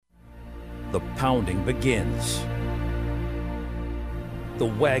the pounding begins. The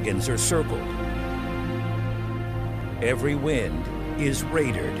wagons are circled. Every wind is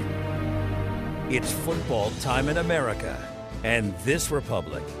raidered. It's football time in America, and this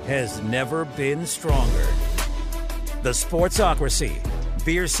republic has never been stronger. The Sportsocracy,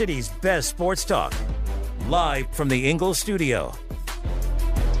 Beer City's best sports talk, live from the Ingalls studio.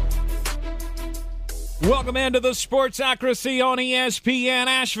 Welcome into the Sportsocracy on ESPN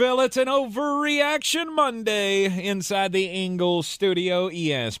Asheville. It's an Overreaction Monday inside the Ingalls studio.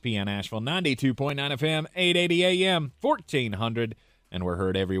 ESPN Asheville, 92.9 FM, 880 AM, 1400. And we're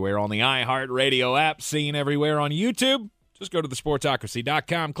heard everywhere on the iHeartRadio app, seen everywhere on YouTube. Just go to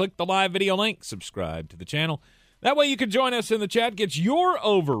thesportsocracy.com, click the live video link, subscribe to the channel. That way you can join us in the chat, get your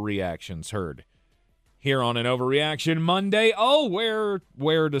overreactions heard here on an Overreaction Monday. Oh,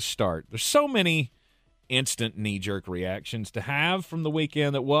 where to start? There's so many instant knee-jerk reactions to have from the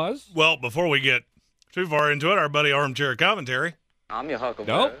weekend that was. Well, before we get too far into it, our buddy Armchair Commentary. I'm your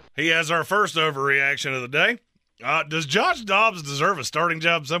huckleberry. Nope. He has our first overreaction of the day. Does Josh Dobbs deserve a starting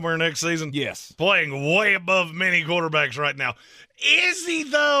job somewhere next season? Yes. Playing way above many quarterbacks right now. Is he,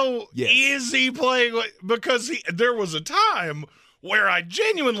 though? Yes. Is he playing? Because there was a time where I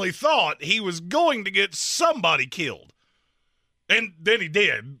genuinely thought he was going to get somebody killed. And then he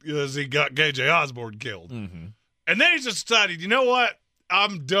did, because he got KJ Osborne killed. Mm-hmm. And then he just decided, you know what?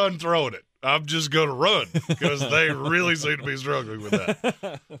 I'm done throwing it. I'm just going to run, because they really seem to be struggling with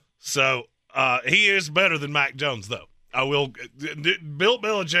that. So he is better than Mac Jones, though. Bill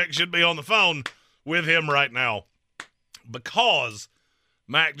Belichick should be on the phone with him right now, because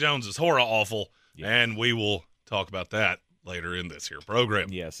Mac Jones is horror awful, and we will talk about that later in this here program.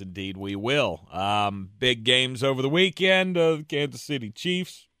 Yes, indeed we will. Big games over the weekend, the Kansas City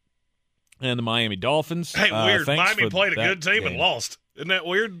Chiefs and the Miami Dolphins. Hey, weird. Miami played a good team and lost. Isn't that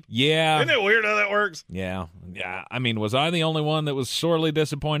weird? Yeah. Isn't it weird how that works? Yeah. I mean, was I the only one that was sorely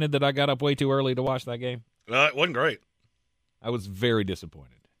disappointed that I got up way too early to watch that game? It wasn't great. I was very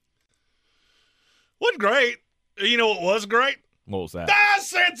disappointed. Wasn't great. You know what was great? What was that? The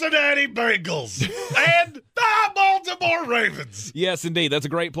Cincinnati Bengals and the Baltimore Ravens. Yes, indeed. That's a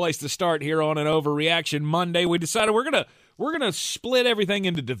great place to start here on an Overreaction Monday. We decided we're gonna split everything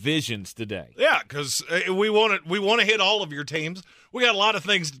into divisions today. Yeah, because we want to hit all of your teams. We got a lot of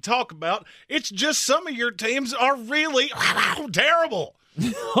things to talk about. It's just some of your teams are really terrible.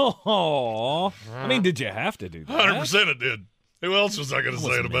 Oh, I mean, did you have to do that? 100% it did. Who else was I going to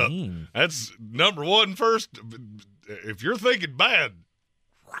say it about? That's number one first. If you're thinking bad.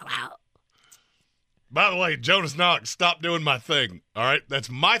 By the way, Jonas Knox, stop doing my thing. All right? That's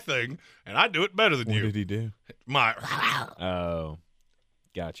my thing, and I do it better than you. What did he do? Oh,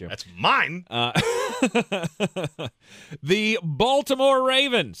 gotcha. That's mine. The Baltimore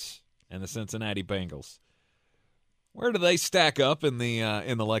Ravens and the Cincinnati Bengals. Where do they stack up in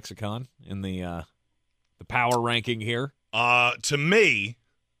the lexicon, in the power ranking here? To me,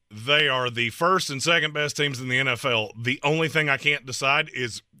 they are the first and second best teams in the NFL. The only thing I can't decide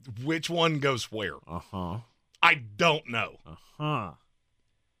is which one goes where. Uh-huh. I don't know. Uh-huh.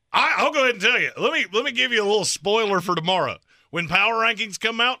 I'll go ahead and tell you. Let me give you a little spoiler for tomorrow. When power rankings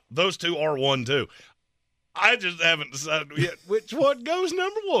come out, those two are 1-2. I just haven't decided yet which one goes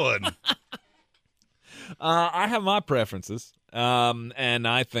number one. I have my preferences, and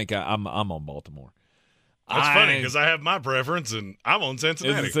I think I'm on Baltimore. That's funny because I have my preference, and I'm on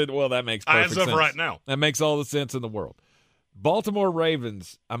Cincinnati. Well, that makes perfect sense. As of right now. That makes all the sense in the world. Baltimore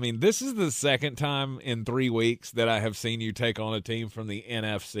Ravens, I mean, this is the second time in 3 weeks that I have seen you take on a team from the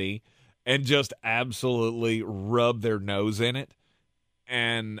NFC and just absolutely rub their nose in it.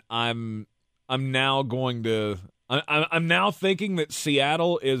 And I'm now going to I'm now thinking that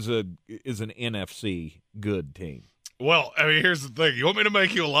Seattle is an NFC good team. Well, I mean, here's the thing. You want me to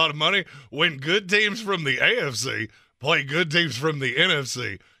make you a lot of money? When good teams from the AFC play good teams from the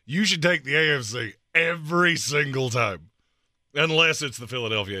NFC, you should take the AFC every single time. Unless it's the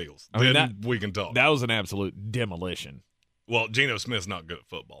Philadelphia Eagles. Then we can talk. That was an absolute demolition. Well, Geno Smith's not good at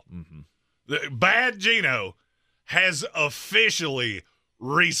football. Mm-hmm. Bad Geno has officially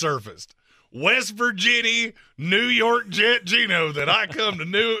resurfaced. West Virginia, New York Jet Geno that I come to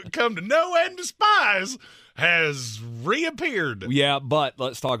know and despise has reappeared. Yeah, but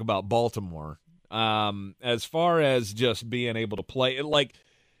let's talk about Baltimore. As far as just being able to play, like,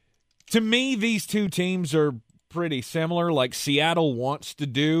 to me, these two teams are pretty similar. Like, Seattle wants to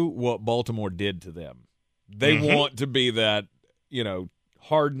do what Baltimore did to them. They want to be that,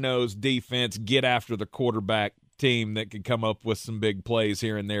 hard-nosed defense, get after the quarterback team that can come up with some big plays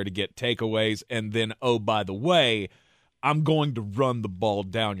here and there to get takeaways. And then, oh, by the way, I'm going to run the ball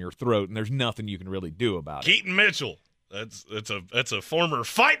down your throat, and there's nothing you can really do about it. Keaton Mitchell. That's a former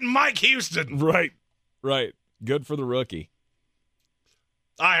fighting Mike Houston. Right. Good for the rookie.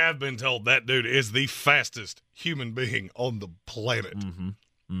 I have been told that dude is the fastest human being on the planet. Mm-hmm.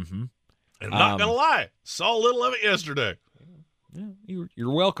 And I'm not going to lie. Saw a little of it yesterday. Yeah,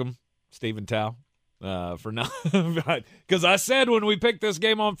 you're welcome, Stephen Tao, for not. Because I said when we picked this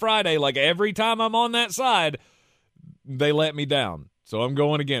game on Friday, like every time I'm on that side, they let me down. So I'm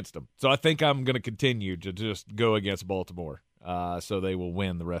going against them. So I think I'm going to continue to just go against Baltimore. So they will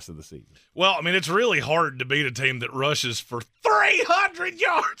win the rest of the season. Well, I mean, it's really hard to beat a team that rushes for 300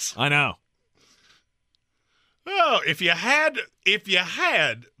 yards. I know. Oh, if you had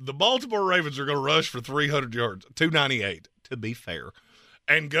the Baltimore Ravens are going to rush for 300 yards, 298 to be fair,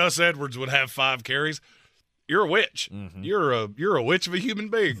 and Gus Edwards would have 5 carries, you're a witch. Mm-hmm. You're a witch of a human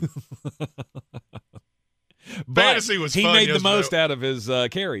being. But Fantasy was he fun made the yesterday. most out of his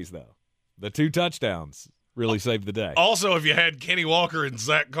carries, though. The 2 touchdowns really saved the day. Also, if you had Kenny Walker and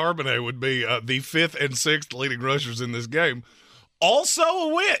Zach Carbonet would be the 5th and 6th leading rushers in this game. Also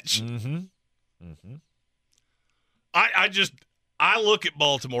a witch. Mm-hmm. Mm-hmm. I look at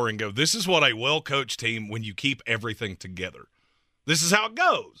Baltimore and go, this is what a well-coached team when you keep everything together. This is how it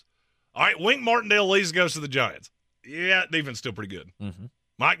goes. All right, Wink Martindale leaves, goes to the Giants. Yeah, defense still pretty good. Mm-hmm.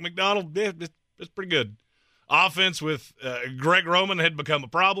 Mike McDonald, yeah, it's pretty good. Offense with Greg Roman had become a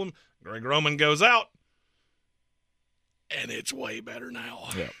problem. Greg Roman goes out, and it's way better now.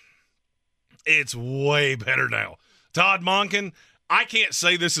 Yeah. It's way better now. Todd Monken, I can't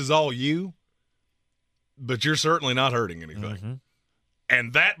say this is all you, but you're certainly not hurting anything. Mm-hmm.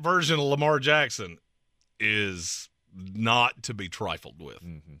 And that version of Lamar Jackson is not to be trifled with.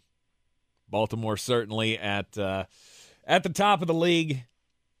 Mm-hmm. Baltimore certainly at the top of the league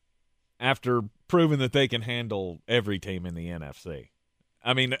after proving that they can handle every team in the NFC.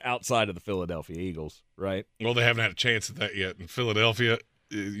 I mean, outside of the Philadelphia Eagles, right? Well, they haven't had a chance at that yet. In Philadelphia,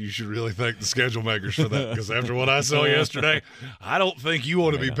 you should really thank the schedule makers for that, because after what I saw yesterday, I don't think you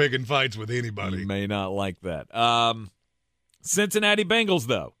want to be picking fights with anybody. You may not like that. Cincinnati Bengals,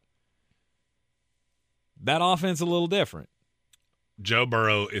 though. That offense a little different. Joe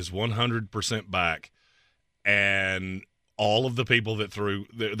Burrow is 100% back, and all of the people that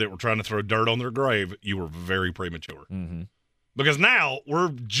were trying to throw dirt on their grave, you were very premature. Mm-hmm. Because now we're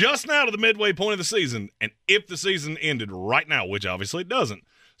just now to the midway point of the season, and if the season ended right now, which obviously it doesn't,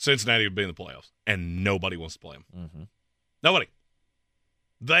 Cincinnati would be in the playoffs, and nobody wants to play them. Mm-hmm. Nobody.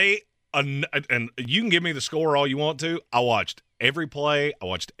 And you can give me the score all you want to. I watched every play. I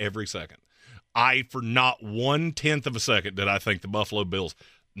watched every second. For not 1/10 of a second did I think the Buffalo Bills,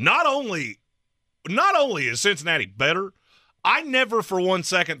 not only is Cincinnati better, I never for 1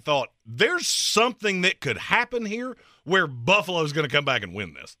 second thought there's something that could happen here where Buffalo's going to come back and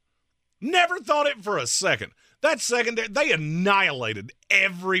win this. Never thought it for a second. That second, they annihilated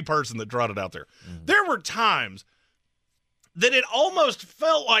every person that trotted out there. Mm-hmm. There were times that it almost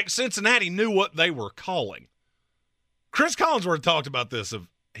felt like Cincinnati knew what they were calling. Chris Collinsworth talked about this,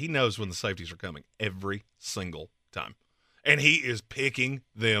 he knows when the safeties are coming every single time. And he is picking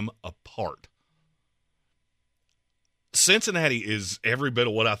them apart. Cincinnati is every bit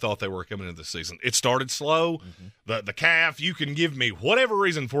of what I thought they were coming into this season. It started slow. Mm-hmm. The calf, you can give me whatever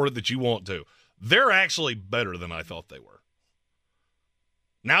reason for it that you want to. They're actually better than I thought they were.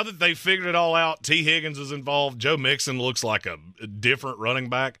 Now that they've figured it all out, T. Higgins is involved. Joe Mixon looks like a different running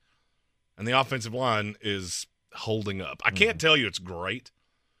back. And the offensive line is holding up. I can't tell you it's great,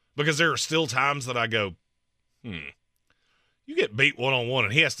 because there are still times that I go, you get beat one-on-one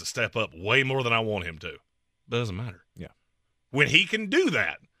and he has to step up way more than I want him to. Doesn't matter. Yeah. When he can do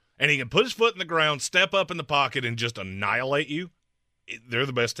that, and he can put his foot in the ground, step up in the pocket, and just annihilate you, they're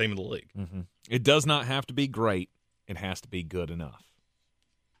the best team in the league. Mm-hmm. It does not have to be great. It has to be good enough.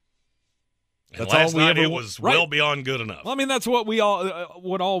 That's all we ever. It was well beyond good enough. Well, I mean, that's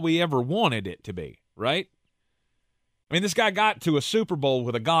what all we ever wanted it to be, right? I mean, this guy got to a Super Bowl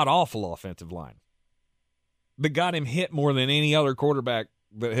with a god-awful offensive line that got him hit more than any other quarterback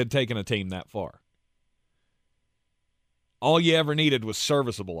that had taken a team that far. All you ever needed was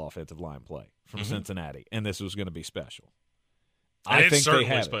serviceable offensive line play from Cincinnati, and this was going to be special. I think they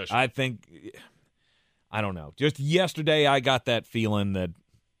had special. I don't know. Just yesterday, I got that feeling that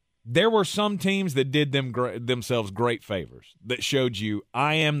there were some teams that did themselves great favors, that showed you,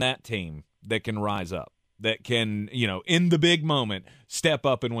 I am that team that can rise up, that can, in the big moment, step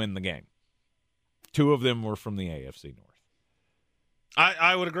up and win the game. 2 of them were from the AFC North.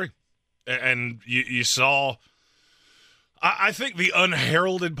 I would agree. And you saw, I think the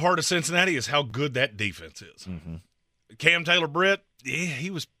unheralded part of Cincinnati is how good that defense is. Mm-hmm. Cam Taylor-Britt, yeah, he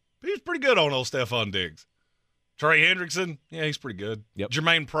was pretty good on old Stephon Diggs. Trey Hendrickson, yeah, he's pretty good. Yep.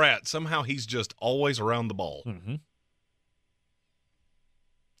 Jermaine Pratt, somehow he's just always around the ball. Mm-hmm.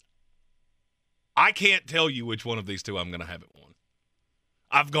 I can't tell you which one of these two I'm going to have at one.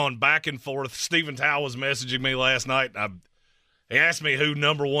 I've gone back and forth. Stephen Tao was messaging me last night. He asked me who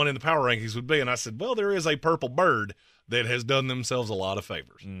number one in the power rankings would be, and I said, well, there is a purple bird that has done themselves a lot of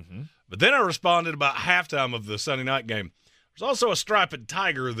favors. Mm-hmm. But then I responded about halftime of the Sunday night game. There's also a striped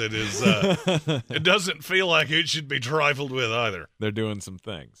tiger that is it doesn't feel like it should be trifled with either. They're doing some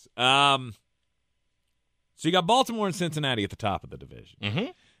things. So you got Baltimore and Cincinnati at the top of the division. Mm-hmm.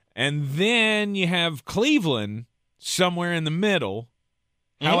 And then you have Cleveland somewhere in the middle.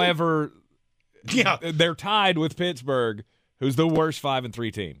 Mm-hmm. However, they're tied with Pittsburgh, who's the worst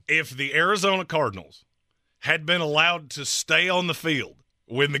 5-3 team. If the Arizona Cardinals had been allowed to stay on the field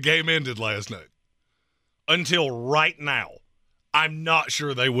when the game ended last night, until right now, I'm not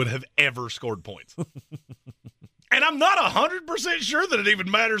sure they would have ever scored points. And I'm not 100% sure that it even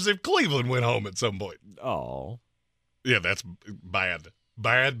matters if Cleveland went home at some point. Oh. Yeah, that's bad.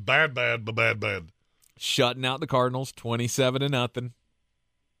 Bad. Shutting out the Cardinals 27-0.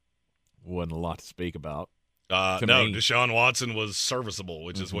 Wasn't a lot to speak about. No, Deshaun Watson was serviceable,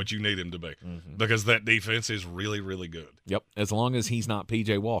 which is what you need him to be, because that defense is really, really good. Yep. As long as he's not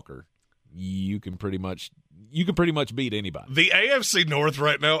P.J. Walker, you can pretty much beat anybody. The AFC North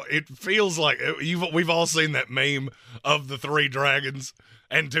right now, it feels like we've all seen that meme of the three dragons,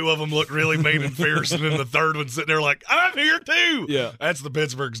 and two of them look really mean and fierce, and then the third one's sitting there like, I'm here too. Yeah. That's the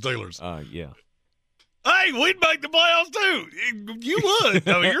Pittsburgh Steelers. Yeah. Hey, we'd make the playoffs too. You would.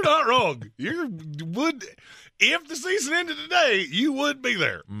 I mean, you're not wrong. You would. If the season ended today, you would be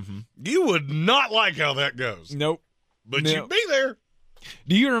there. Mm-hmm. You would not like how that goes. Nope. But you'd be there.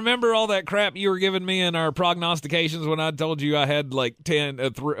 Do you remember all that crap you were giving me in our prognostications when I told you I had like 4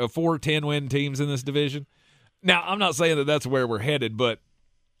 10-win teams in this division? Now, I'm not saying that that's where we're headed, but,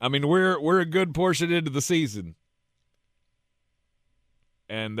 I mean, we're a good portion into the season.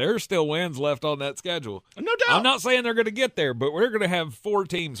 And there's still wins left on that schedule. No doubt. I'm not saying they're going to get there, but we're going to have 4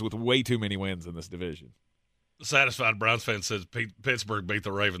 teams with way too many wins in this division. Satisfied Browns fan says Pittsburgh beat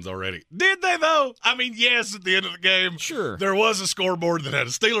the Ravens already. Did they, though? I mean, yes, at the end of the game, sure, there was a scoreboard that had a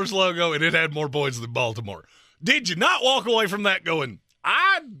Steelers logo, and it had more points than Baltimore. Did you not walk away from that going,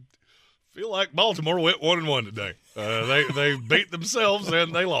 I feel like Baltimore went 1-1 today? They beat themselves,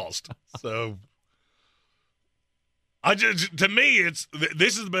 and they lost. So, to me,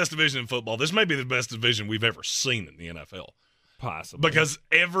 this is the best division in football. This may be the best division we've ever seen in the NFL. Possibly. Because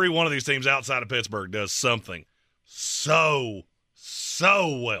every one of these teams outside of Pittsburgh does something so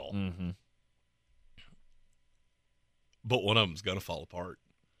well. Mm-hmm. But one of them's going to fall apart.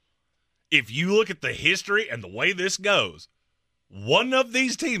 If you look at the history and the way this goes, one of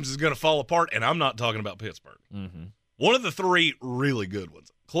these teams is going to fall apart, and I'm not talking about Pittsburgh. Mm-hmm. One of the 3 really good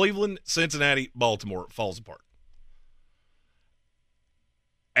ones, Cleveland, Cincinnati, Baltimore, falls apart.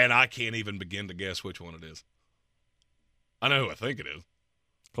 And I can't even begin to guess which one it is. I know who I think it is.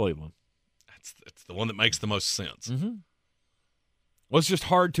 Cleveland. It's the one that makes the most sense. Mm-hmm. Well, it's just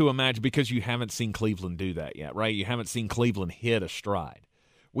hard to imagine because you haven't seen Cleveland do that yet, right? You haven't seen Cleveland hit a stride.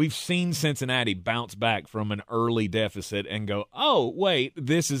 We've seen Cincinnati bounce back from an early deficit and go, oh, wait,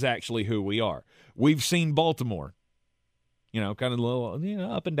 this is actually who we are. We've seen Baltimore, kind of a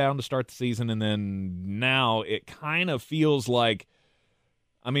little, up and down to start the season, and then now it kind of feels like,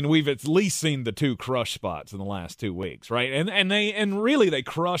 we've at least seen the 2 crush spots in the last 2 weeks, right? And really they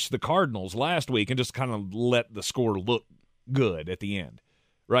crushed the Cardinals last week and just kind of let the score look good at the end,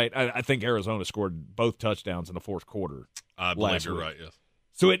 right? I think Arizona scored both touchdowns in the fourth quarter. I believe you're right, yes.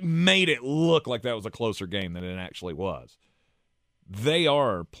 So it made it look like that was a closer game than it actually was. They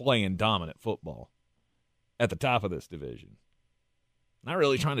are playing dominant football at the top of this division. Not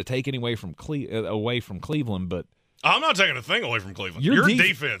really trying to take any away from Cleveland, but I'm not taking a thing away from Cleveland. Your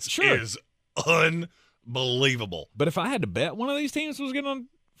defense is unbelievable. But if I had to bet one of these teams was going to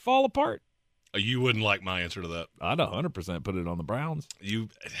fall apart, you wouldn't like my answer to that. I'd 100% put it on the Browns.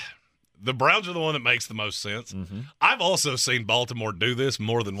 The Browns are the one that makes the most sense. Mm-hmm. I've also seen Baltimore do this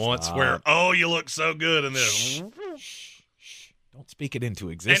more than once where, you look so good in this. Don't speak it into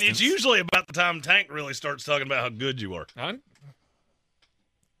existence. And it's usually about the time Tank really starts talking about how good you are. You're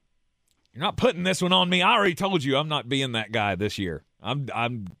not putting this one on me. I already told you I'm not being that guy this year. I'm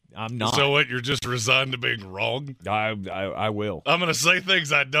not. So what? You're just resigned to being wrong? I will. I'm going to say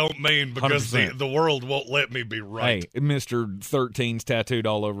things I don't mean because the world won't let me be right. Hey, Mr. 13's tattooed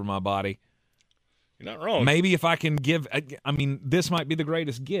all over my body. You're not wrong. Maybe if I can give, this might be the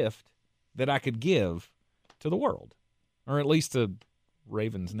greatest gift that I could give to the world. or at least a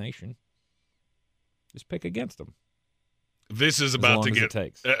Ravens nation. Just pick against them. This is about to get,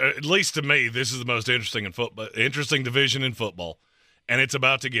 takes. At least to me, this is the most interesting division in football. And it's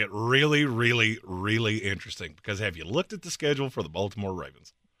about to get really, really, really interesting. Because have you looked at the schedule for the Baltimore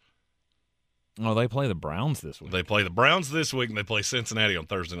Ravens? Oh, they play the Browns this week. They play the Browns this week, and they play Cincinnati on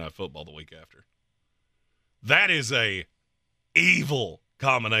Thursday Night Football the week after. That is a evil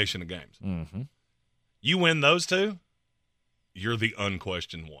combination of games. Mm-hmm. You win those two, you're the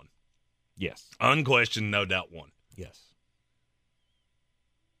unquestioned one. Yes. Unquestioned, no doubt one. Yes.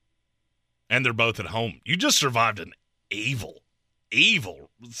 And they're both at home. You just survived an evil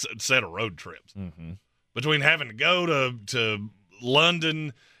set of road trips. Mm-hmm. Between having to go to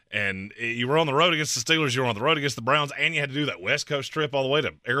London, and you were on the road against the Steelers, you were on the road against the Browns, and you had to do that West Coast trip all the way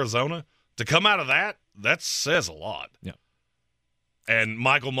to Arizona. To come out of that says a lot. Yeah. And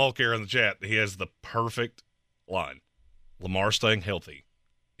Michael Mulcair in the chat, he has the perfect line. Lamar staying healthy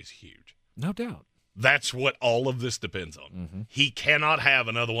is huge. No doubt. That's what all of this depends on. Mm-hmm. He cannot have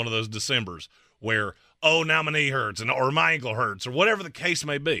another one of those Decembers where, oh, now my knee hurts or my ankle hurts or whatever the case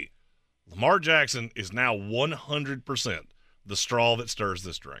may be. Lamar Jackson is now 100% the straw that stirs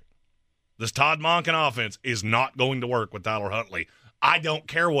this drink. This Todd Monken offense is not going to work with Tyler Huntley. I don't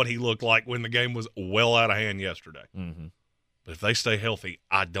care what he looked like when the game was well out of hand yesterday. Mm-hmm. But if they stay healthy,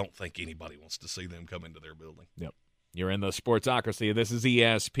 I don't think anybody wants to see them come into their building. Yep. You're in the Sportsocracy. This is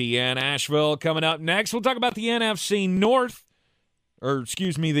ESPN Asheville. Coming up next, we'll talk about the NFC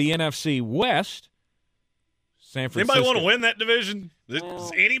the NFC West. San Francisco. Anybody want to win that division?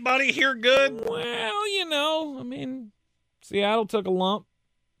 Is anybody here good? Well, Seattle took a lump.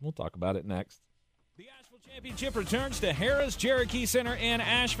 We'll talk about it next. The Asheville Championship returns to Harrah's Cherokee Center in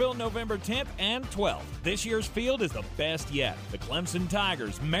Asheville November 10th and 12th. This year's field is the best yet. The Clemson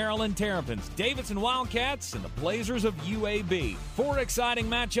Tigers, Maryland Terrapins, Davidson Wildcats, and the Blazers of UAB. 4 exciting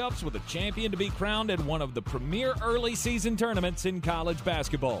matchups with a champion to be crowned in one of the premier early season tournaments in college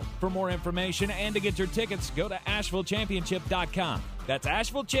basketball. For more information and to get your tickets, go to AshevilleChampionship.com. That's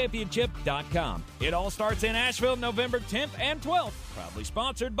AshevilleChampionship.com. It all starts in Asheville November 10th and 12th. Proudly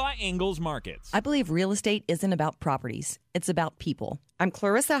sponsored by Ingalls Markets. I believe real estate isn't about properties. It's about people. I'm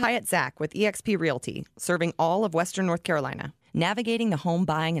Clarissa Hyatt-Zach with eXp Realty, serving all of Western North Carolina. Navigating the home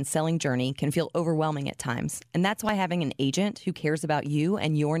buying and selling journey can feel overwhelming at times, and that's why having an agent who cares about you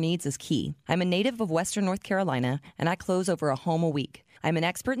and your needs is key. I'm a native of Western North Carolina, and I close over a home a week. I'm an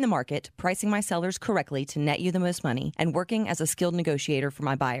expert in the market, pricing my sellers correctly to net you the most money, and working as a skilled negotiator for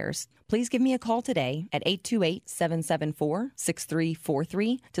my buyers. Please give me a call today at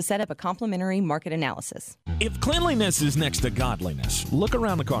 828-774-6343 to set up a complimentary market analysis. If cleanliness is next to godliness, look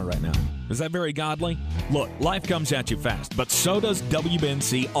around the car right now. Is that very godly? Look, life comes at you fast, but so does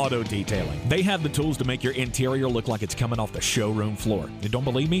WBNC Auto Detailing. They have the tools to make your interior look like it's coming off the showroom floor. You don't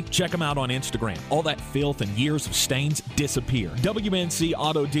believe me? Check them out on Instagram. All that filth and years of stains disappear. WBNC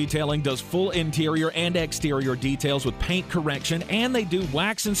Auto Detailing does full interior and exterior details with paint correction, and they do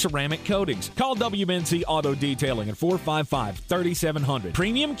wax and ceramic coatings. Call WBNC Auto Detailing at 455-3700.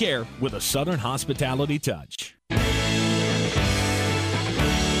 Premium care with a Southern hospitality touch.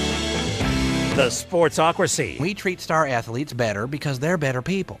 The Sportsocracy. We treat star athletes better because they're better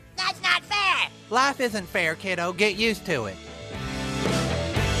people. That's not fair! Life isn't fair, kiddo. Get used to it.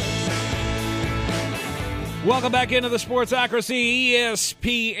 Welcome back into the Sportsocracy,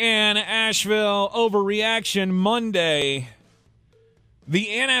 ESPN Asheville Overreaction Monday. The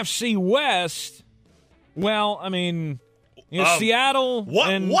NFC West, well, I mean, Seattle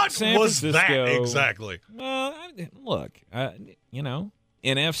and San was Francisco. That exactly? Look,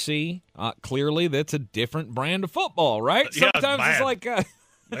 NFC, clearly that's a different brand of football, right? Yeah, Sometimes it's like...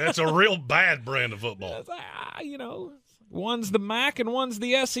 that's a real bad brand of football. It's like, one's the MAC and one's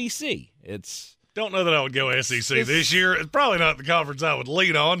the SEC. Don't know that I would go SEC this year. It's probably not the conference I would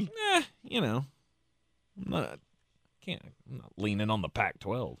lean on. I'm not leaning on the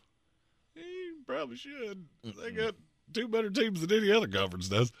Pac-12. You probably should. Mm-mm. They got 2 better teams than any other conference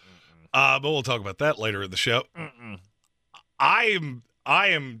does. But we'll talk about that later in the show. Mm-mm. I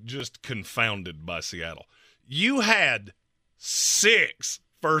am just confounded by Seattle. You had 6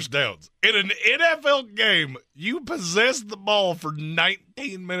 first downs. In an NFL game, you possessed the ball for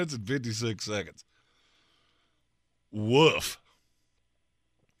 19 minutes and 56 seconds. Woof.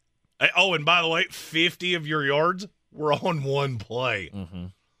 Oh, and by the way, 50 of your yards were on one play. Mm-hmm.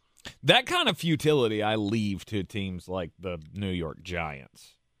 That kind of futility I leave to teams like the New York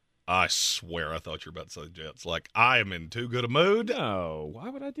Giants. I swear I thought you were about to say the Jets. Like, I am in too good a mood. No, why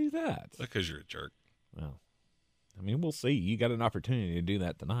would I do that? Because you're a jerk. Well, I mean, we'll see. You got an opportunity to do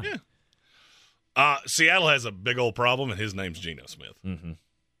that tonight. Yeah. Seattle has a big old problem, and his name's Geno Smith. Mm-hmm.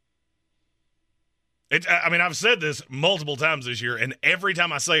 I've said this multiple times this year, and every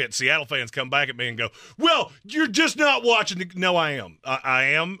time I say it, Seattle fans come back at me and go, well, you're just not watching. No, I am. I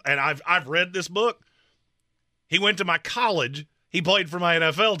am, and I've read this book. He went to my college. He played for my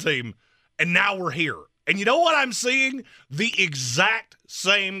NFL team, and now we're here. And you know what I'm seeing? The exact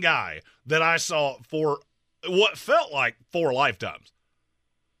same guy that I saw for what felt like 4 lifetimes.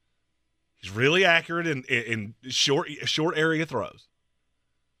 He's really accurate in short area throws.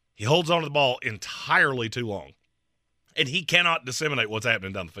 He holds onto the ball entirely too long. And he cannot disseminate what's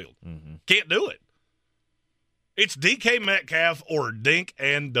happening down the field. Mm-hmm. Can't do it. It's DK Metcalf or dink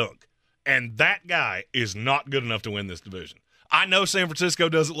and dunk. And that guy is not good enough to win this division. I know San Francisco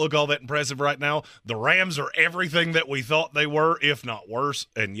doesn't look all that impressive right now. The Rams are everything that we thought they were, if not worse.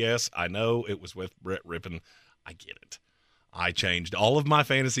 And yes, I know it was with Brett Rippon. I get it. I changed all of my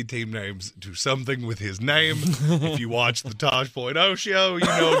fantasy team names to something with his name. If you watch the Tosh.0 show, you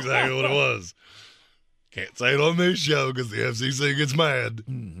know exactly what it was. Can't say it on this show because the FCC gets mad.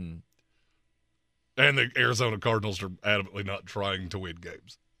 Mm-hmm. And the Arizona Cardinals are adamantly not trying to win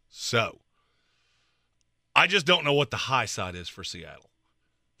games. So, I just don't know what the high side is for Seattle.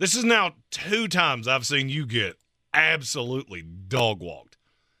 This is now 2 times I've seen you get absolutely dog-walked.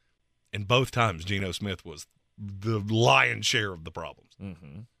 And both times Geno Smith was the lion's share of the problems.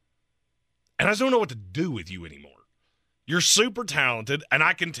 Mm-hmm. And I just don't know what to do with you anymore. You're super talented, and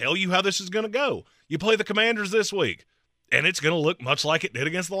I can tell you how this is going to go. You play the Commanders this week, and it's going to look much like it did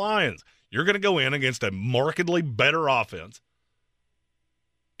against the Lions. You're going to go in against a markedly better offense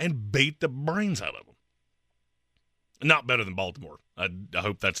and beat the brains out of them. Not better than Baltimore. I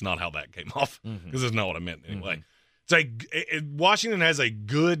hope that's not how that came off, because that's not what I meant anyway. Mm-hmm. Washington has a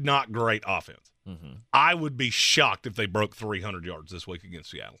good, not great offense. Mm-hmm. I would be shocked if they broke 300 yards this week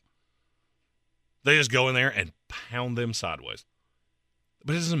against Seattle. They just go in there and pound them sideways.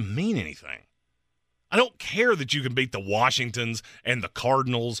 But it doesn't mean anything. I don't care that you can beat the Washingtons and the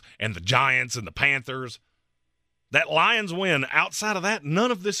Cardinals and the Giants and the Panthers. That Lions win, outside of that, none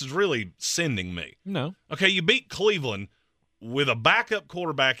of this is really sending me. No. Okay, you beat Cleveland with a backup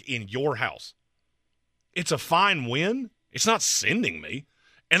quarterback in your house. It's a fine win. It's not sending me.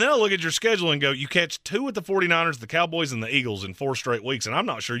 And then I look at your schedule and go, you catch 2 with the 49ers, the Cowboys, and the Eagles in 4 straight weeks, and I'm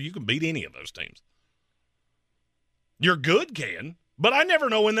not sure you can beat any of those teams. You're good, can, but I never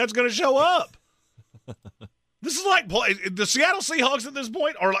know when that's going to show up. This is like the Seattle Seahawks at this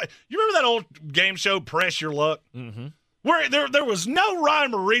point are like, you remember that old game show, Press Your Luck? Mm-hmm. Where there was no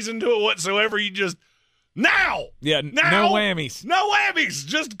rhyme or reason to it whatsoever. You just, now. Yeah, now, no whammies. No whammies.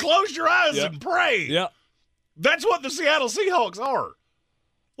 Just close your eyes and pray. Yep. That's what the Seattle Seahawks are.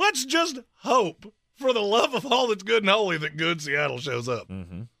 Let's just hope, for the love of all that's good and holy, that good Seattle shows up.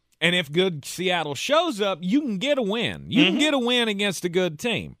 Mm-hmm. And if good Seattle shows up, you can get a win. You can get a win against a good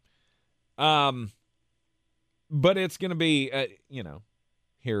team. But it's going to be,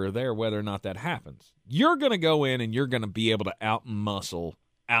 here or there, whether or not that happens. You're going to go in and you're going to be able to out-muscle,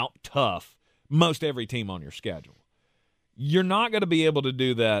 out-tough most every team on your schedule. You're not going to be able to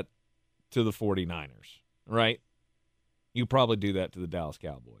do that to the 49ers, right? You probably do that to the Dallas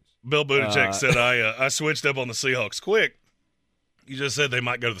Cowboys. Bill Belichick said, I switched up on the Seahawks quick. You just said they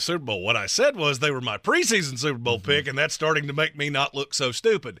might go to the Super Bowl. What I said was they were my preseason Super Bowl pick, and that's starting to make me not look so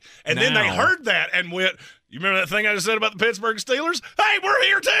stupid. And then they heard that and went, you remember that thing I just said about the Pittsburgh Steelers? Hey, we're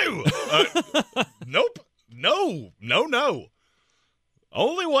here too. Nope. No.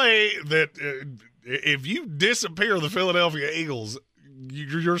 Only way that if you disappear the Philadelphia Eagles,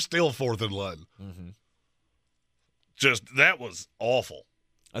 you're still 4th in line. Mm-hmm. Just, that was awful.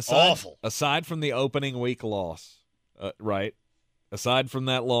 Awful. Aside from the opening week loss, right? Aside from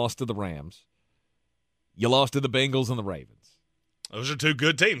that loss to the Rams, you lost to the Bengals and the Ravens. Those are 2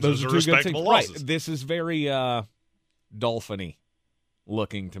 good teams. Those are 2 respectable good teams. losses. Right. This is very Dolphin-y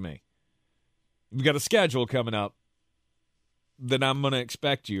looking to me. We've got a schedule coming up that I'm going to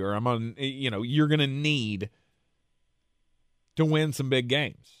expect you, or you're going to need to win some big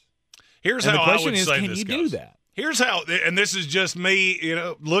games. Here's and how the question I would is, say can this you goes. do that? Here's how, and this is just me,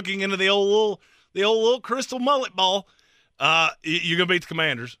 looking into the old little crystal mullet ball. You're going to beat the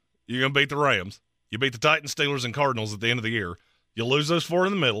Commanders. You're going to beat the Rams. You beat the Titans, Steelers, and Cardinals at the end of the year. You lose those 4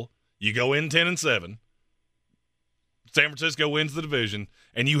 in the middle. You go in 10-7. San Francisco wins the division,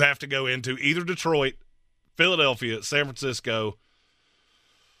 and you have to go into either Detroit, Philadelphia, San Francisco.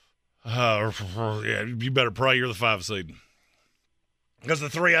 You better pray you're the 5 seed. Because the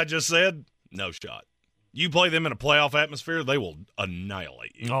 3 I just said, no shot. You play them in a playoff atmosphere, they will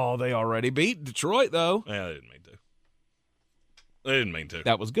annihilate you. Oh, they already beat Detroit, though. Yeah, they didn't mean to.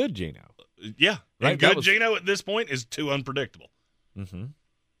 That was good, Gino. Yeah. Right? And good Geno at this point is too unpredictable. Mm-hmm.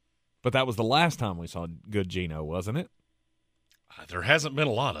 But that was the last time we saw good Geno, wasn't it? There hasn't been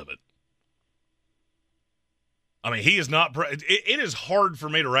a lot of it. I mean, he is not it is hard for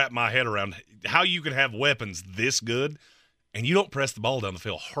me to wrap my head around how you can have weapons this good and you don't press the ball down the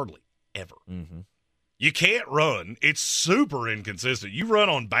field hardly ever. Mm-hmm. You can't run. It's super inconsistent. You run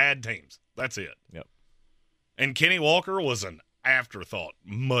on bad teams. That's it. Yep. And Kenny Walker was an afterthought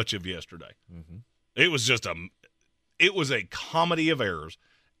much of yesterday. Mm-hmm. It was just it was a comedy of errors,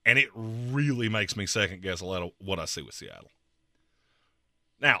 and it really makes me second-guess a lot of what I see with Seattle.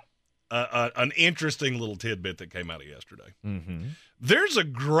 Now, an interesting little tidbit that came out of yesterday. Mm-hmm. There's a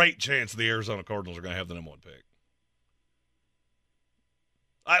great chance the Arizona Cardinals are going to have the number 1 pick.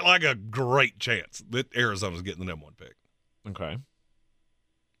 I like a great chance that Arizona's getting the number 1 pick. Okay.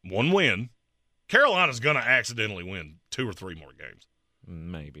 1 win. Carolina's going to accidentally win 2 or 3 more games.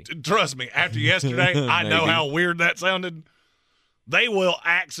 Maybe. Trust me, after yesterday, I know how weird that sounded. They will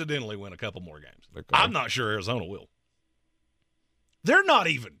accidentally win a couple more games. Okay. I'm not sure Arizona will. They're not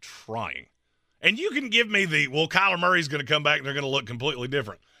even trying. And you can give me Kyler Murray's going to come back and they're going to look completely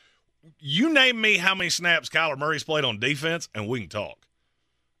different. You name me how many snaps Kyler Murray's played on defense, and we can talk.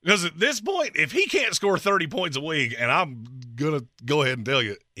 Because at this point, if he can't score 30 points a week, and I'm going to go ahead and tell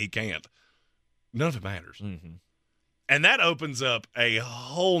you he can't, none of it matters. Mm-hmm. And that opens up a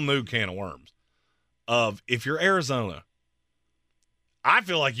whole new can of worms of if you're Arizona, I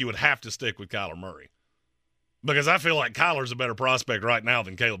feel like you would have to stick with Kyler Murray. Because I feel like Kyler's a better prospect right now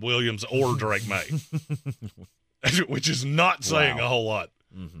than Caleb Williams or Drake May. Which is not saying a whole lot.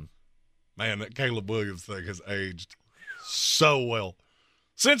 Mm-hmm. Man, that Caleb Williams thing has aged so well.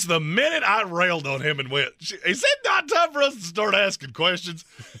 Since the minute I railed on him and went, is it not time for us to start asking questions?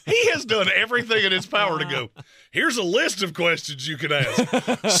 He has done everything in his power to go, here's a list of questions you can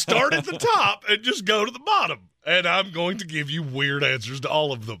ask. Start at the top and just go to the bottom. And I'm going to give you weird answers to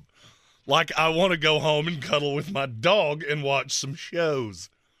all of them. Like I want to go home and cuddle with my dog and watch some shows.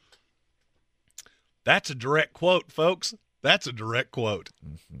 That's a direct quote, folks. That's a direct quote.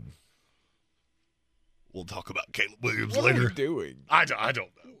 Mm-hmm. We'll talk about Caleb Williams What later. are we doing? I don't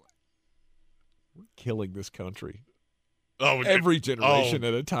know. We're killing this country. Oh, Every generation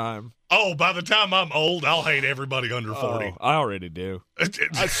at a time. Oh, by the time I'm old, I'll hate everybody under 40. Oh, I already do.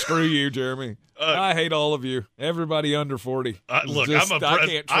 Screw you, Jeremy. I hate all of you. Everybody under 40. Look, I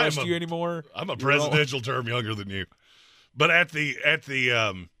can't trust you anymore. I'm a presidential term younger than you. But at the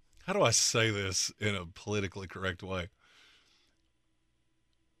how do I say this in a politically correct way?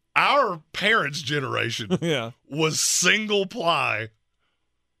 Our parents' generation was single ply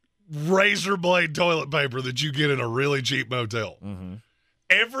razor blade toilet paper that you get in a really cheap motel. Mm-hmm.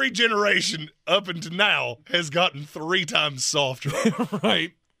 Every generation up until now has gotten 3 times softer.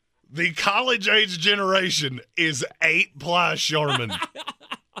 Right. The college-age generation is 8-ply Charmin.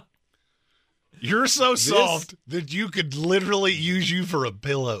 You're so soft that you could literally use you for a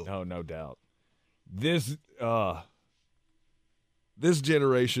pillow. Oh, no doubt. This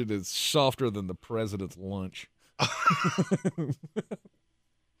generation is softer than the president's lunch.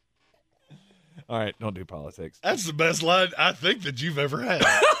 All right, don't do politics. That's the best line I think that you've ever had.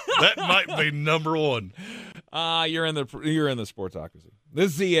 That might be number 1. You're in the Sportsocracy.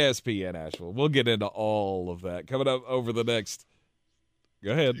 This is ESPN Asheville. We'll get into all of that coming up over the next.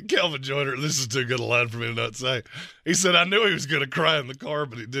 Go ahead. Kelvin Joyner, this is too good a line for me to not say. He said, I knew he was going to cry in the car,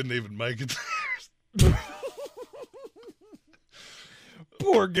 but he didn't even make it there.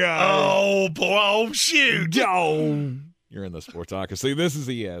 Poor guy. Oh, shoot. Oh. You're in the Sportsocracy. This is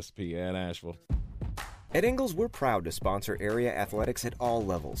ESPN Asheville. At Ingles, we're proud to sponsor area athletics at all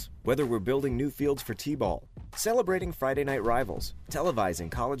levels. Whether we're building new fields for T-ball, celebrating Friday night rivals, televising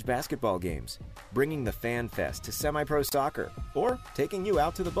college basketball games, bringing the Fan Fest to semi-pro soccer, or taking you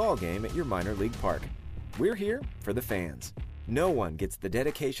out to the ball game at your minor league park. We're here for the fans. No one gets the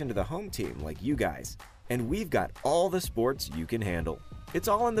dedication to the home team like you guys. And we've got all the sports you can handle. It's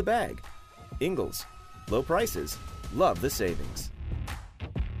all in the bag. Ingles. Low prices. Love the savings.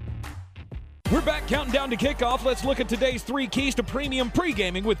 We're back counting down to kickoff. Let's look at today's 3 keys to premium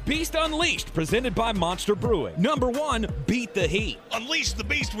pre-gaming with Beast Unleashed, presented by Monster Brewing. Number 1, beat the heat. Unleash the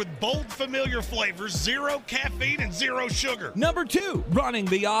beast with bold, familiar flavors, 0 caffeine, and 0 sugar. Number 2, running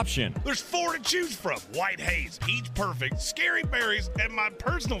the option. There's 4 to choose from. White Haze, Peach Perfect, Scary Berries, and my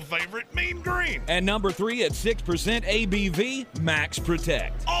personal favorite, Mean Green. And number 3, at 6% ABV, Max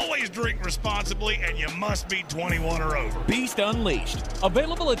Protect. Always drink responsibly, and you must be 21 or over. Beast Unleashed,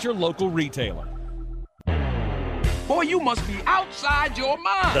 available at your local retailer. Boy, you must be outside your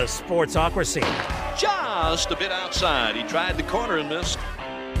mind. The Sportsocracy. Just a bit outside. He tried the corner and missed.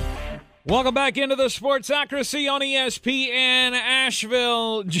 Welcome back into the Sportsocracy on ESPN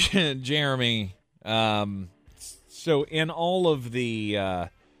Asheville. Jeremy, so in all of the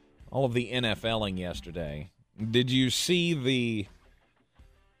NFLing yesterday, did you see the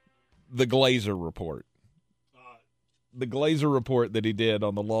Glazer report? The Glazer report that he did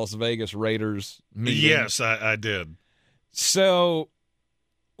on the Las Vegas Raiders meeting? Yes, I did. So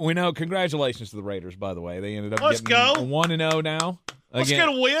we know, congratulations to the Raiders, by the way. They ended up getting 1-0 now. Let's get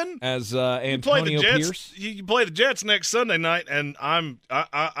a win. As Antonio Pierce. You play the Jets next Sunday night, and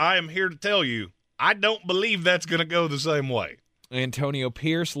I am here to tell you, I don't believe that's going to go the same way. Antonio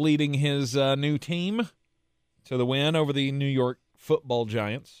Pierce leading his new team to the win over the New York Football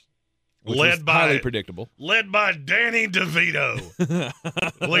Giants, which was highly predictable. Led by Danny DeVito.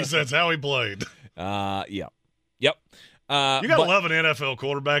 At least that's how he played. Yep. You got to love an NFL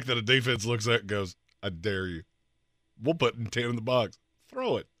quarterback that a defense looks at and goes, I dare you. We'll put 10 in the box.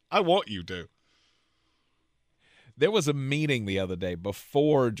 Throw it. I want you to. There was a meeting the other day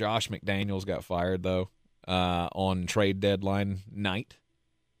before Josh McDaniels got fired, though, on trade deadline night.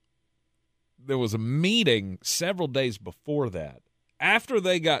 There was a meeting several days before that, after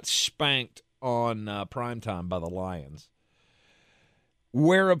they got spanked on primetime by the Lions,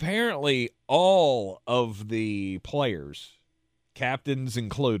 where apparently all of the players, captains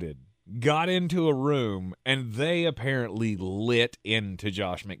included, got into a room, and they apparently lit into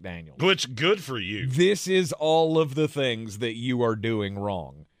Josh McDaniels. Which, good for you. This is all of the things that you are doing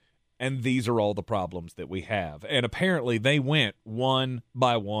wrong, and these are all the problems that we have. And apparently they went one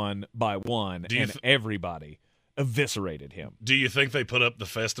by one by one, and everybody eviscerated him. Do you think they put up the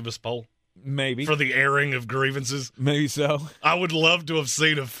Festivus poll? Maybe. For the airing of grievances? Maybe so. I would love to have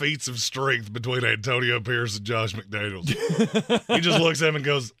seen a feats of strength between Antonio Pierce and Josh McDaniels. He just looks at him and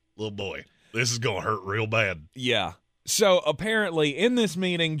goes, little boy, this is going to hurt real bad. Yeah. So apparently in this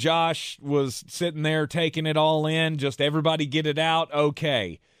meeting, Josh was sitting there taking it all in, just everybody get it out,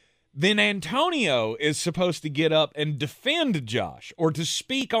 okay. Then Antonio is supposed to get up and defend Josh, or to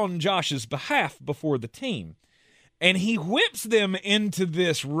speak on Josh's behalf before the team. And he whips them into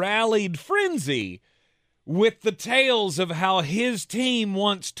this rallied frenzy with the tales of how his team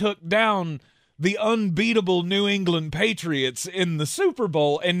once took down the unbeatable New England Patriots in the Super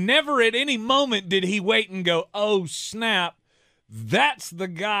Bowl, and never at any moment did he wait and go, oh, snap, that's the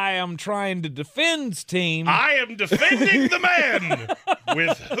guy I'm trying to defend's team. I am defending the man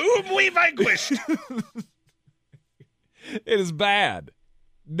with whom we vanquished. It is bad.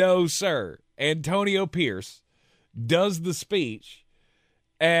 No, sir. Antonio Pierce does the speech,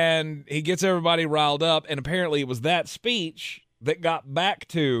 and he gets everybody riled up, and apparently it was that speech that got back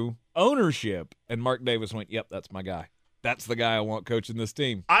to ownership, and Mark Davis went, yep, that's my guy. That's the guy I want coaching this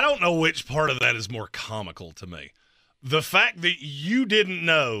team. I don't know which part of that is more comical to me. The fact that you didn't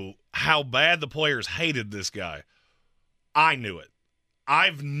know how bad the players hated this guy, I knew it.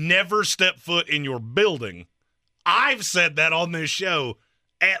 I've never stepped foot in your building. I've said that on this show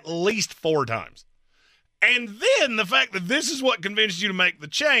at least 4 times. And then the fact that this is what convinced you to make the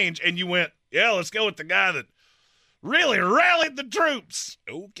change, and you went, yeah, let's go with the guy that really rallied the troops.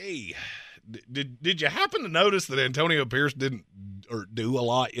 Okay. Did you happen to notice that Antonio Pierce didn't do a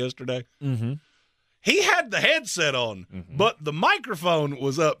lot yesterday? Mm-hmm. He had the headset on, but the microphone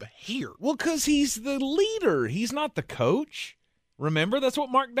was up here. Well, because he's the leader. He's not the coach. Remember, that's what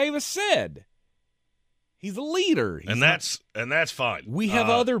Mark Davis said. He's a leader. And that's fine. We have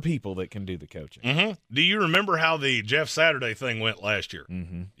other people that can do the coaching. Mm-hmm. Do you remember how the Jeff Saturday thing went last year?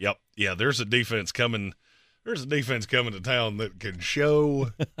 Mm-hmm. Yep. Yeah, there's a defense coming to town that can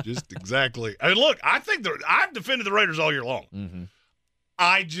show just exactly. I mean, look, I've defended the Raiders all year long. Mm-hmm.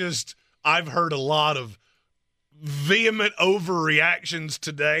 I've heard a lot of vehement overreactions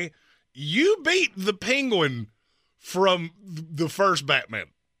today. You beat the Penguin from the first Batman.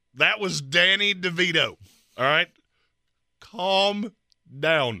 That was Danny DeVito. All right? Calm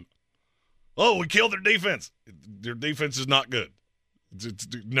down. Oh, we killed their defense. Their defense is not good.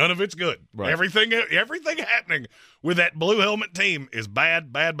 None of it's good. Right. Everything happening with that blue helmet team is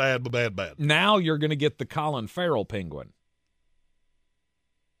bad. Now you're going to get the Colin Farrell Penguin.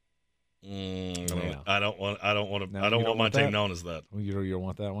 I don't want my team known as that. You don't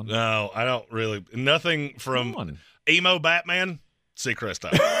want that one? No, I don't really. Nothing from emo Batman. Seacrest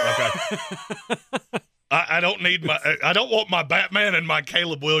type. Okay. I don't want my Batman and my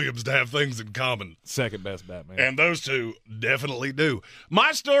Caleb Williams to have things in common. Second best Batman. And those two definitely do.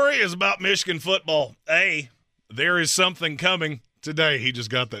 My story is about Michigan football. There is something coming today. He just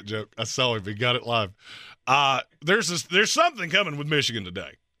got that joke. I saw him. He got it live. There's something coming with Michigan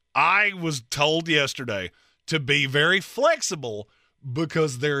today. I was told yesterday to be very flexible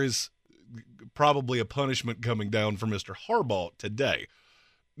because there is probably a punishment coming down for Mr. Harbaugh today.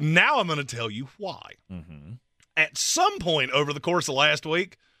 Now I'm going to tell you why. Mm-hmm. At some point over the course of last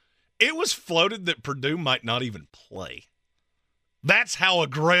week, it was floated that Purdue might not even play. That's how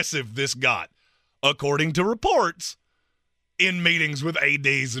aggressive this got, according to reports in meetings with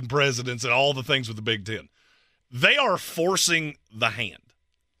ADs and presidents and all the things with the Big Ten. They are forcing the hand.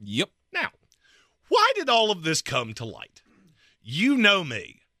 Yep. Now, why did all of this come to light? You know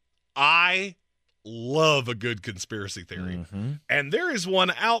me. I love a good conspiracy theory. Mm-hmm. And there is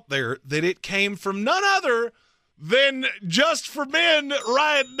one out there that it came from none other than Just for Men,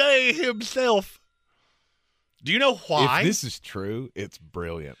 Ryan Day himself. Do you know why? If this is true, it's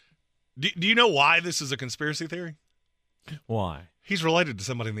brilliant. Do you know why this is a conspiracy theory? Why? He's related to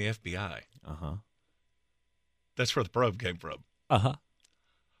somebody in the FBI. Uh-huh. That's where the probe came from. Uh-huh.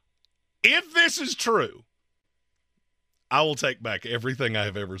 If this is true, I will take back everything I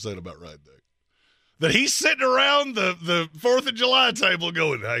have ever said about Ryan Day. That he's sitting around the 4th of July table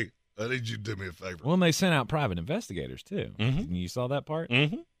going, hey, I need you to do me a favor. Well, and they sent out private investigators, too. Mm-hmm. You saw that part?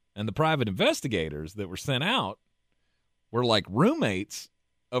 Mm-hmm. And the private investigators that were sent out were like roommates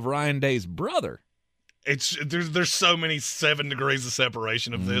of Ryan Day's brother. There's so many 7 degrees of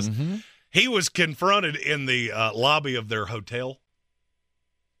separation of this. Mm-hmm. He was confronted in the lobby of their hotel.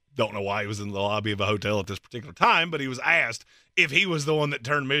 Don't know why he was in the lobby of a hotel at this particular time, but he was asked if he was the one that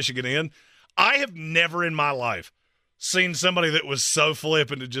turned Michigan in. I have never in my life seen somebody that was so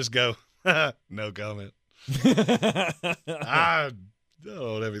flippant to just go, no comment. I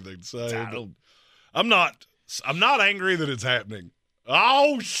don't have anything to say. I'm not angry that it's happening.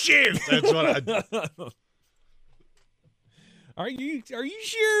 Oh shit! That's what I. Are you sure?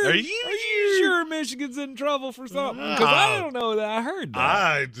 Are you sure Michigan's in trouble for something? Because I don't know that I heard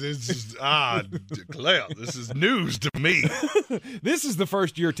that. I declare this is news to me. This is the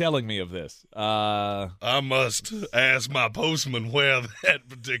first you're telling me of this. I must ask my postman where that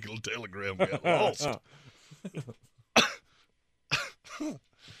particular telegram got lost.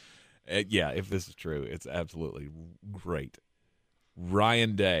 Yeah, if this is true, it's absolutely great.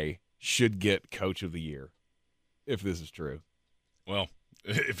 Ryan Day should get Coach of the Year, if this is true. Well,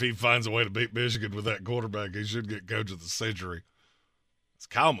 if he finds a way to beat Michigan with that quarterback, he should get Coach of the Century. It's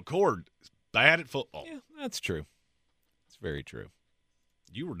Kyle McCord is bad at football. Yeah, that's true. It's very true.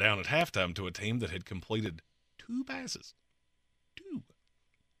 You were down at halftime to a team that had completed 2 passes. Two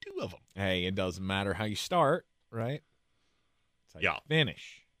of them. Hey, it doesn't matter how you start, right? It's how you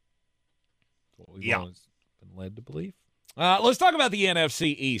finish. That's what we've always been led to believe. Let's talk about the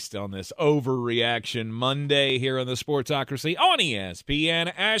NFC East on this Overreaction Monday here on the Sportsocracy on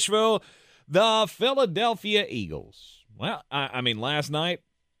ESPN Asheville. The Philadelphia Eagles. Well, I mean, last night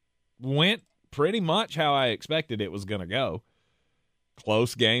went pretty much how I expected it was going to go.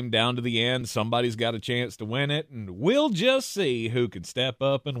 Close game down to the end. Somebody's got a chance to win it, and we'll just see who can step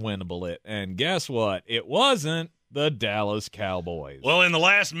up and winnable it. And guess what? It wasn't the Dallas Cowboys. Well, in the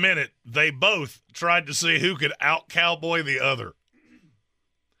last minute, they both tried to see who could out-cowboy the other.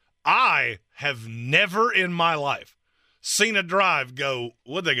 I have never in my life seen a drive go,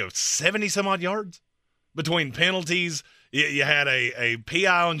 what'd they go, 70-some-odd yards? Between penalties, you had a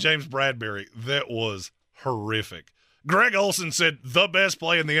PI on James Bradbury that was horrific. Greg Olson said the best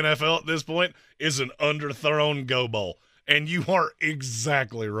play in the NFL at this point is an underthrown go ball. And you are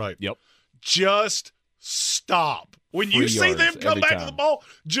exactly right. Yep. Just stop. When you see them come back to the ball,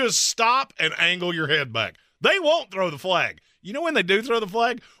 just stop and angle your head back. They won't throw the flag. You know when they do throw the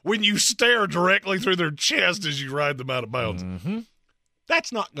flag? When you stare directly through their chest as you ride them out of bounds. Mm-hmm.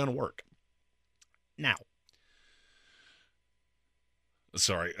 That's not going to work. Now,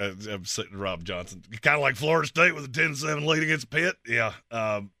 sorry, I'm sitting Rob Johnson. Kind of like Florida State with a 10-7 lead against Pitt. Yeah.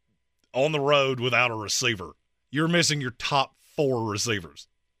 On the road without a receiver. You're missing your top 4 receivers.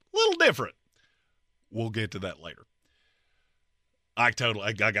 A little different. We'll get to that later. I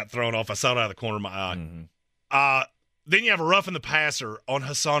got thrown off. I saw it out of the corner of my eye. Mm-hmm. Then you have a roughing the passer on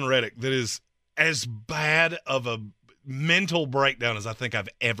Hassan Reddick that is as bad of a mental breakdown as I think I've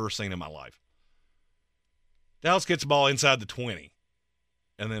ever seen in my life. Dallas gets the ball inside the 20.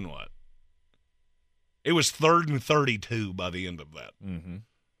 And then what? It was 3rd and 32 by the end of that. Mm-hmm.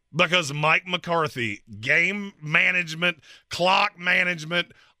 Because Mike McCarthy, game management, clock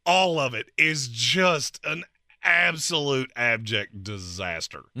management, all of it is just an absolute abject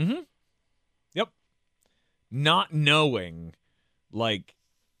disaster. Mm-hmm. Yep. Not knowing, like,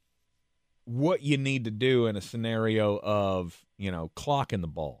 what you need to do in a scenario of, clocking the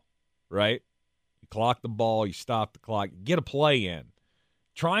ball, right? You clock the ball, you stop the clock, get a play in.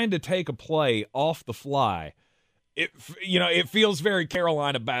 Trying to take a play off the fly it feels very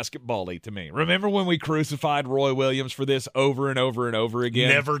Carolina basketball-y to me. Remember when we crucified Roy Williams for this over and over and over again?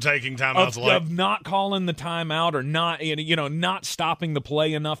 Never taking timeouts of not calling the timeout or not stopping the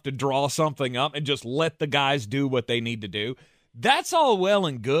play enough to draw something up and just let the guys do what they need to do. That's all well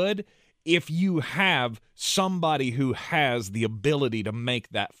and good if you have somebody who has the ability to make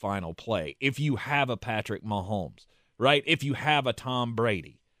that final play. If you have a Patrick Mahomes, right? If you have a Tom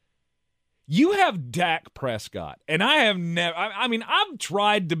Brady. You have Dak Prescott, and I have never – I've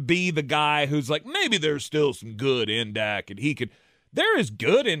tried to be the guy who's like, maybe there's still some good in Dak, and he could – there is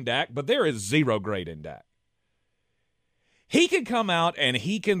good in Dak, but there is zero great in Dak. He can come out and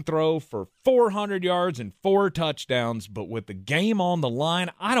he can throw for 400 yards and 4 touchdowns, but with the game on the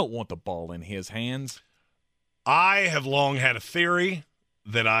line, I don't want the ball in his hands. I have long had a theory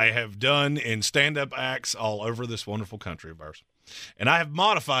that I have done in stand-up acts all over this wonderful country of ours, and I have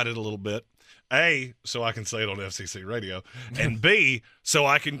modified it a little bit. A, so I can say it on FCC radio, and B, so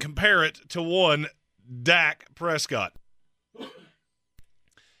I can compare it to one Dak Prescott.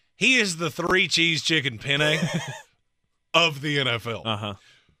 He is the 3-cheese chicken penne of the NFL. Uh-huh.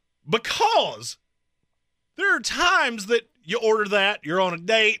 Because there are times that you order that, you're on a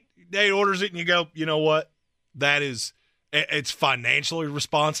date orders it, and you go, you know what? It's financially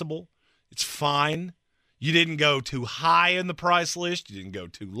responsible. It's fine. You didn't go too high in the price list. You didn't go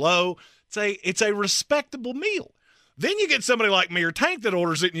too low. It's a respectable meal. Then you get somebody like me or Tank that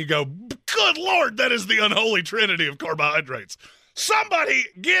orders it, and you go, good Lord, that is the unholy trinity of carbohydrates. Somebody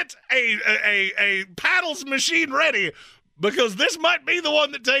get a paddles machine ready, because this might be the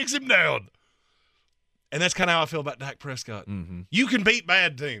one that takes him down. And that's kind of how I feel about Dak Prescott. Mm-hmm. You can beat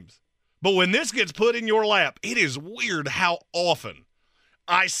bad teams, but when this gets put in your lap, it is weird how often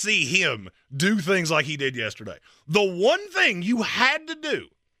I see him do things like he did yesterday. The one thing you had to do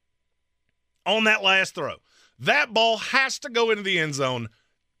on that last throw, that ball has to go into the end zone,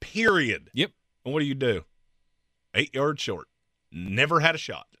 period. Yep. And what do? 8 yards short. Never had a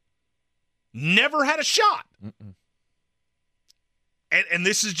shot. Never had a shot. Mm-mm. And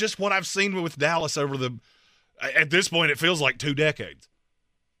this is just what I've seen with Dallas at this point, it feels like 2 decades.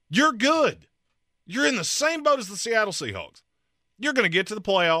 You're good. You're in the same boat as the Seattle Seahawks. You're going to get to the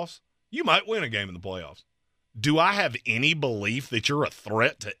playoffs. You might win a game in the playoffs. Do I have any belief that you're a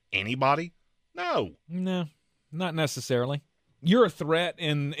threat to anybody? No, not necessarily. You're a threat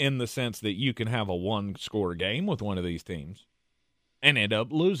in the sense that you can have a 1-score game with one of these teams and end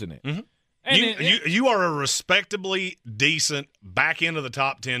up losing it. Mm-hmm. And you are a respectably decent back end of the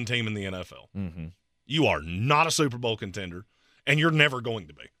top 10 team in the NFL. Mm-hmm. You are not a Super Bowl contender, and you're never going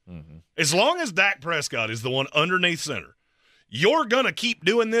to be. Mm-hmm. As long as Dak Prescott is the one underneath center, you're going to keep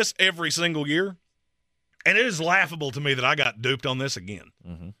doing this every single year, and it is laughable to me that I got duped on this again.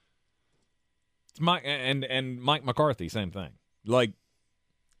 Mm-hmm. It's Mike McCarthy, same thing. Like,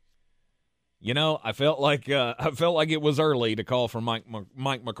 I felt like it was early to call for Mike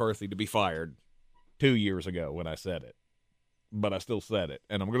McCarthy to be fired 2 years ago when I said it, but I still said it,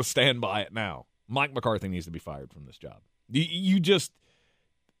 and I'm going to stand by it now. Mike McCarthy needs to be fired from this job.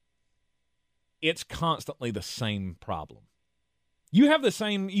 It's constantly the same problem. You have the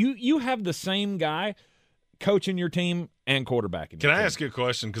same guy coaching your team and quarterbacking. Can I ask you a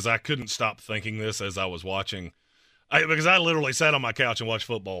question? Because I couldn't stop thinking this as I was watching. Because I literally sat on my couch and watched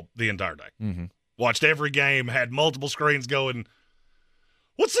football the entire day. Mm-hmm. Watched every game, had multiple screens going.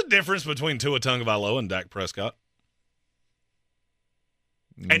 What's the difference between Tua Tagovailoa and Dak Prescott?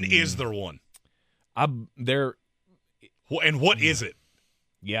 And is there one? And what is it?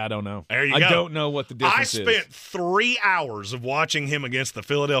 Yeah, I don't know. There you go. I don't know what the difference is. I spent 3 hours of watching him against the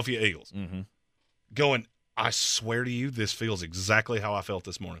Philadelphia Eagles going, I swear to you, this feels exactly how I felt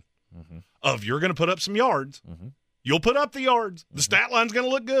this morning. Mm-hmm. You're going to put up some yards. Mm-hmm. You'll put up the yards. The stat line's going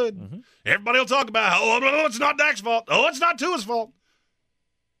to look good. Mm-hmm. Everybody will talk about, it's not Dak's fault. Oh, it's not Tua's fault.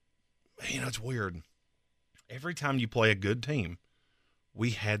 It's weird. Every time you play a good team,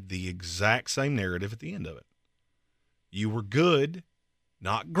 we had the exact same narrative at the end of it. You were good,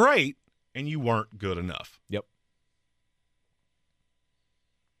 not great, and you weren't good enough. Yep.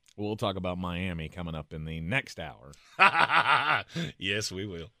 We'll talk about Miami coming up in the next hour. Yes, we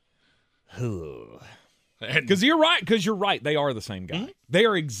will. Because you're right. They are the same guy. Mm-hmm. They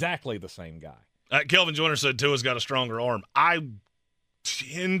are exactly the same guy. Kelvin Joyner said Tua's got a stronger arm. I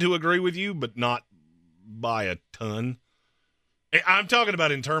tend to agree with you, but not by a ton. I'm talking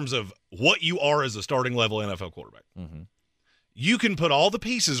about in terms of what you are as a starting level NFL quarterback. Mm-hmm. You can put all the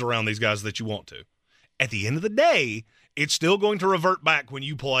pieces around these guys that you want to. At the end of the day, it's still going to revert back when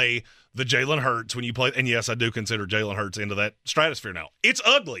you play the Jalen Hurts, and yes, I do consider Jalen Hurts into that stratosphere now. It's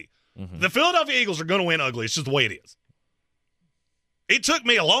ugly. The Philadelphia Eagles are going to win ugly. It's just the way it is. It took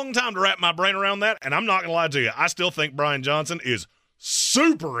me a long time to wrap my brain around that, and I'm not going to lie to you. I still think Brian Johnson is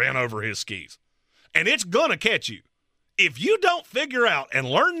super in over his skis. And it's going to catch you. If you don't figure out and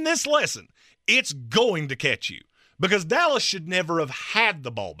learn this lesson, it's going to catch you. Because Dallas should never have had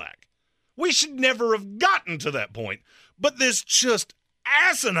the ball back. We should never have gotten to that point. But this just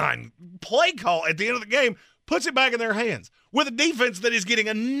asinine play call at the end of the game puts it back in their hands with a defense that is getting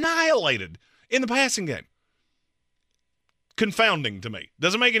annihilated in the passing game. Confounding to me.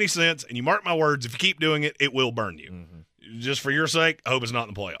 Doesn't make any sense, and you mark my words, if you keep doing it, it will burn you. Just for your sake, I hope it's not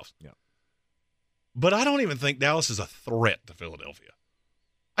in the playoffs. Yeah. But I don't even think Dallas is a threat to Philadelphia.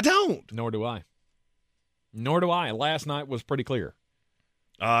 I don't. Nor do I. Last night was pretty clear.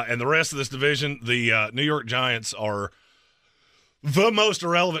 And the rest of this division, the New York Giants are the most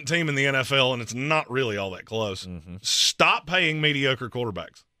irrelevant team in the NFL, and it's not really all that close. Stop paying mediocre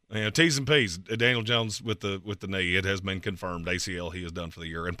quarterbacks. T's and P's. Daniel Jones with the knee, it has been confirmed. ACL he is done for the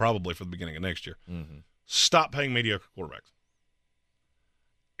year and probably for the beginning of next year. Stop paying mediocre quarterbacks.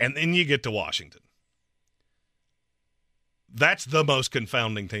 And then you get to Washington. That's the most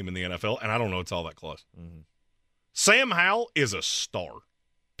confounding team in the NFL, and I don't know it's all that close. Sam Howell is a star,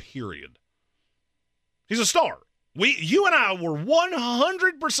 period. He's a star. You and I were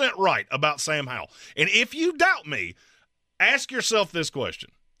 100% right about Sam Howell. And if you doubt me, ask yourself this question.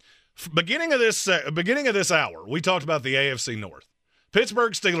 Beginning of this hour, we talked about the AFC North.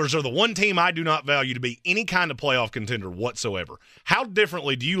 Pittsburgh Steelers are the one team I do not value to be any kind of playoff contender whatsoever. How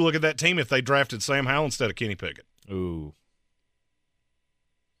differently do you look at that team if they drafted Sam Howell instead of Kenny Pickett? Ooh.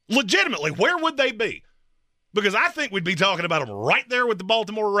 Legitimately, where would they be? Because I think we'd be talking about them right there with the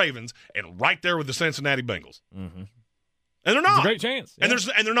Baltimore Ravens and right there with the Cincinnati Bengals. And they're not. It's a great chance. Yeah.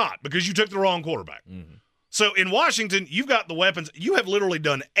 And they're not because you took the wrong quarterback. So in Washington, you've got the weapons. You have literally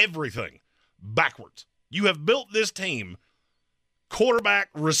done everything backwards. You have built this team quarterback,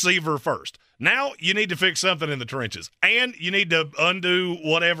 receiver first. Now you need to fix something in the trenches. And you need to undo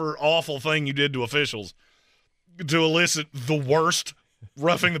whatever awful thing you did to officials to elicit the worst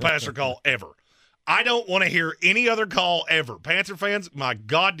roughing the passer call ever. I don't want to hear any other call ever. Panther fans, my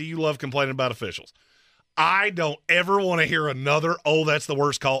God, do you love complaining about officials. I don't ever want to hear another, that's the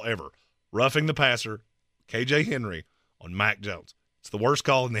worst call ever. Roughing the passer, KJ Henry on Mac Jones. It's the worst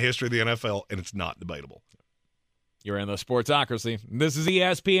call in the history of the NFL, and it's not debatable. You're in the Sportsocracy. This is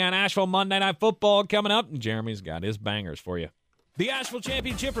ESPN Asheville Monday Night Football coming up, and Jeremy's got his bangers for you. The Asheville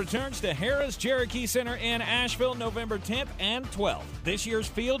Championship returns to Harrah's Cherokee Center in Asheville November 10th and 12th. This year's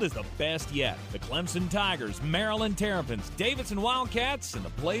field is the best yet. The Clemson Tigers, Maryland Terrapins, Davidson Wildcats, and the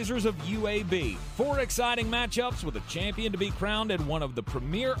Blazers of UAB. 4 exciting matchups with a champion to be crowned in one of the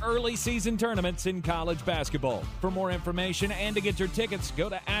premier early season tournaments in college basketball. For more information and to get your tickets, go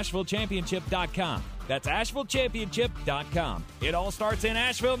to AshevilleChampionship.com. That's AshevilleChampionship.com. It all starts in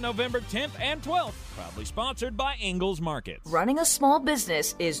Asheville November 10th and 12th. Proudly sponsored by Ingalls Markets. Running a small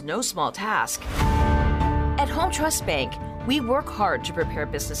business is no small task. At Home Trust Bank, we work hard to prepare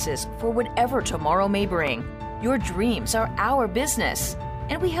businesses for whatever tomorrow may bring. Your dreams are our business,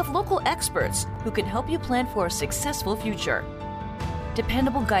 and we have local experts who can help you plan for a successful future.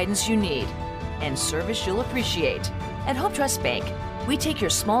 Dependable guidance you need and service you'll appreciate. At Home Trust Bank, we take your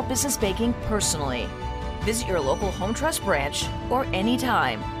small business banking personally. Visit your local Home Trust branch or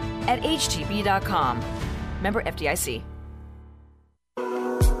anytime at htb.com. Member FDIC.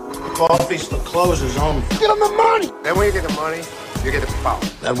 Coffee's for closers only. Get them the money! Then when you get the money, you get the power.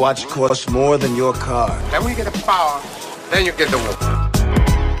 That watch costs more than your car. Then when you get the power, then you get the woman.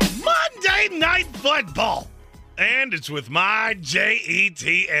 Monday Night Football. And it's with my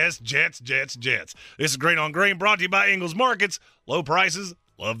Jets, Jets. This is Greene on Greene, brought to you by Ingalls Markets. Low prices,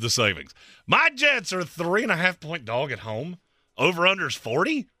 love the savings. My Jets are a 3.5-point dog at home. Over-under's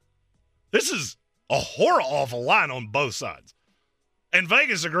 40. This is a awful line on both sides. And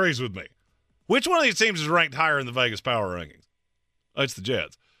Vegas agrees with me. Which one of these teams is ranked higher in the Vegas power rankings? Oh, it's the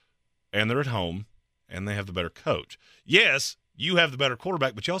Jets. And they're at home, and they have the better coach. Yes, you have the better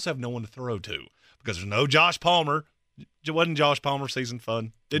quarterback, but you also have no one to throw to. Because there's no Josh Palmer. Wasn't Josh Palmer season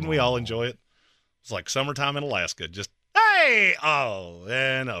fun? Didn't we all enjoy it? It's like summertime in Alaska. Just, hey,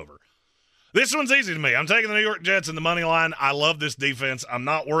 and over. This one's easy to me. I'm taking the New York Jets in the money line. I love this defense. I'm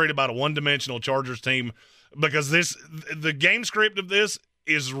not worried about a one-dimensional Chargers team because the game script of this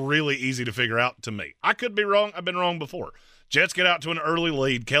is really easy to figure out to me. I could be wrong. I've been wrong before. Jets get out to an early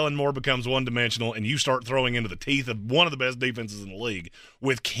lead. Kellen Moore becomes one-dimensional, and you start throwing into the teeth of one of the best defenses in the league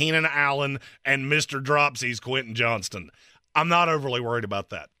with Keenan Allen and Mr. Dropsies, Quentin Johnston. I'm not overly worried about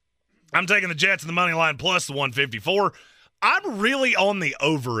that. I'm taking the Jets in the money line plus the 154. I'm really on the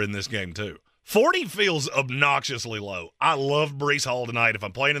over in this game, too. 40 feels obnoxiously low. I love Breece Hall tonight. If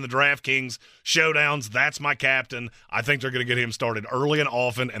I'm playing in the DraftKings showdowns, that's my captain. I think they're going to get him started early and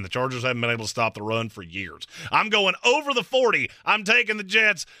often, and the Chargers haven't been able to stop the run for years. I'm going over the 40. I'm taking the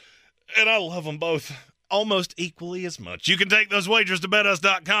Jets, and I love them both almost equally as much. You can take those wagers to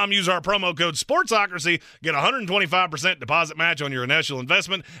betus.com. Use our promo code Sportsocracy. Get a 125% deposit match on your initial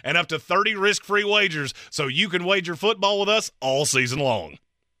investment and up to 30 risk-free wagers so you can wager football with us all season long.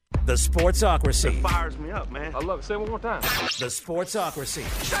 The Sportsocracy. It fires me up, man. I love it. Say it one more time. The Sportsocracy.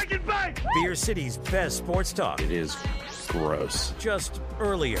 Shake it back! Beer City's best sports talk. It is gross. Just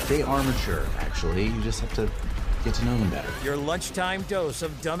earlier. They are mature, actually. You just have to get to know them better. Your lunchtime dose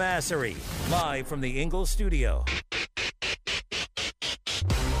of dumbassery. Live from the Ingalls studio.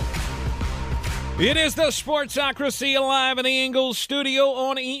 It is the Sportsocracy live in the Ingalls studio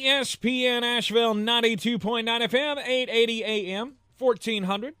on ESPN Asheville 92.9 FM, 880 AM,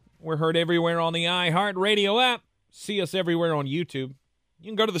 1400. We're heard everywhere on the iHeartRadio app. See us everywhere on YouTube. You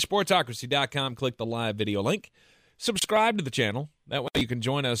can go to thesportsocracy.com, click the live video link. Subscribe to the channel. That way you can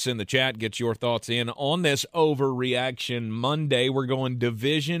join us in the chat, get your thoughts in on this Overreaction Monday. We're going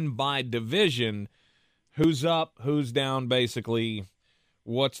division by division. Who's up, who's down, basically.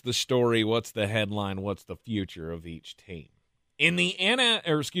 What's the story, what's the headline, what's the future of each team. In the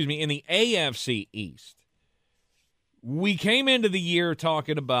AFC East, we came into the year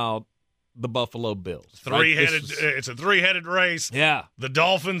talking about the Buffalo Bills. It's a three-headed race. Yeah. The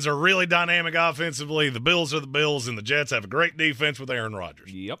Dolphins are really dynamic offensively. The Bills are the Bills, and the Jets have a great defense with Aaron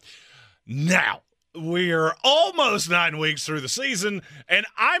Rodgers. Yep. Now, we are almost 9 weeks through the season, and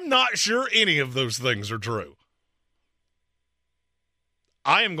I'm not sure any of those things are true.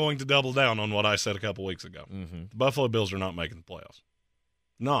 I am going to double down on what I said a couple weeks ago. Mm-hmm. The Buffalo Bills are not making the playoffs.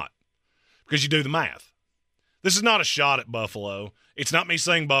 Not. Because you do the math. This is not a shot at Buffalo. It's not me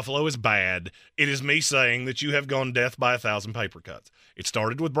saying Buffalo is bad. It is me saying that you have gone death by 1,000 paper cuts. It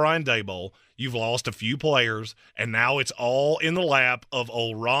started with Brian Daboll. You've lost a few players, and now it's all in the lap of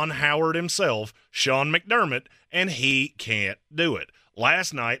old Ron Howard himself, Sean McDermott, and he can't do it.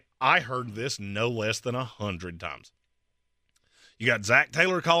 Last night, I heard this no less than 100 times. You got Zach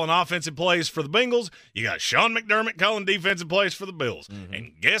Taylor calling offensive plays for the Bengals. You got Sean McDermott calling defensive plays for the Bills. Mm-hmm.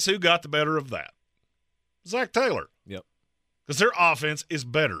 And guess who got the better of that? Zach Taylor. Yep. Because their offense is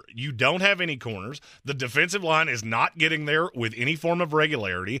better. You don't have any corners. The defensive line is not getting there with any form of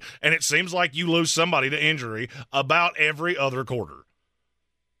regularity, and it seems like you lose somebody to injury about every other quarter.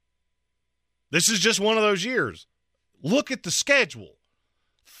 This is just one of those years. Look at the schedule.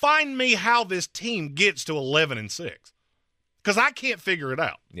 Find me how this team gets to 11-6. Because I can't figure it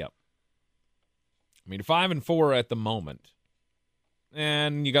out. Yep. I mean, 5-4 at the moment.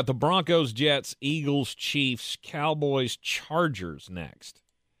 And you got the Broncos, Jets, Eagles, Chiefs, Cowboys, Chargers next.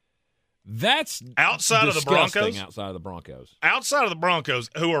 That's outside of the Broncos. Outside of the Broncos. Outside of the Broncos,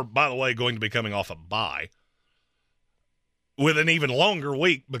 who are, by the way, going to be coming off a bye with an even longer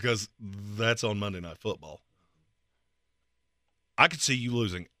week because that's on Monday Night Football. I could see you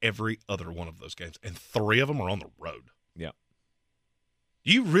losing every other one of those games, and 3 of them are on the road. Yeah.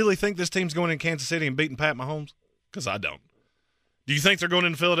 Do you really think this team's going in Kansas City and beating Pat Mahomes? Because I don't. Do you think they're going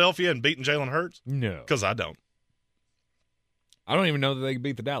into Philadelphia and beating Jalen Hurts? No. Because I don't. I don't even know that they can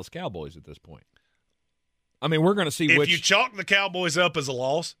beat the Dallas Cowboys at this point. I mean, we're going to see if you chalk the Cowboys up as a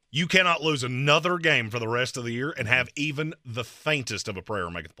loss, you cannot lose another game for the rest of the year and have even the faintest of a prayer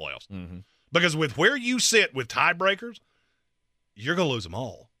making the playoffs. Mm-hmm. Because with where you sit with tiebreakers, you're going to lose them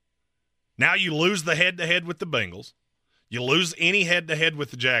all. Now you lose the head-to-head with the Bengals. You lose any head-to-head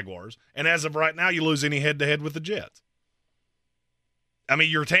with the Jaguars. And as of right now, you lose any head-to-head with the Jets. I mean,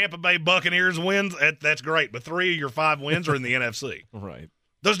 your Tampa Bay Buccaneers wins, that's great, but 3 of your 5 wins are in the NFC. Right.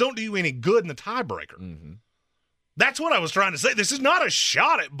 Those don't do you any good in the tiebreaker. Mm-hmm. That's what I was trying to say. This is not a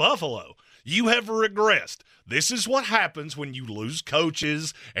shot at Buffalo. You have regressed. This is what happens when you lose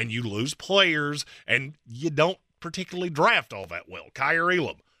coaches and you lose players and you don't particularly draft all that well. Kyer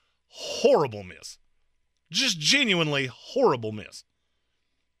Elam, horrible miss. Just genuinely horrible miss.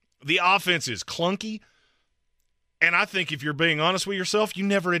 The offense is clunky. And I think if you're being honest with yourself, you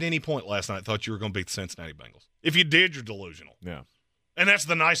never at any point last night thought you were going to beat the Cincinnati Bengals. If you did, you're delusional. Yeah. And that's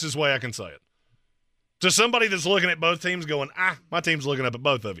the nicest way I can say it. To somebody that's looking at both teams going, my team's looking up at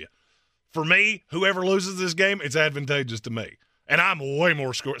both of you. For me, whoever loses this game, it's advantageous to me. And I'm way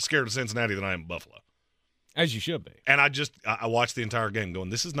more scared of Cincinnati than I am of Buffalo. As you should be. And I watched the entire game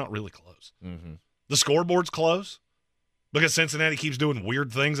going, this is not really close. Mm-hmm. The scoreboard's close because Cincinnati keeps doing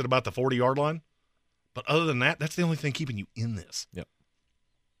weird things at about the 40-yard line. But other than that, that's the only thing keeping you in this. Yep.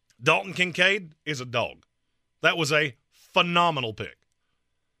 Dalton Kincaid is a dog. That was a phenomenal pick.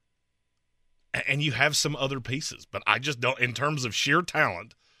 And you have some other pieces, but I just don't, in terms of sheer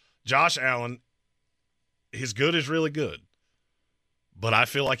talent, Josh Allen, his good is really good. But I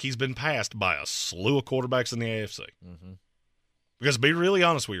feel like he's been passed by a slew of quarterbacks in the AFC. Mm-hmm. Because be really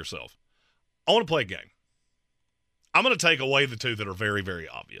honest with yourself. I want to play a game. I'm going to take away the two that are very, very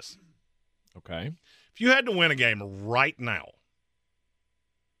obvious. Okay. If you had to win a game right now,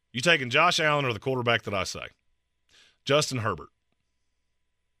 you taking Josh Allen or the quarterback that I say? Justin Herbert.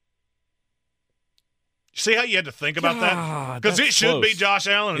 You see how you had to think about that? Because it should be Josh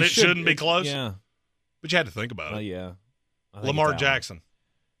Allen and it shouldn't be close. Yeah. But you had to think about it. Yeah. Lamar Jackson.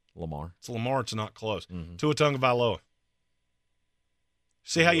 Lamar. It's Lamar. It's not close. Mm-hmm. Tua Tagovailoa.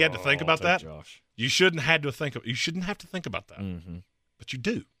 See how you had to think about that? Josh. You shouldn't have to think about that. Mm-hmm. But you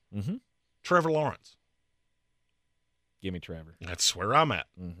do. Mm-hmm. Trevor Lawrence. Give me Trevor. That's where I'm at.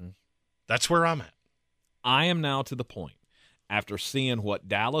 Mm-hmm. That's where I'm at. I am now to the point, after seeing what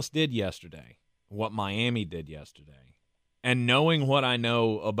Dallas did yesterday, what Miami did yesterday, and knowing what I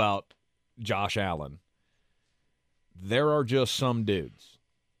know about Josh Allen, there are just some dudes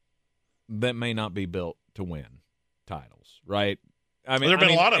that may not be built to win titles, right? I mean, there have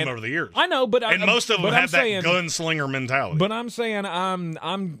been a lot of them over the years. I know, but most of them have that gunslinger mentality. But I'm saying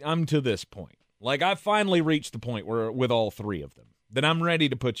I'm to this point. Like, I finally reached the point where, with all three of them, that I'm ready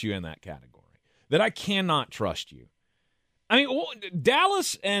to put you in that category. That I cannot trust you. I mean,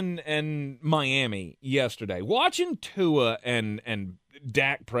 Dallas and Miami yesterday, watching Tua and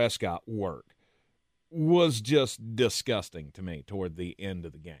Dak Prescott work was just disgusting to me toward the end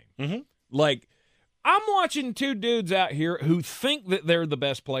of the game. Mm-hmm. Like, I'm watching two dudes out here who think that they're the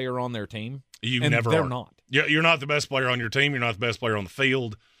best player on their team. They're not. You're not the best player on your team. You're not the best player on the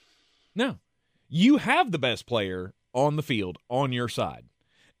field. No. You have the best player on the field on your side.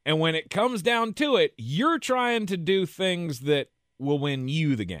 And when it comes down to it, you're trying to do things that will win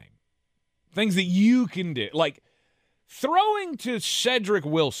you the game. Things that you can do. Like throwing to Cedric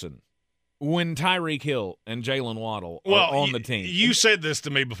Wilson when Tyreek Hill and Jalen Waddle are on the team. You said this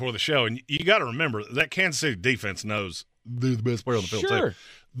to me before the show, and you got to remember that Kansas City defense knows they're the best player on the field. Sure. Too.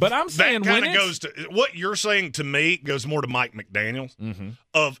 But I'm saying that kind of goes to what you're saying to me goes more to Mike McDaniels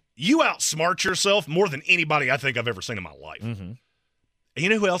of you outsmart yourself more than anybody I think I've ever seen in my life. Mm-hmm. And you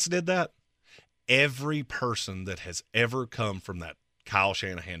know who else did that? Every person that has ever come from that Kyle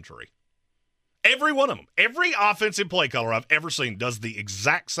Shanahan tree. Every one of them. Every offensive play caller I've ever seen does the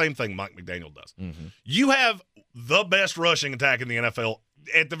exact same thing Mike McDaniel does. Mm-hmm. You have the best rushing attack in the NFL,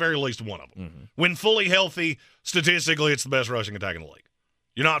 at the very least one of them. Mm-hmm. When fully healthy, statistically, it's the best rushing attack in the league.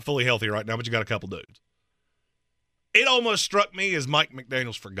 You're not fully healthy right now, but you got a couple dudes. It almost struck me as Mike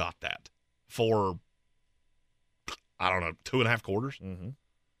McDaniels forgot that for, 2.5 quarters. Mm-hmm.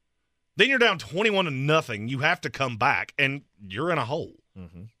 Then you're down 21-0. You have to come back, and you're in a hole.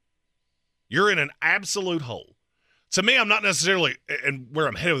 Mm-hmm. You're in an absolute hole. To me, I'm not necessarily, and where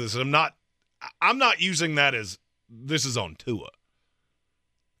I'm headed with this, I'm not using that as this is on Tua.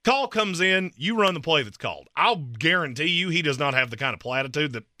 Call comes in, you run the play that's called. I'll guarantee you he does not have the kind of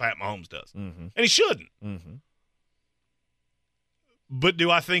platitude that Pat Mahomes does. Mm-hmm. And he shouldn't. Mm-hmm. But do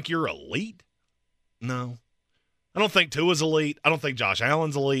I think you're elite? No. I don't think Tua's elite. I don't think Josh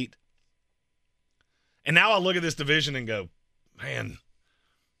Allen's elite. And now I look at this division and go, man,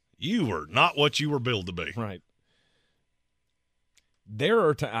 you were not what you were billed to be. Right. There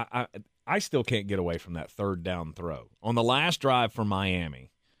are I still can't get away from that third down throw. On the last drive for Miami,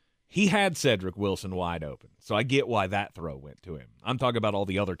 he had Cedric Wilson wide open. So I get why that throw went to him. I'm talking about all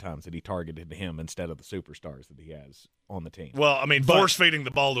the other times that he targeted him instead of the superstars that he has on the team. Well, I mean, force-feeding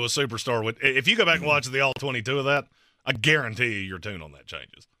the ball to a superstar, if you go back and watch the all-22 of that, I guarantee you your tune on that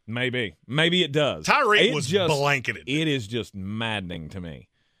changes. Maybe it does. Tyreek was blanketed. It is just maddening to me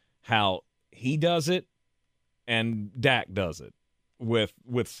how he does it and Dak does it with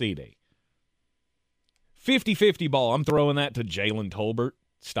CD. 50-50 ball. I'm throwing that to Jalen Tolbert.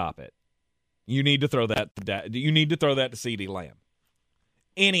 Stop it. You need to throw that to CeeDee Lamb.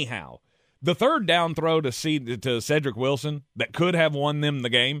 Anyhow, the third down throw to Cedric Wilson that could have won them the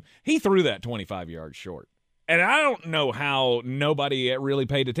game, he threw that 25 yards short. And I don't know how nobody really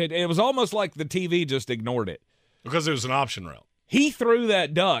paid attention. It was almost like the TV just ignored it. Because it was an option route. He threw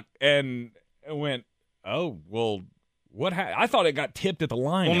that duck and went, oh, well, what I thought it got tipped at the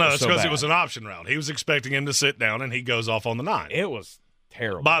line. Well, no, it's because it was an option route. He was expecting him to sit down, and he goes off on the 9. It was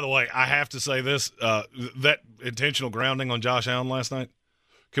terrible. By the way, I have to say this, that intentional grounding on Josh Allen last night,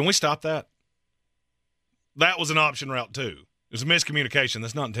 can we stop that? That was an option route, too. It was a miscommunication.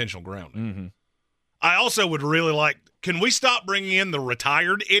 That's not intentional grounding. Mm-hmm. I also would really like can we stop bringing in the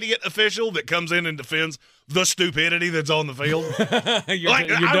retired idiot official that comes in and defends the stupidity that's on the field?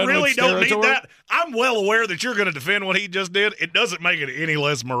 I really don't need that. I'm well aware that you're going to defend what he just did. It doesn't make it any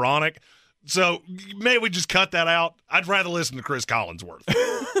less moronic. So maybe we just cut that out. I'd rather listen to Chris Collinsworth.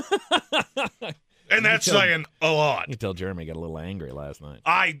 And that's saying a lot. You tell Jeremy got a little angry last night.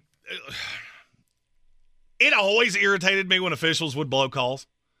 It always irritated me when officials would blow calls.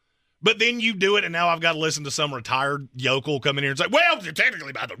 But then you do it, and now I've got to listen to some retired yokel come in here and say, well, you're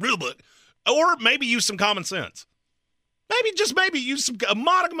technically by the rule book. Or maybe use some common sense. Maybe use a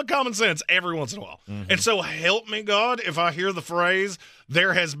modicum of common sense every once in a while. Mm-hmm. And so help me God if I hear the phrase,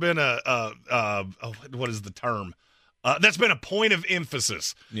 there has been what is the term? That's been a point of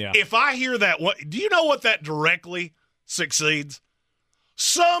emphasis. Yeah. If I hear that, do you know what that directly succeeds?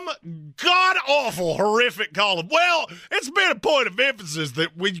 Some god-awful, horrific call of, well, it's been a point of emphasis that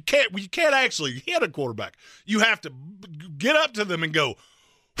you can't actually hit a quarterback. You have to get up to them and go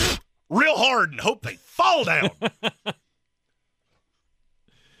real hard and hope they fall down.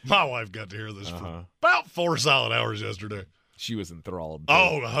 My wife got to hear this for about 4 solid hours yesterday. She was enthralled, too.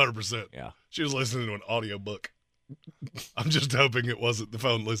 Oh, 100%. Yeah. She was listening to an audiobook. I'm just hoping it wasn't the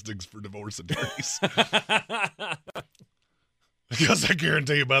phone listings for divorce attorneys. Because I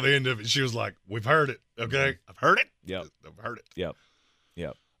guarantee you by the end of it, she was like, we've heard it, okay? I've heard it. Yep. I've heard it. Yep.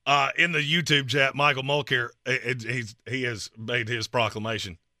 In the YouTube chat, Michael Mulcair, he has made his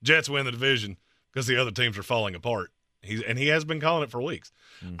proclamation. Jets win the division because the other teams are falling apart. He has been calling it for weeks.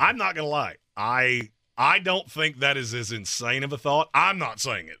 Mm-hmm. I'm not going to lie. I don't think that is as insane of a thought. I'm not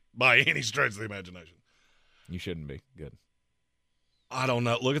saying it by any stretch of the imagination. You shouldn't be. Good. I don't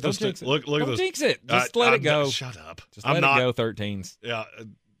know. Look at this. Look at this. Don't jinx it. Just let it go. Shut up. Just let it go, 13s. Yeah,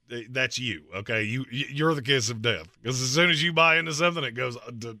 that's you. Okay, you're the kiss of death. Because as soon as you buy into something, it goes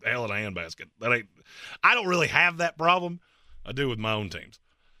to hell in a handbasket. I don't really have that problem. I do with my own teams.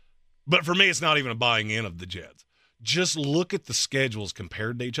 But for me, it's not even a buying in of the Jets. Just look at the schedules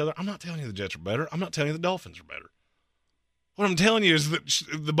compared to each other. I'm not telling you the Jets are better. I'm not telling you the Dolphins are better. What I'm telling you is that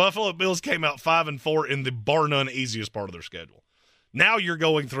the Buffalo Bills came out 5-4 in the bar none easiest part of their schedule. Now you're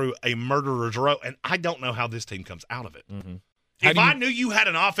going through a murderer's row, and I don't know how this team comes out of it. Mm-hmm. If I knew you had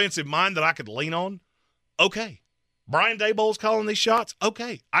an offensive mind that I could lean on, okay. Brian Daboll's calling these shots,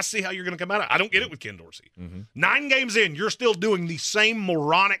 okay. I see how you're going to come out of it. I don't get it with Ken Dorsey. Mm-hmm. 9 games in, you're still doing the same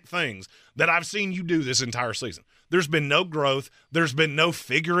moronic things that I've seen you do this entire season. There's been no growth. There's been no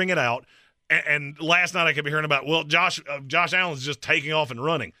figuring it out. And last night I kept hearing about, well, Josh Allen's just taking off and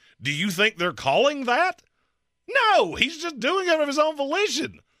running. Do you think they're calling that? No, he's just doing it of his own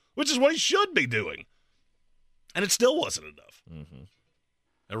volition, which is what he should be doing. And it still wasn't enough. Mm-hmm.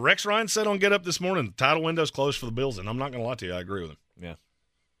 And Rex Ryan said on Get Up this morning, the title window's closed for the Bills, and I'm not going to lie to you, I agree with him. Yeah.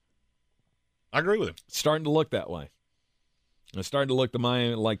 I agree with him. It's starting to look that way. It's starting to look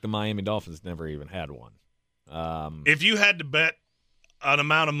like the Miami Dolphins never even had one. If you had to bet an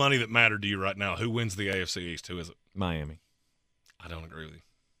amount of money that mattered to you right now, who wins the AFC East? Who is it? Miami. I don't agree with you.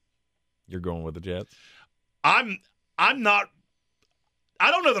 You're going with the Jets? I'm not – I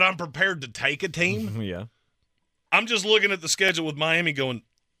don't know that I'm prepared to take a team. Yeah. I'm just looking at the schedule with Miami going,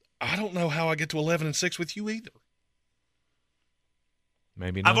 I don't know how I get to 11-6 with you either.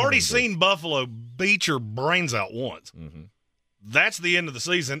 Maybe I've already seen Buffalo beat your brains out once. Mm-hmm. That's the end of the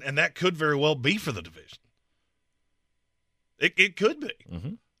season, and that could very well be for the division. It could be.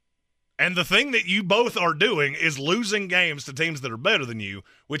 Mm-hmm. And the thing that you both are doing is losing games to teams that are better than you,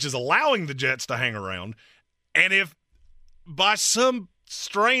 which is allowing the Jets to hang around. And if by some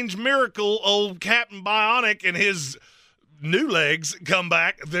strange miracle old Captain Bionic and his new legs come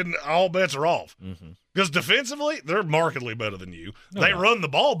back, then all bets are off. Because defensively, they're markedly better than you. No they doubt. Run the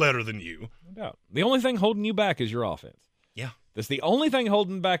ball better than you. No doubt. The only thing holding you back is your offense. Yeah. That's the only thing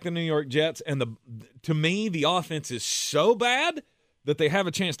holding back the New York Jets. And to me, the offense is so bad that they have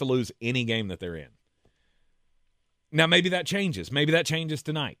a chance to lose any game that they're in. Now, maybe that changes. Maybe that changes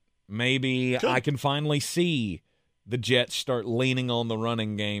tonight. Maybe I can finally see the Jets start leaning on the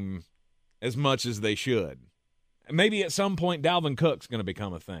running game as much as they should. Maybe at some point Dalvin Cook's going to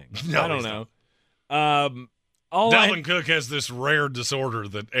become a thing. No, I don't know. Dalvin Cook has this rare disorder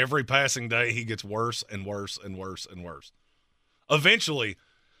that every passing day he gets worse and worse and worse and worse. Eventually,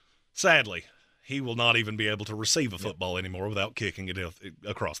 sadly, he will not even be able to receive a football anymore without kicking it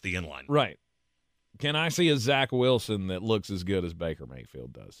across the end line. Right. Can I see a Zach Wilson that looks as good as Baker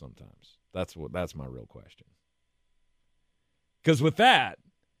Mayfield does sometimes? That's my real question. Because with that,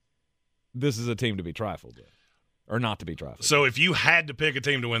 this is a team to be trifled with, or not to be trifled. So if you had to pick a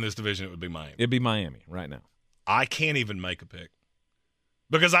team to win this division, it would be Miami. It'd be Miami right now. I can't even make a pick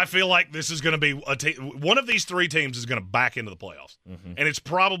Because I feel like this is going to be one of these three teams is going to back into the playoffs. Mm-hmm. And it's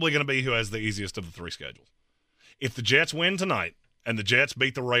probably going to be who has the easiest of the three schedules. If the Jets win tonight and the Jets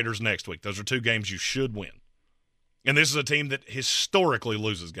beat the Raiders next week, those are two games you should win. And this is a team that historically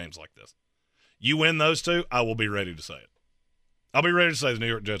loses games like this. You win those two, I will be ready to say it. I'll be ready to say the New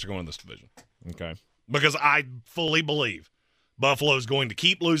York Jets are going to win this division. Okay. Because I fully believe Buffalo is going to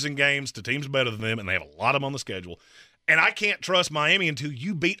keep losing games to teams better than them, and they have a lot of them on the schedule. And I can't trust Miami until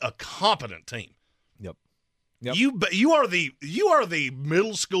you beat a competent team. Yep. You are the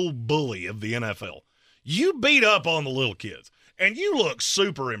middle school bully of the NFL. You beat up on the little kids, and you look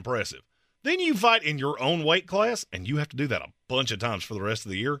super impressive. Then you fight in your own weight class, and you have to do that a bunch of times for the rest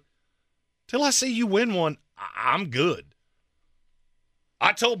of the year. Till I see you win one, I'm good.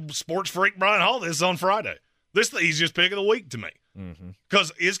 I told sports freak Brian Hall this on Friday. This is the easiest pick of the week to me.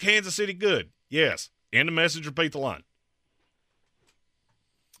 Because is Kansas City good? Yes. End of message, repeat the line.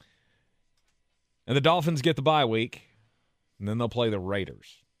 And the Dolphins get the bye week, and then they'll play the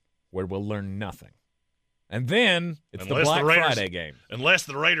Raiders, where we'll learn nothing. And then it's the Black Friday game. Unless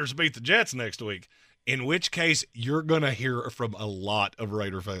the Raiders beat the Jets next week, in which case you're going to hear from a lot of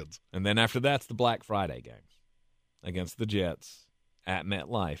Raider fans. And then after that's the Black Friday game against the Jets at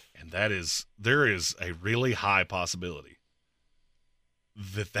MetLife. And there is a really high possibility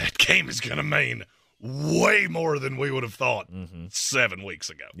that game is going to mean way more than we would have thought 7 weeks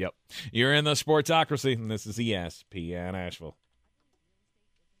ago. Yep. You're in the Sportsocracy, and this is ESPN Asheville.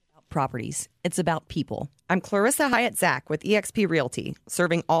 Properties. It's about people. I'm Clarissa Hyatt Zach with eXp Realty,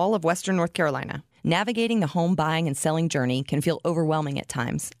 serving all of Western North Carolina. Navigating the home buying and selling journey can feel overwhelming at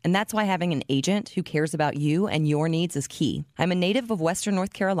times, and that's why having an agent who cares about you and your needs is key. I'm a native of Western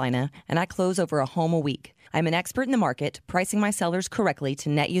North Carolina, and I close over a home a week. I'm an expert in the market, pricing my sellers correctly to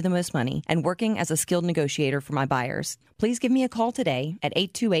net you the most money, and working as a skilled negotiator for my buyers. Please give me a call today at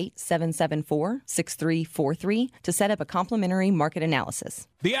 828-774-6343 to set up a complimentary market analysis.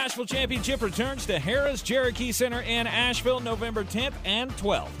 The Asheville Championship returns to Harrah's Cherokee Center in Asheville November 10th and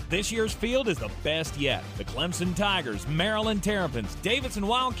 12th. This year's field is the best yet. The Clemson Tigers, Maryland Terrapins, Davidson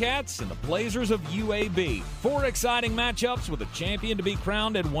Wildcats, and the Blazers of UAB. 4 exciting matchups with a champion to be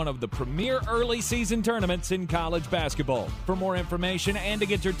crowned at one of the premier early season tournaments in college basketball. For more information and to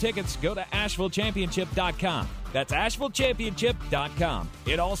get your tickets, go to AshevilleChampionship.com. That's AshevilleChampionship.com.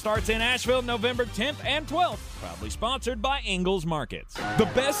 It all starts in Asheville November 10th and 12th. Proudly sponsored by Ingalls Markets.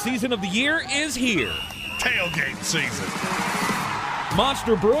 The best season of the year is here. Tailgate season.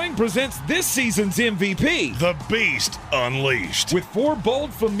 Monster Brewing presents this season's MVP. The Beast Unleashed. With 4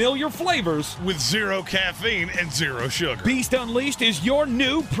 bold, familiar flavors. With 0 caffeine and 0 sugar. Beast Unleashed is your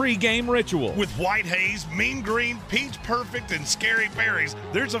new pregame ritual. With White Haze, Mean Green, Peach Perfect, and Scary Berries,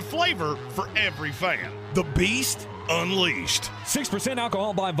 there's a flavor for every fan. The Beast Unleashed. 6%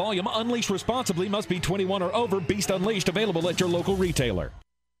 alcohol by volume. Unleashed responsibly. Must be 21 or over. Beast Unleashed. Available at your local retailer.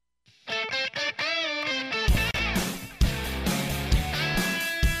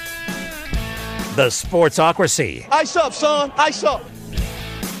 The Sportsocracy. Ice up, son. Ice up.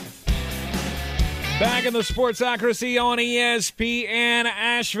 Back in the Sportsocracy on ESPN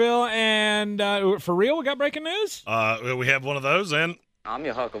Asheville. And for real, we got breaking news? We have one of those, and I'm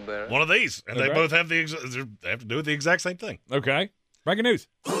your huckleberry. One of these. And they both have they have to do with the exact same thing. Okay. Breaking news.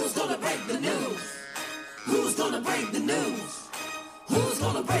 Who's going to break the news? Who's going to break the news? Who's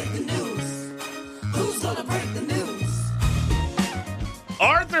going to break the news? Who's going to break the news?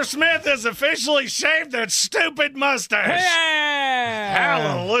 Arthur Smith has officially shaved that stupid mustache. Hey!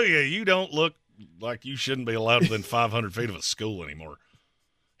 Hallelujah. You don't look like you shouldn't be allowed within 500 feet of a school anymore.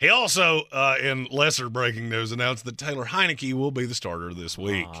 He also, in lesser breaking news, announced that Taylor Heineke will be the starter this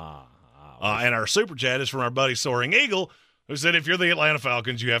week. And our super chat is from our buddy Soaring Eagle, who said, if you're the Atlanta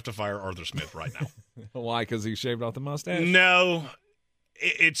Falcons, you have to fire Arthur Smith right now. Why? Because he shaved off the mustache? No.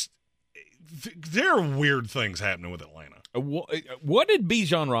 There are weird things happening with Atlanta. What did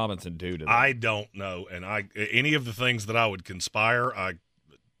Bijan Robinson do to them? I don't know. And any of the things that I would conspire, I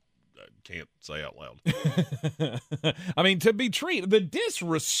can't say out loud. I mean, to be treated, the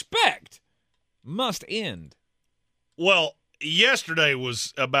disrespect must end. Well, yesterday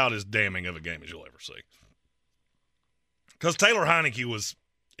was about as damning of a game as you'll ever see. Because Taylor Heineke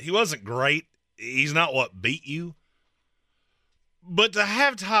he wasn't great. He's not what beat you. But to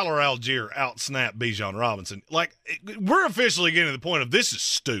have Tyler Algier out-snap Bijan Robinson, we're officially getting to the point of this is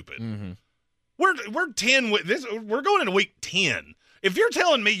stupid. Mm-hmm. We're 10. We're going into week 10. If you're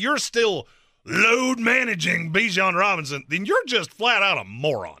telling me you're still load managing Bijan Robinson, then you're just flat out a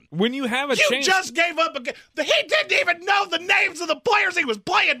moron. When you have you just gave up a game. He didn't even know the names of the players he was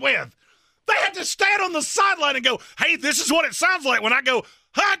playing with. They had to stand on the sideline and go, hey, this is what it sounds like when I go,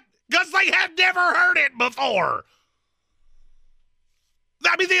 huh? Because they had never heard it before.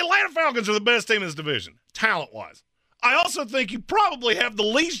 I mean, the Atlanta Falcons are the best team in this division, talent-wise. I also think you probably have the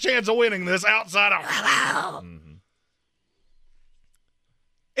least chance of winning this outside of mm-hmm.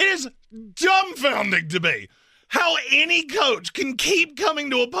 It is dumbfounding to me how any coach can keep coming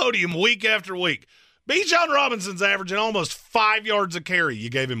to a podium week after week. Bijan Robinson's averaging almost 5 yards a carry. You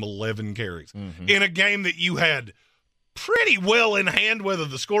gave him 11 carries in a game that you had pretty well in hand, whether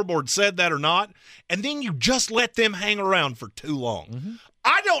the scoreboard said that or not, and then you just let them hang around for too long. Mm-hmm.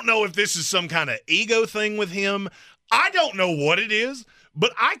 I don't know if this is some kind of ego thing with him. I don't know what it is,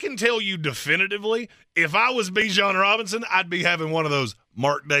 but I can tell you definitively, if I was Bijan Robinson, I'd be having one of those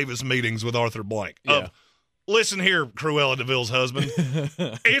Mark Davis meetings with Arthur Blank. Yeah. Listen here, Cruella DeVille's husband.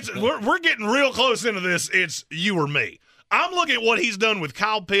 We're getting real close into this. It's you or me. I'm looking at what he's done with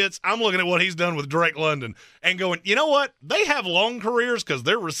Kyle Pitts. I'm looking at what he's done with Drake London and going, you know what? They have long careers because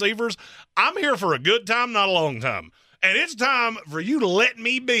they're receivers. I'm here for a good time, not a long time. And it's time for you to let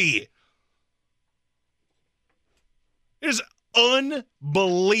me be. It is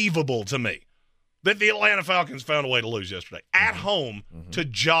unbelievable to me that the Atlanta Falcons found a way to lose yesterday at home to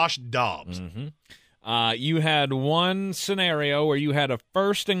Josh Dobbs. Mm-hmm. You had one scenario where you had a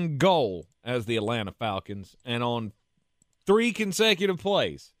 1st and goal as the Atlanta Falcons, and on 3 consecutive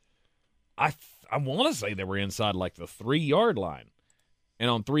plays, I want to say they were inside like the 3-yard line,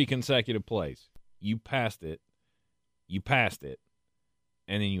 and on 3 consecutive plays, you passed it,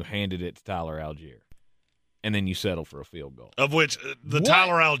 and then you handed it to Tyler Algier. And then you settle for a field goal. Of which, the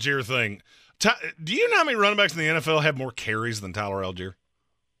Tyler Algier thing. Do you know how many running backs in the NFL have more carries than Tyler Algier?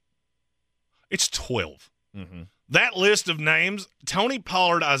 It's 12. Mm-hmm. That list of names, Tony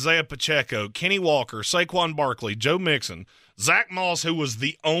Pollard, Isaiah Pacheco, Kenny Walker, Saquon Barkley, Joe Mixon, Zach Moss, who was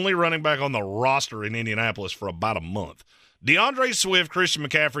the only running back on the roster in Indianapolis for about a month, DeAndre Swift, Christian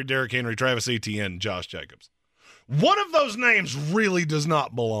McCaffrey, Derrick Henry, Travis Etienne, Josh Jacobs. One of those names really does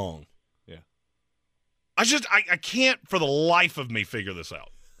not belong. I can't for the life of me figure this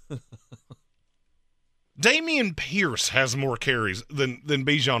out. Damian Pierce has more carries than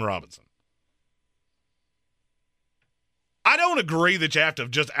Bijan Robinson. I don't agree that you have to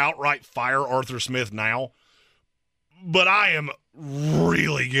just outright fire Arthur Smith now, but I am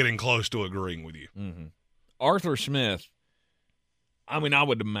really getting close to agreeing with you. Mm-hmm. Arthur Smith, I mean, I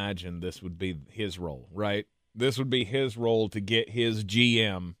would imagine this would be his role, right? This would be his role to get his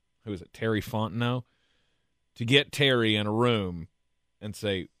GM, who is it, Terry Fontenot, to get Terry in a room and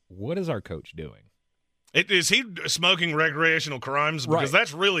say, what is our coach doing? Is he smoking recreational crimes? Because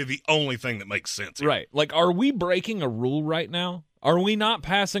that's really the only thing that makes sense here. Right. Like, are we breaking a rule right now? Are we not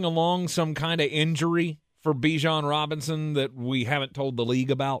passing along some kind of injury for Bijan Robinson that we haven't told the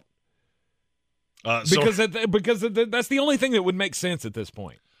league about? Because that's the only thing that would make sense at this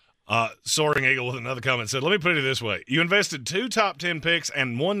point. Soaring Eagle with another comment said, let me put it this way. You invested 2 top 10 picks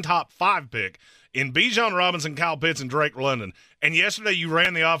and 1 top 5 pick in Bijan Robinson, Kyle Pitts, and Drake London. And yesterday you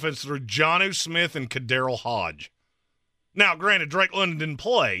ran the offense through Jonnu Smith and Kadarrell Hodge. Now, granted, Drake London didn't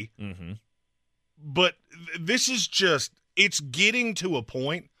play, but this is just, it's getting to a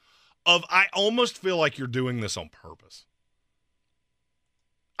point of I almost feel like you're doing this on purpose.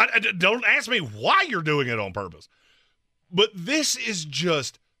 Don't ask me why you're doing it on purpose. But this is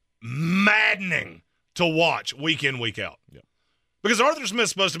just maddening to watch week in, week out. Yep. Because Arthur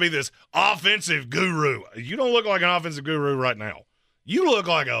Smith's supposed to be this offensive guru. You don't look like an offensive guru right now. You look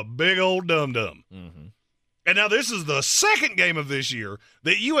like a big old dum-dum. Mm-hmm. And now this is the second game of this year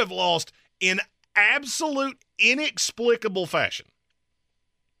that you have lost in absolute inexplicable fashion.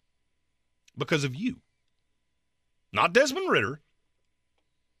 Because of you. Not Desmond Ridder.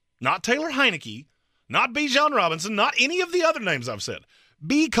 Not Taylor Heineke. Not Bijan Robinson. Not any of the other names I've said.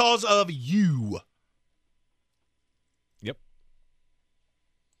 Because of you. Yep.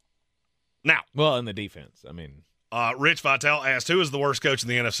 Now. Well, in the defense, I mean. Rich Vitale asked, who is the worst coach in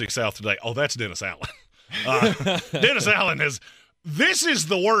the NFC South today? Oh, that's Dennis Allen. Dennis Allen this is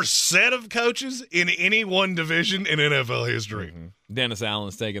the worst set of coaches in any one division in NFL history. Mm-hmm. Dennis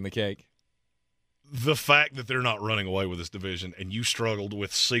Allen's taking the cake. The fact that they're not running away with this division and you struggled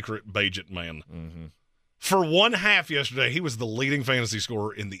with secret Bajet man. Mm-hmm. For one half yesterday, he was the leading fantasy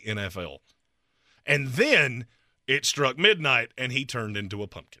scorer in the NFL. And then it struck midnight and he turned into a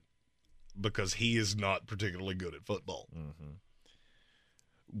pumpkin because he is not particularly good at football. Mm-hmm.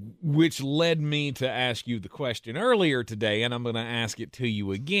 Which led me to ask you the question earlier today, and I'm going to ask it to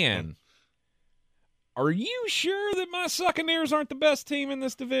you again. Are you sure that my Succaneers aren't the best team in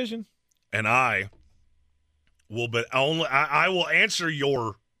this division? And I will answer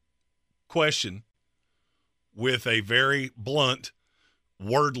your question with a very blunt,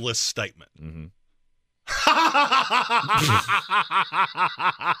 wordless statement. Mm-hmm.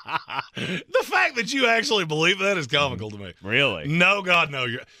 The fact that you actually believe that is comical to me. Really? No, God, no.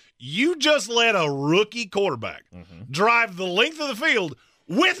 You just let a rookie quarterback drive the length of the field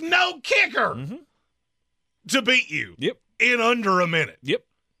with no kicker to beat you in under a minute. Yep.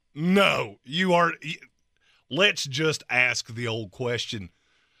 No, you are. Let's just ask the old question.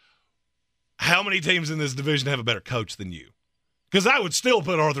 How many teams in this division have a better coach than you? Because I would still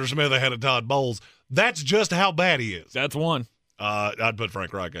put Arthur Smith ahead of Todd Bowles. That's just how bad he is. That's one. I'd put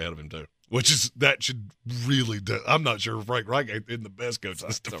Frank Reich ahead of him, too. That should really do. I'm not sure Frank Reich ain't in the best coach in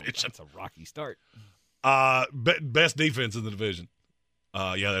this division. That's a rocky start. Best defense in the division.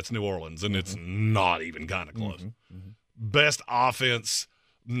 That's New Orleans, and it's not even kind of close. Best offense,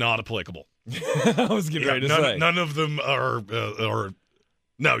 not applicable. I was getting ready to say. None of them are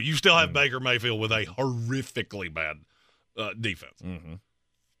no, you still have Baker Mayfield with a horrifically bad defense.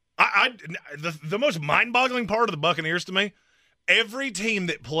 The most mind-boggling part of the Buccaneers to me, every team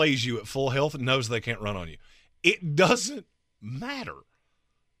that plays you at full health knows they can't run on you. It doesn't matter.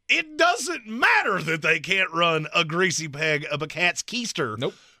 It doesn't matter that they can't run a greasy peg of a cat's keister.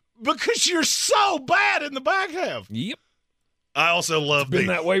 Nope. Because you're so bad in the back half. Yep. I also love been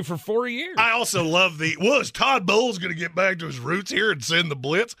that way for 4 years. I also love is Todd Bowles going to get back to his roots here and send the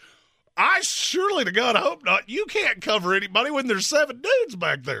blitz? I surely to God hope not. You can't cover anybody when there's 7 dudes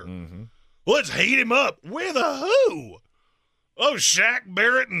back there. Let's heat him up. With a who? Oh, Shaq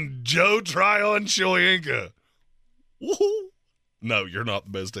Barrett and Joe Tryon Shoyinka. Woo-hoo. No, you're not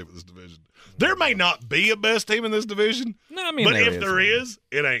the best team in this division. There may not be a best team in this division, but if there is,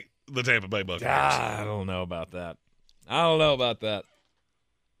 it ain't the Tampa Bay Buccaneers. I don't know about that.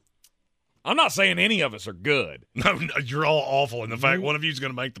 I'm not saying any of us are good. No, you're all awful. And the fact one of you is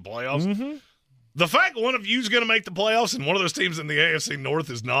going to make the playoffs, the fact one of you is going to make the playoffs and one of those teams in the AFC North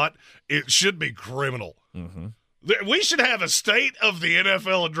is not, it should be criminal. We should have a state of the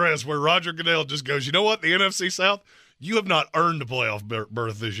NFL address where Roger Goodell just goes, you know what, the NFC South, you have not earned a playoff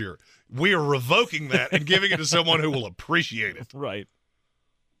berth this year. We are revoking that and giving it to someone who will appreciate it. Right.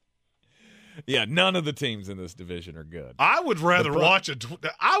 Yeah, none of the teams in this division are good. I would rather watch a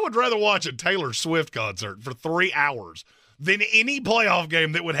Taylor Swift concert for 3 hours than any playoff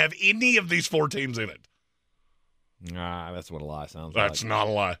game that would have any of these 4 teams in it. That's what a lie sounds like. That's not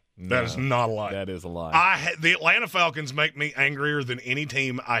a lie. That is not a lie. That is a lie. The Atlanta Falcons make me angrier than any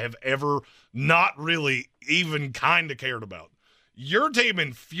team I have ever not really even kind of cared about. Your team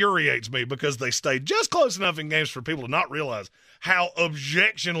infuriates me because they stay just close enough in games for people to not realize how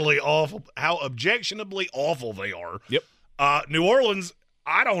objectionably awful they are. Yep. New Orleans,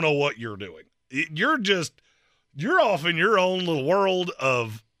 I don't know what you're doing. You're off in your own little world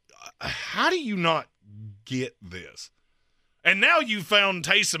of how do you not get this? And now you found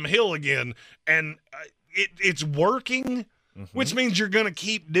Taysom Hill again, and it's working, which means you're going to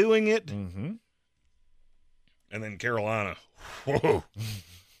keep doing it. And then Carolina, whoa.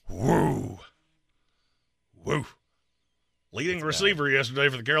 Leading receiver yesterday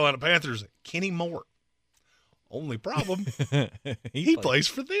for the Carolina Panthers, Kenny Moore. Only problem, he plays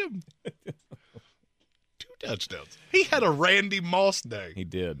for them. 2 touchdowns. He had a Randy Moss day. He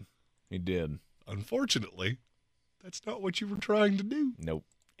did. Unfortunately, that's not what you were trying to do. Nope.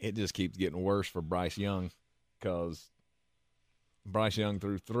 It just keeps getting worse for Bryce Young because Bryce Young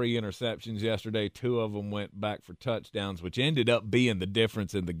threw 3 interceptions yesterday. 2 of them went back for touchdowns, which ended up being the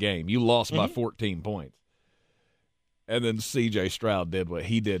difference in the game. You lost by 14 points. And then C.J. Stroud did what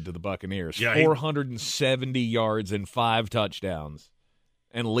he did to the Buccaneers. 470 yards and 5 touchdowns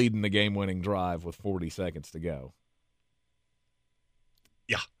and leading the game-winning drive with 40 seconds to go.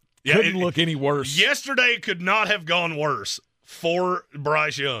 Couldn't look any worse. Yesterday could not have gone worse for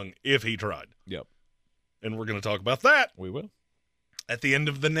Bryce Young if he tried. Yep. And we're going to talk about that. We will. At the end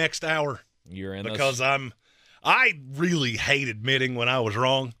of the next hour. You're in because I really hate admitting when I was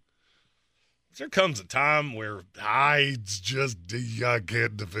wrong. There comes a time where I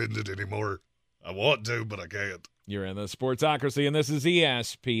can't defend it anymore. I want to, but I can't. You're in the Sportsocracy, and this is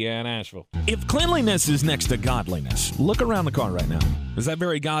ESPN Asheville. If cleanliness is next to godliness, look around the car right now. Is that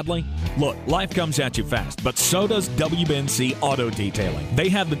very godly? Look, life comes at you fast, but so does WBNC Auto Detailing. They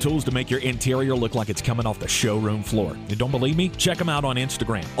have the tools to make your interior look like it's coming off the showroom floor. You don't believe me? Check them out on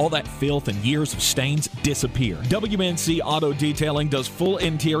Instagram. All that filth and years of stains disappear. WBNC Auto Detailing does full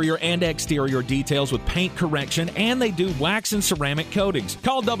interior and exterior details with paint correction, and they do wax and ceramic coatings.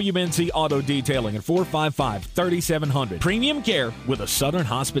 Call WBNC Auto Detailing at 455-30 3700. Premium care with a Southern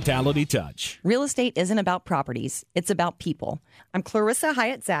hospitality touch. Real estate isn't about properties, it's about people. I'm Clarissa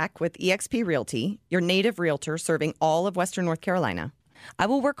Hyatt Zach with eXp Realty, your native realtor serving all of Western North Carolina. I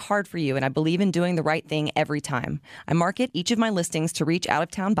will work hard for you, and I believe in doing the right thing every time. I market each of my listings to reach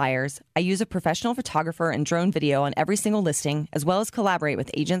out-of-town buyers. I use a professional photographer and drone video on every single listing, as well as collaborate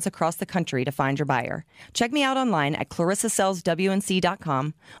with agents across the country to find your buyer. Check me out online at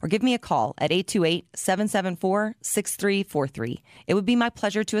clarissasellswnc.com or give me a call at 828-774-6343. It would be my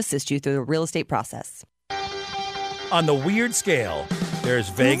pleasure to assist you through the real estate process. On the weird scale, there's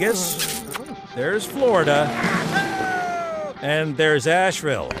Vegas, there's Florida, and there's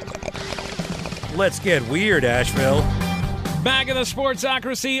Asheville. Let's get weird, Asheville. Back in the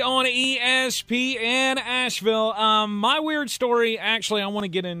Sportsocracy on ESPN Asheville. My weird story, actually, I want to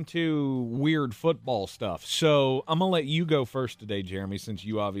get into weird football stuff. So I'm going to let you go first today, Jeremy, since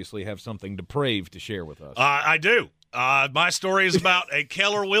you obviously have something depraved to share with us. I do. My story is about a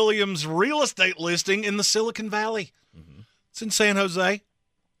Keller Williams real estate listing in the Silicon Valley. Mm-hmm. It's in San Jose.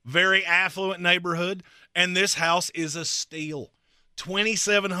 Very affluent neighborhood. And this house is a steal,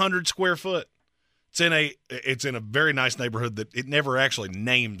 2,700 square foot. It's in a very nice neighborhood that it never actually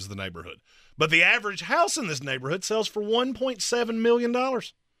names the neighborhood. But the average house in this neighborhood sells for $1.7 million.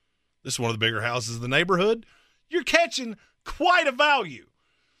 This is one of the bigger houses in the neighborhood. You're catching quite a value.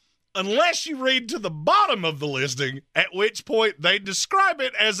 Unless you read to the bottom of the listing, at which point they describe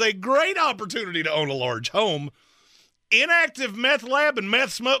it as a great opportunity to own a large home. Inactive meth lab and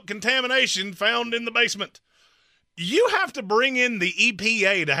meth smoke contamination found in the basement. You have to bring in the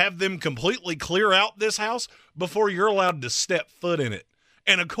EPA to have them completely clear out this house before you're allowed to step foot in it.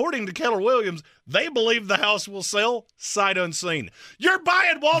 And according to Keller Williams, they believe the house will sell sight unseen. You're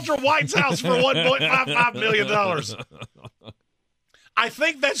buying Walter White's house for $1.55 million. I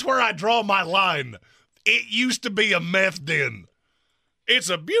think that's where I draw my line. It used to be a meth den. It's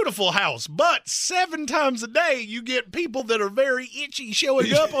a beautiful house, but 7 times a day you get people that are very itchy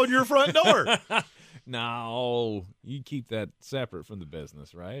showing up on your front door. No, you keep that separate from the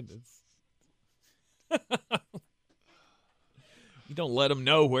business, right? You don't let them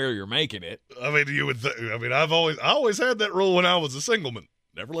know where you're making it. I mean, I always had that rule when I was a singleman.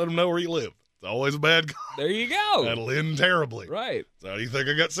 Never let them know where you live. It's always a bad guy. There you go. That'll end terribly. Right. So how do you think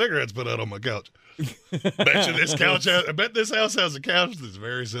I got cigarettes put out on my couch? I bet this house has a couch that's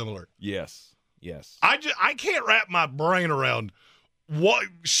very similar. Yes. I can't wrap my brain around what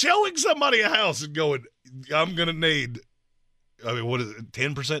showing somebody a house and going, I'm gonna need. I mean, what is it?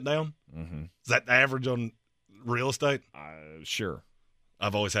 10% down? Mm-hmm. Is that the average on real estate? Sure.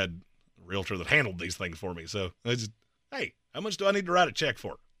 I've always had a realtor that handled these things for me. So I just, hey, how much do I need to write a check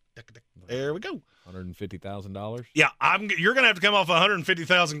for? There we go. $150,000. Yeah, you're gonna have to come off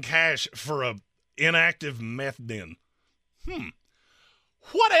 $150,000 cash for a inactive meth den.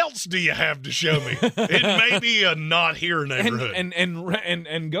 What else do you have to show me? It may be a not here neighborhood.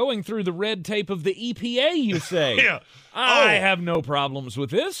 And going through the red tape of the EPA, you say. Yeah. I have no problems with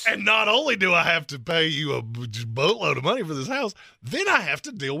this. And not only do I have to pay you a boatload of money for this house, then I have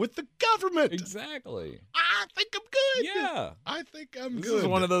to deal with the government. Exactly. I think I'm good. Yeah. I think I'm good. This is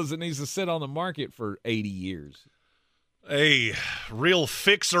one of those that needs to sit on the market for 80 years. A real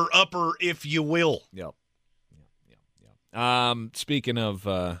fixer-upper, if you will. Yep. Speaking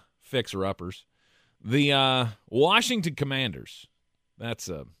of fixer-uppers, the Washington Commanders, that's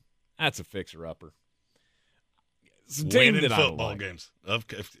a fixer-upper. It's a team winning that football I don't like. Games.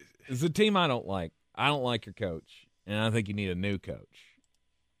 It's a team I don't like. I don't like your coach, and I think you need a new coach.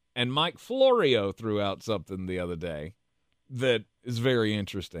 And Mike Florio threw out something the other day that is very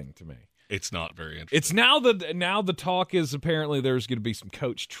interesting to me. It's not very interesting. It's now the talk is apparently there's going to be some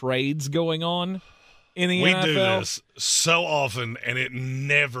coach trades going on in the NFL. We do this so often, and it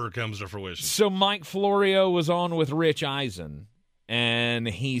never comes to fruition. So Mike Florio was on with Rich Eisen, and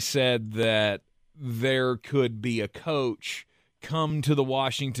he said that there could be a coach come to the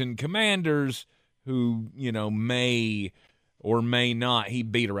Washington Commanders who, may or may not. He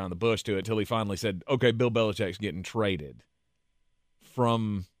beat around the bush to it till he finally said, okay, Bill Belichick's getting traded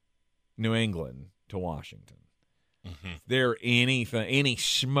from New England to Washington. Mm-hmm. Is there any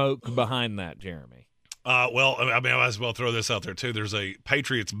smoke behind that, Jeremy? Well, I might as well throw this out there, too. There's a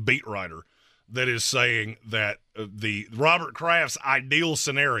Patriots beat writer that is saying that the Robert Kraft's ideal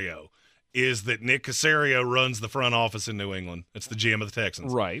scenario is that Nick Caserio runs the front office in New England. It's the GM of the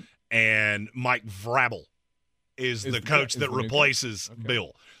Texans. Right. And Mike Vrabel is the coach that replaces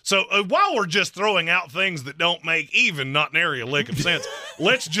Bill. So while we're just throwing out things that don't make even not nary a lick of sense,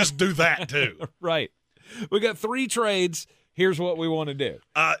 let's just do that, too. Right. We got 3 trades. Here's what we want to do.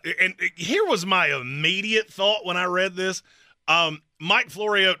 And here was my immediate thought when I read this. Mike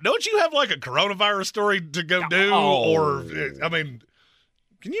Florio, don't you have like a coronavirus story to go do? Or, I mean,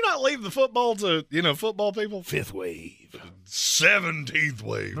 can you not leave the football to, football people? 5th wave. 17th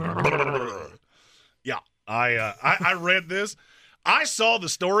wave. Yeah, I read this. I saw the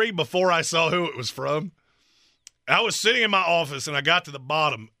story before I saw who it was from. I was sitting in my office, and I got to the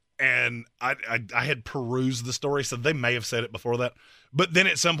bottom, and I had perused the story, so they may have said it before that. But then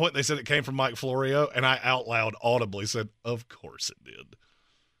at some point they said it came from Mike Florio, and I out loud audibly said, of course it did.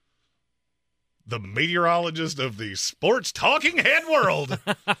 The meteorologist of the sports talking head world.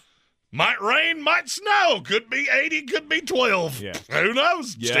 Might rain, might snow. Could be 80, could be 12. Yeah. Who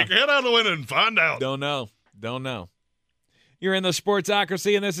knows? Yeah. Stick your head out the window and find out. Don't know. You're in the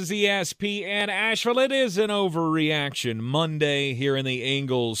Sportsocracy, and this is ESPN Asheville. It is an Overreaction Monday here in the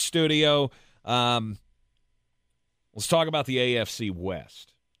Ingalls studio. Let's talk about the AFC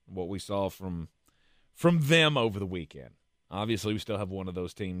West, what we saw from them over the weekend. Obviously, we still have one of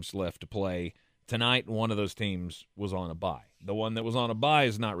those teams left to play tonight, and one of those teams was on a bye. The one that was on a bye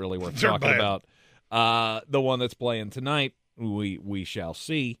is not really worth talking about. The one that's playing tonight, we shall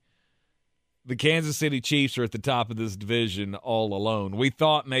see. The Kansas City Chiefs are at the top of this division all alone. We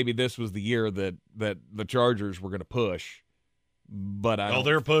thought maybe this was the year that the Chargers were going to push, but I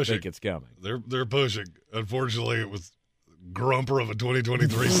don't think it's coming. They're pushing. Unfortunately, it was grumper of a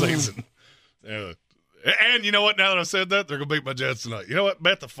 2023 season. And you know what? Now that I've said that, they're going to beat my Jets tonight. You know what?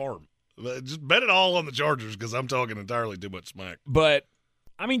 Bet the farm. Just bet it all on the Chargers because I'm talking entirely too much smack. But,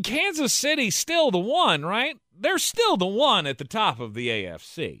 I mean, Kansas City's still the one, right? They're still the one at the top of the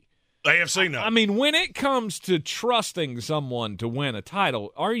AFC. AFC, no. I mean, when it comes to trusting someone to win a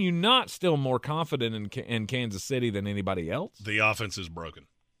title, are you not still more confident in Kansas City than anybody else? The offense is broken.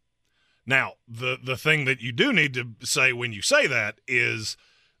 Now, the thing that you do need to say when you say that is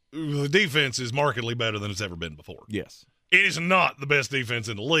the defense is markedly better than it's ever been before. Yes. It is not the best defense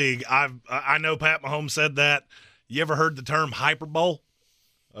in the league. I know Pat Mahomes said that. You ever heard the term hyperbole?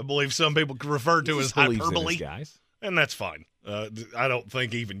 I believe some people refer to it as hyperbole. Guys. And that's fine. I don't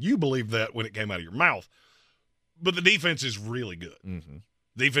think even you believed that when it came out of your mouth. But the defense is really good. Mm-hmm.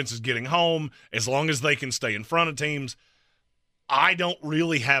 Defense is getting home. As long as they can stay in front of teams, I don't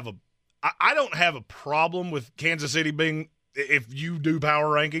have a problem with Kansas City being, if you do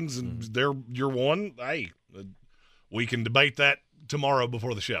power rankings and you're one, hey, we can debate that tomorrow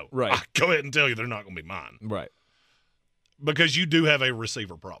before the show. Right. I'll go ahead and tell you they're not going to be mine. Right. Because you do have a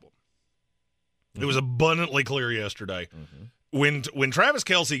receiver problem. It was abundantly clear yesterday when Travis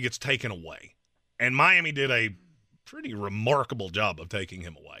Kelce gets taken away, and Miami did a pretty remarkable job of taking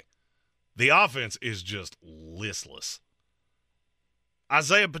him away. The offense is just listless.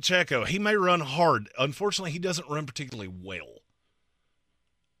 Isaiah Pacheco, he may run hard. Unfortunately, he doesn't run particularly well.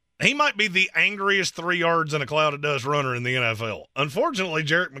 He might be the angriest 3 yards in a cloud of dust runner in the NFL. Unfortunately,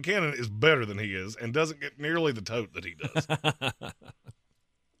 Jerick McKinnon is better than he is and doesn't get nearly the tote that he does.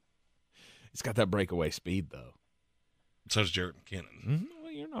 He's got that breakaway speed, though. So does Jerick McKinnon. Mm-hmm.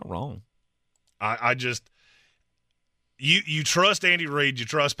 Well, you're not wrong. I just you trust Andy Reid, you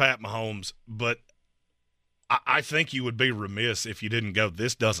trust Pat Mahomes, but I think you would be remiss if you didn't go,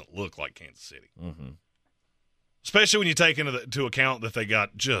 this doesn't look like Kansas City. Mm-hmm. Especially when you take into account that they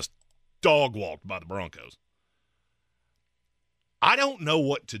got just dog-walked by the Broncos. I don't know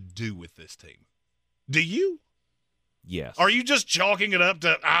what to do with this team. Do you? Yes. Are you just chalking it up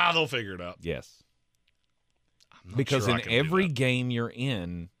to, they'll figure it out? Yes. Because sure in every game you're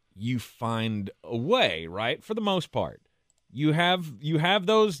in, you find a way, right? For the most part. You have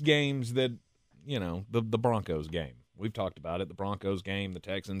those games that, the Broncos game. We've talked about it. The Broncos game, the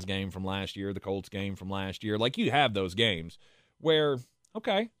Texans game from last year, the Colts game from last year. Like, you have those games where,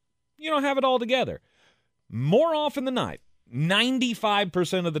 okay, you don't have it all together. More often than not,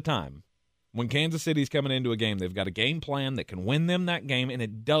 95% of the time, when Kansas City's coming into a game, they've got a game plan that can win them that game, and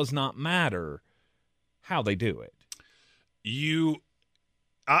it does not matter how they do it.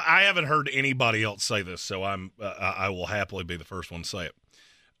 I haven't heard anybody else say this, so I will happily be the first one to say it.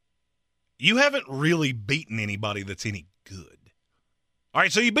 You haven't really beaten anybody that's any good. All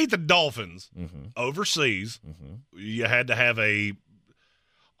right, so you beat the Dolphins overseas. Mm-hmm. You had to have I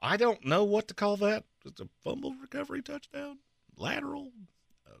don't know what to call that. It's a fumble recovery touchdown, lateral,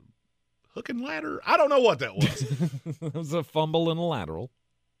 hook and ladder. I don't know what that was. It was a fumble and a lateral.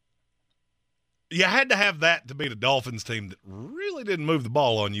 You had to have that to beat a Dolphins team that really didn't move the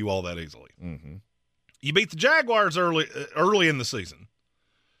ball on you all that easily. Mm-hmm. You beat the Jaguars early in the season.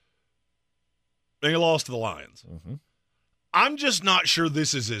 And you lost to the Lions. Mm-hmm. I'm just not sure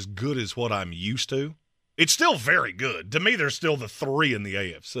this is as good as what I'm used to. It's still very good. To me, they're still the 3 in the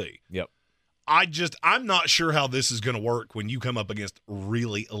AFC. Yep. I'm not sure how this is going to work when you come up against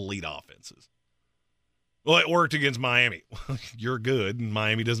really elite offenses. Well, it worked against Miami. You're good, and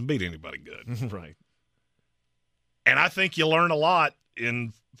Miami doesn't beat anybody good. Right. And I think you learn a lot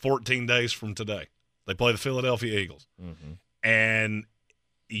in 14 days from today. They play the Philadelphia Eagles. Mm-hmm. And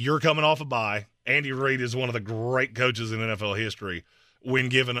you're coming off a bye. Andy Reid is one of the great coaches in NFL history when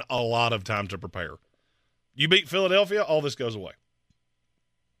given a lot of time to prepare. You beat Philadelphia, all this goes away.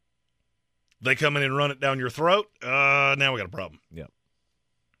 They come in and run it down your throat. Now we got a problem. Yep.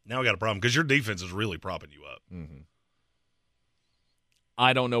 Now we got a problem because your defense is really propping you up. Mm-hmm.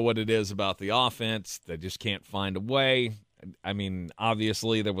 I don't know what it is about the offense. They just can't find a way. I mean,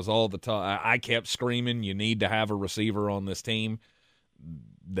 obviously, there was all the talk. I kept screaming, you need to have a receiver on this team.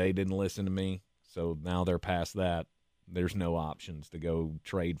 They didn't listen to me, so now they're past that. There's no options to go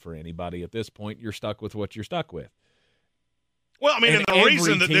trade for anybody. At this point, you're stuck with what you're stuck with. Well, I mean, and the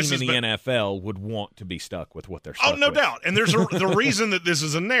reason that this is in the NFL would want to be stuck with what they're stuck with. Oh, no doubt. And there's the reason that this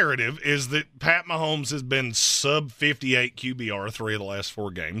is a narrative is that Pat Mahomes has been sub 58 QBR 3 of the last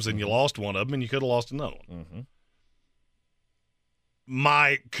 4 games, and you lost one of them, and you could have lost another one. Mm-hmm.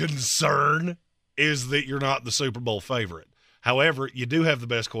 My concern is that you're not the Super Bowl favorite. However, you do have the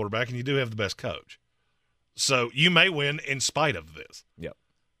best quarterback, and you do have the best coach. So you may win in spite of this. Yep.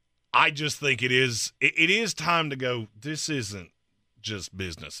 I just think it is time to go, this isn't just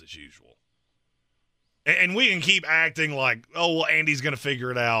business as usual. And we can keep acting like, oh, well, Andy's going to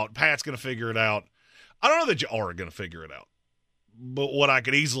figure it out. Pat's going to figure it out. I don't know that you are going to figure it out. But what I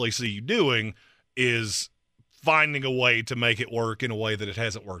could easily see you doing is finding a way to make it work in a way that it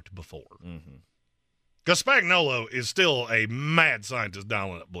hasn't worked before. Because Spagnuolo is still a mad scientist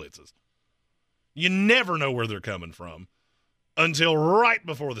dialing up blitzes. You never know where they're coming from until right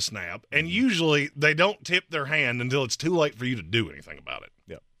before the snap, and usually they don't tip their hand until it's too late for you to do anything about it.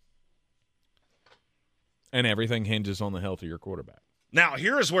 Yep. And everything hinges on the health of your quarterback. Now,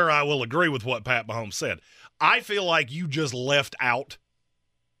 here is where I will agree with what Pat Mahomes said. I feel like you just left out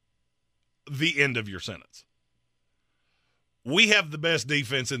the end of your sentence. We have the best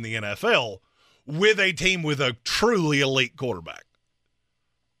defense in the NFL with a team with a truly elite quarterback.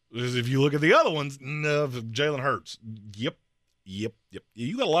 Because if you look at the other ones, no, Jalen Hurts, yep.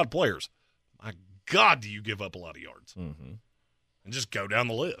 You got a lot of players. My God, do you give up a lot of yards. Mm-hmm. And just go down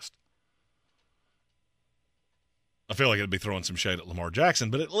the list. I feel like it'd be throwing some shade at Lamar Jackson,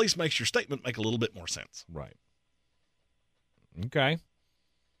 but it at least makes your statement make a little bit more sense. Right. Okay.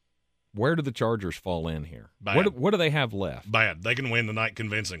 Where do the Chargers fall in here? Bad. What do they have left? Bad. They can win tonight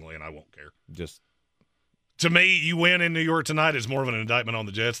convincingly, and I won't care. Just to me, you win in New York tonight is more of an indictment on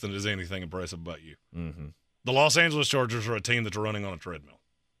the Jets than it is anything impressive about you. Mm-hmm. The Los Angeles Chargers are a team that's running on a treadmill.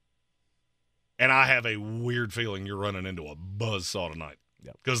 And I have a weird feeling you're running into a buzzsaw tonight.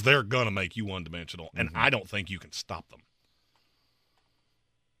 Because they're going to make you one-dimensional, and I don't think you can stop them.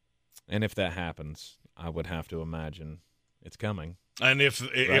 And if that happens, I would have to imagine it's coming. And if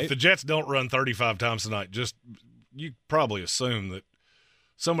the Jets don't run 35 times tonight, just you probably assume that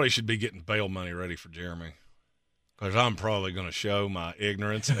somebody should be getting bail money ready for Jeremy. Because I'm probably going to show my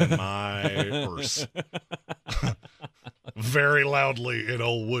ignorance and my purse very loudly in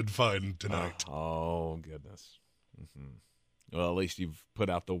old Woodfine tonight. Oh, goodness. Mm-hmm. Well, at least you've put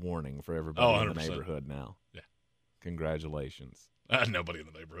out the warning for everybody in the neighborhood now. Yeah. Congratulations. Nobody in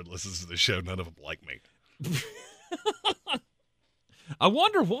the neighborhood listens to this show. None of them like me. I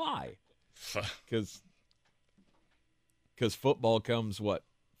wonder why. Because football comes,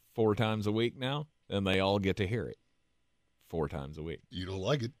 4 times a week now? And they all get to hear it 4 times a week. You don't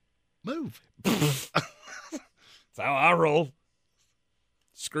like it? Move. That's how I roll.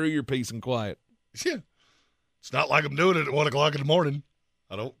 Screw your peace and quiet. Yeah. It's not like I'm doing it at 1 o'clock in the morning.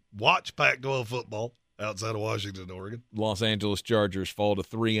 I don't watch Pac-12 football outside of Washington, Oregon. Los Angeles Chargers fall to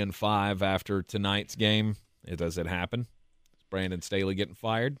 3-5 after tonight's game. Does it happen? Is Brandon Staley getting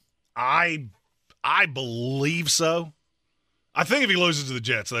fired? I believe so. I think if he loses to the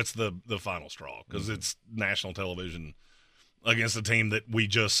Jets, that's the final straw because it's national television against a team that we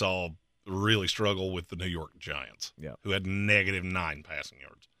just saw really struggle with the New York Giants, who had -9 passing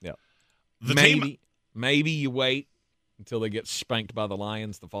yards. Yeah. Maybe you wait until they get spanked by the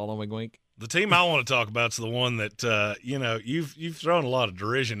Lions the following week. The team I want to talk about is the one that you've thrown a lot of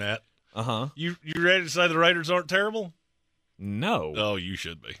derision at. You ready to say the Raiders aren't terrible? No. Oh, you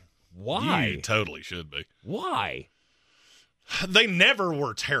should be. Why? You totally should be. Why? They never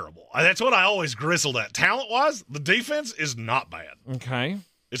were terrible. That's what I always gristled at. Talent-wise, the defense is not bad. Okay.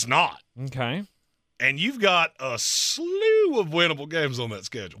 It's not. Okay. And you've got a slew of winnable games on that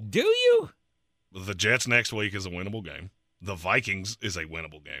schedule. Do you? The Jets next week is a winnable game. The Vikings is a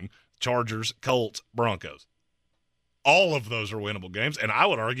winnable game. Chargers, Colts, Broncos. All of those are winnable games, and I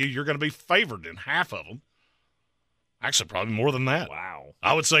would argue you're going to be favored in half of them. Actually, probably more than that. Wow.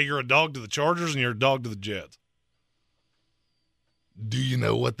 I would say you're a dog to the Chargers and you're a dog to the Jets. Do you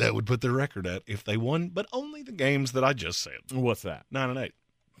know what that would put their record at if they won, but only the games that I just said? What's that? 9-8.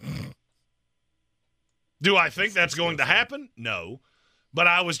 Do I think that's going to happen? No. But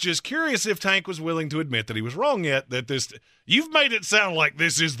I was just curious if Tank was willing to admit that he was wrong yet, that you've made it sound like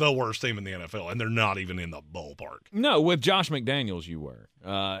this is the worst team in the NFL, and they're not even in the ballpark. No, with Josh McDaniels you were.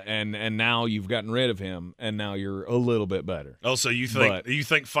 And now you've gotten rid of him, and now you're a little bit better. Oh, so you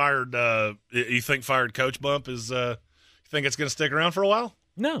think fired coach bump is you think it's going to stick around for a while?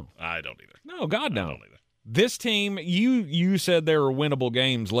 No. I don't either. No, God, no. I don't either. This team, you said there are winnable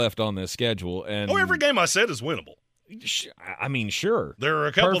games left on this schedule. And every game I said is winnable. I mean, sure. There are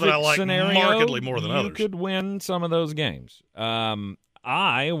a couple Perfect that I like scenario, markedly more than others. You could win some of those games.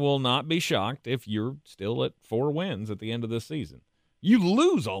 I will not be shocked if you're still at 4 wins at the end of this season. You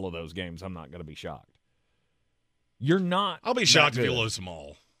lose all of those games, I'm not going to be shocked. You're not. I'll be shocked if you lose them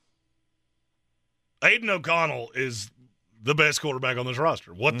all. Aiden O'Connell is the best quarterback on this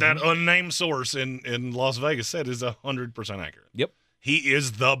roster. What that unnamed source in Las Vegas said is 100% accurate. Yep. He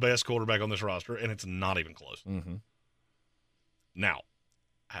is the best quarterback on this roster, and it's not even close. Mm-hmm. Now,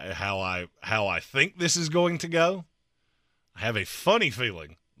 how I think this is going to go, I have a funny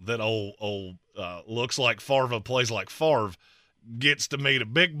feeling that old looks like Favre plays like Favre gets to meet a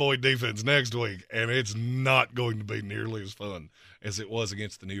big boy defense next week, and it's not going to be nearly as fun as it was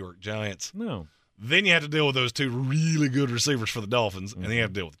against the New York Giants. No. Then you have to deal with those 2 really good receivers for the Dolphins, and then you have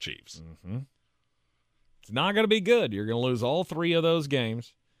to deal with the Chiefs. Mm-hmm. It's not going to be good. You're going to lose all 3 of those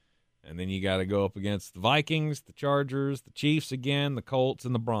games. And then you got to go up against the Vikings, the Chargers, the Chiefs again, the Colts,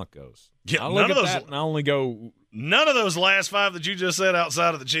 and the Broncos. Yeah, I look at that and I only go. None of those last 5 that you just said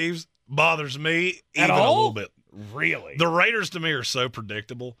outside of the Chiefs bothers me even a little bit. Really? The Raiders to me are so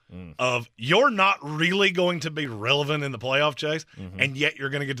predictable of you're not really going to be relevant in the playoff chase, and yet you're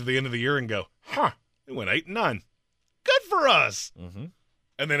going to get to the end of the year and go, they went 8-9. Good for us. Mm-hmm.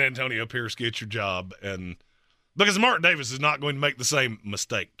 And then Antonio Pierce gets your job, and because Mark Davis is not going to make the same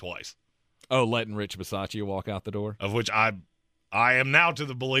mistake twice. Oh, letting Rich Bisaccia walk out the door? Of which I am now to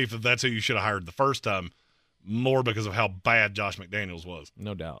the belief that that's who you should have hired the first time, more because of how bad Josh McDaniels was.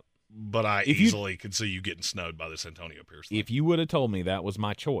 No doubt. But I easily could see you getting snowed by this Antonio Pierce thing. If you would have told me that was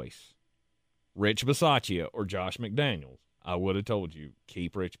my choice, Rich Bisaccia or Josh McDaniels, I would have told you,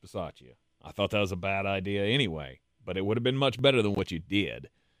 keep Rich Bisaccia. I thought that was a bad idea anyway, but it would have been much better than what you did.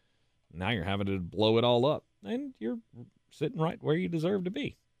 Now you're having to blow it all up, and you're sitting right where you deserve to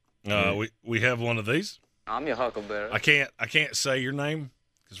be. We have one of these. I'm your huckleberry. I can't say your name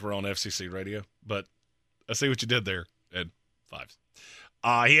because we're on FCC radio, but I see what you did there, Ed. 5s.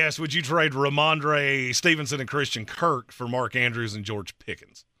 He asked, would you trade Ramondre Stevenson and Christian Kirk for Mark Andrews and George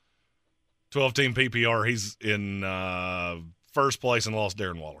Pickens? 12-team PPR. He's in first place and lost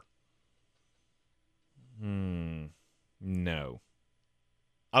Darren Waller. No.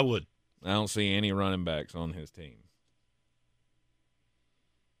 I would. I don't see any running backs on his team.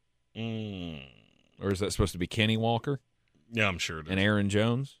 Or is that supposed to be Kenny Walker? Yeah, I'm sure it is. And Aaron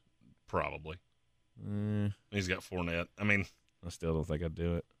Jones? Probably. He's got Fournette. I mean, I still don't think I'd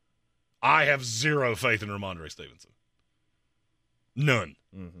do it. I have zero faith in Ramondre Stevenson. None.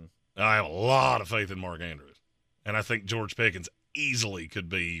 Mm-hmm. I have a lot of faith in Mark Andrews. And I think George Pickens easily could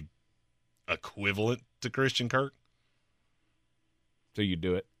be equivalent to Christian Kirk. So you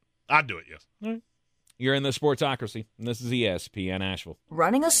do it? I'd do it, yes. All right. You're in the Sportsocracy, and this is ESPN Asheville.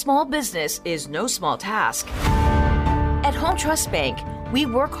 Running a small business is no small task. At Home Trust Bank, we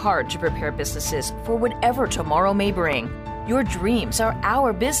work hard to prepare businesses for whatever tomorrow may bring. Your dreams are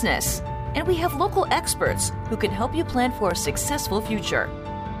our business, and we have local experts who can help you plan for a successful future.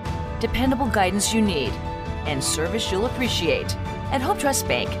 Dependable guidance you need, and service you'll appreciate. At Home Trust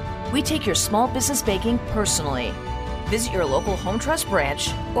Bank, we take your small business banking personally. Visit your local Home Trust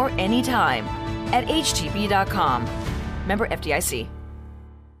branch or anytime at htb.com. Member FDIC.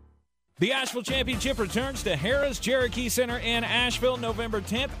 The Asheville Championship returns to Harrah's Cherokee Center in Asheville November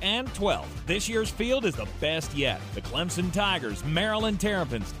 10th and 12th. This year's field is the best yet. The Clemson Tigers, Maryland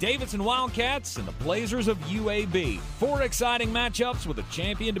Terrapins, Davidson Wildcats, and the Blazers of UAB. 4 exciting matchups with a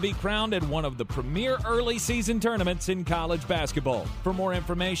champion to be crowned at one of the premier early season tournaments in college basketball. For more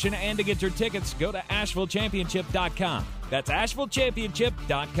information and to get your tickets, go to AshevilleChampionship.com. That's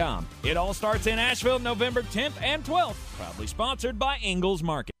AshevilleChampionship.com. It all starts in Asheville November 10th and 12th. Proudly sponsored by Ingalls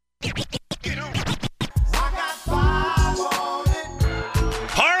Market.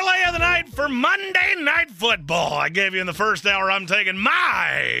 Parlay of the night for Monday Night Football. I gave you in the first hour, I'm taking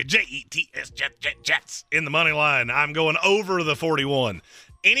my Jets, Jets in the money line. I'm going over the 41.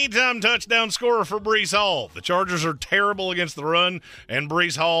 Anytime touchdown scorer for Breece Hall. The Chargers are terrible against the run, and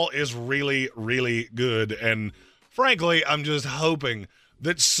Breece Hall is really, really good. And frankly, I'm just hoping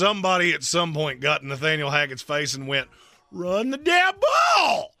that somebody at some point got in Nathaniel Hackett's face and went, run the damn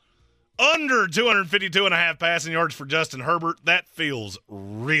ball! Under 252.5 passing yards for Justin Herbert. That feels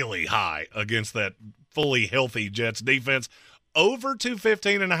really high against that fully healthy Jets defense. Over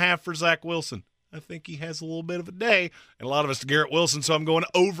 215.5 for Zach Wilson. I think he has a little bit of a day, and a lot of us to Garrett Wilson, so I'm going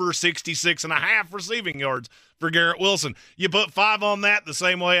over 66.5 receiving yards for Garrett Wilson. You put 5 on that the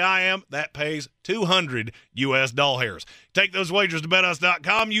same way I am, that pays 200 U.S. doll hairs. Take those wagers to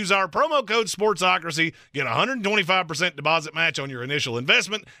betus.com. Use our promo code Sportsocracy. Get a 125% deposit match on your initial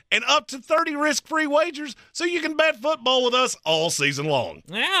investment and up to 30 risk-free wagers so you can bet football with us all season long.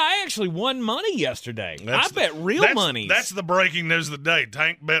 Yeah, I actually won money yesterday. I bet real monies. That's the breaking news of the day.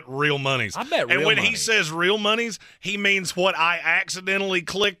 Tank bet real monies. I bet real And when money. he says real monies, he means what I accidentally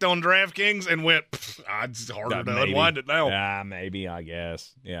clicked on DraftKings and went, it's harder to unwind it now. Yeah, maybe, I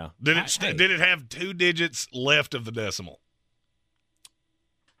guess. Yeah. Did it have 2 digits left of the decimal?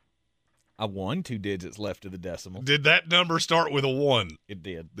 I won 2 digits left of the decimal. Did that number start with a 1? It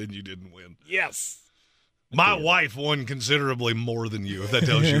did. Then you didn't win. Yes. My wife won considerably more than you, if that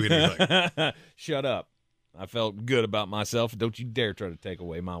tells you anything. Shut up. I felt good about myself. Don't you dare try to take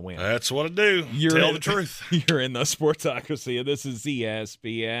away my win. That's what I do. Tell the truth. You're in the Sportsocracy, and this is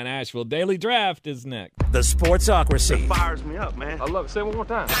ESPN Asheville. Daily Draft is next. The Sportsocracy. It fires me up, man. I love it. Say it one more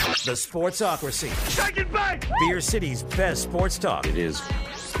time. The Sportsocracy. Take it back! Beer City's best sports talk. It is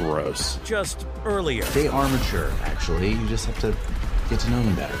gross. Just earlier. They are mature, actually. You just have to get to know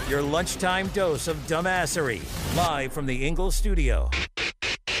them better. Your lunchtime dose of dumbassery. Live from the Ingalls studio.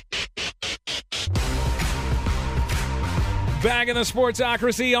 Back in the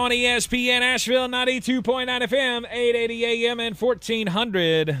Sportsocracy on ESPN Asheville, 92.9 FM, 880 AM, and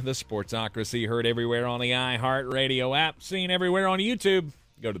 1400. The Sportsocracy heard everywhere on the iHeartRadio app, seen everywhere on YouTube.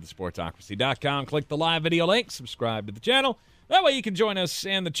 Go to thesportsocracy.com, click the live video link, subscribe to the channel. That way you can join us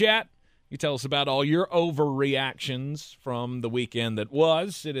in the chat. You tell us about all your overreactions from the weekend that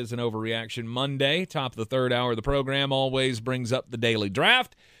was. It is an Overreaction Monday. Top of the third hour of the program always brings up the daily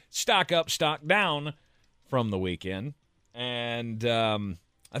draft. Stock up, stock down from the weekend. And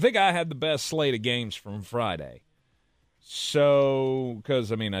I think I had the best slate of games from Friday. So,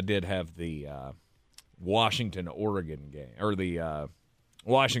 because, I did have the Washington-Oregon game, or the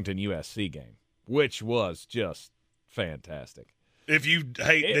Washington-USC game, which was just fantastic. If you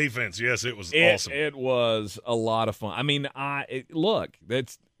hate defense, yes, it was awesome. It was a lot of fun. Look,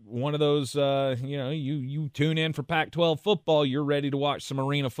 that's one of those, you tune in for Pac-12 football, you're ready to watch some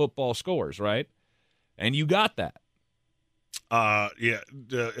arena football scores, right? And you got that.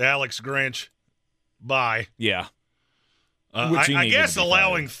 Alex Grinch, bye. Yeah. I guess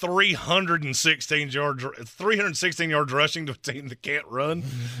allowing 316 yards rushing to a team that can't run,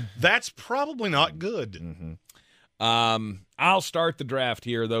 that's probably not good. Mm-hmm. I'll start the draft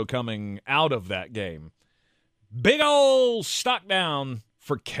here, though, coming out of that game. Big ol' stock down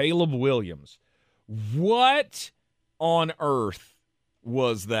for Caleb Williams. What on earth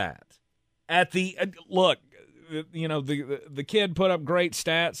was that? Look, the kid put up great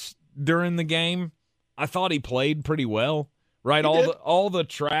stats during the game. I thought he played pretty well, right? All the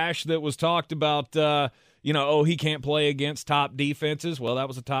trash that was talked about, he can't play against top defenses. Well, that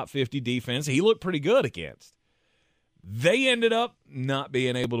was a top 50 defense. He looked pretty good against. They ended up not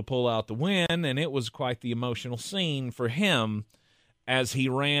being able to pull out the win, and it was quite the emotional scene for him as he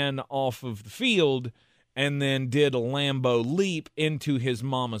ran off of the field and then did a Lambo leap into his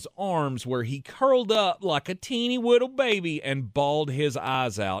mama's arms where he curled up like a teeny little baby and bawled his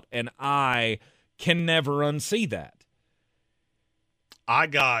eyes out, and I can never unsee that. I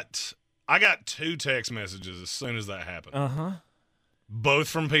got 2 text messages as soon as that happened. Both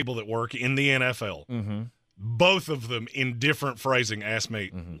from people that work in the NFL. Mm-hmm. Both of them in different phrasing asked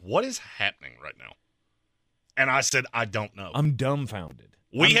me, what is happening right now? And I said, I don't know. I'm dumbfounded.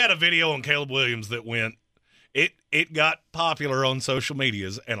 We had a video on Caleb Williams that went, it got popular on social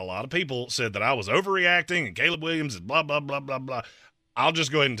medias, and a lot of people said that I was overreacting and Caleb Williams is blah, blah, blah, blah, blah. I'll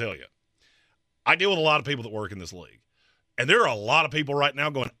just go ahead and tell you. I deal with a lot of people that work in this league, and there are a lot of people right now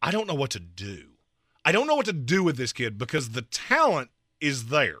going, I don't know what to do. I don't know what to do with this kid because the talent is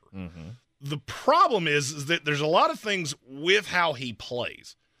there. Mm-hmm. The problem is that there's a lot of things with how he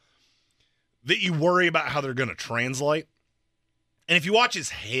plays that you worry about how they're going to translate. And if you watch his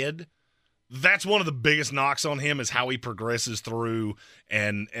head, That's one of the biggest knocks on him is how he progresses through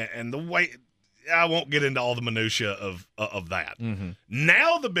and the way – I won't get into all the minutia of that. Mm-hmm.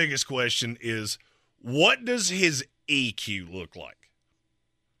 Now the biggest question is, what does his EQ look like?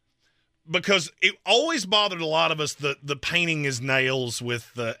 Because it always bothered a lot of us, the painting his nails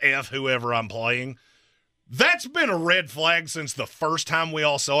with the F whoever I'm playing. That's been a red flag since the first time we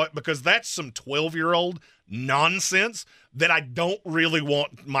all saw it, because that's some 12-year-old nonsense that I don't really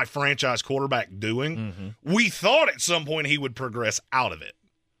want my franchise quarterback doing. Mm-hmm. We thought at some point he would progress out of it.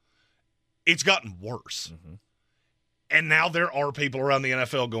 It's gotten worse. Mm-hmm. And now there are people around the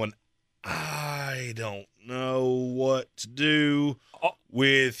NFL going, I don't know what to do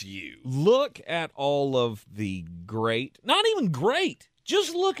with you. Look at all of the great, not even great,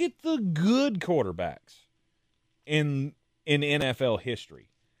 just look at the good quarterbacks in NFL history.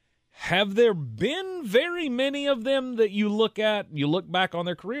 Have there been very many of them that you look back on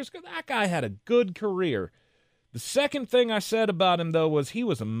their careers? Because that guy had a good career. The second thing I said about him, though, was he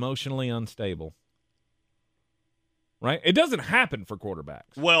was emotionally unstable. Right? It doesn't happen for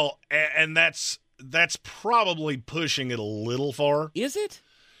quarterbacks. Well, and that's probably pushing it a little far. Is it?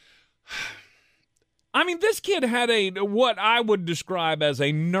 I mean, this kid had what I would describe as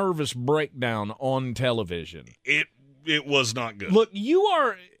a nervous breakdown on television. It was not good. Look,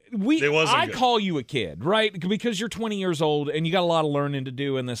 I good. call you a kid, right? Because you're 20 years old and you got a lot of learning to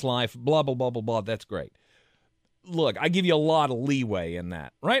do in this life, blah, blah, blah, blah, blah. That's great. Look, I give you a lot of leeway in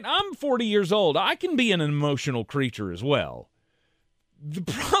that, right? I'm 40 years old. I can be an emotional creature as well. The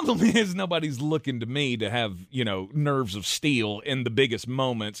problem is nobody's looking to me to have, nerves of steel in the biggest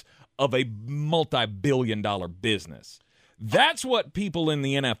moments of a multi-billion-dollar business. That's what people in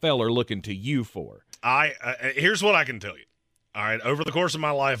the NFL are looking to you for. Here's what I can tell you. All right, over the course of my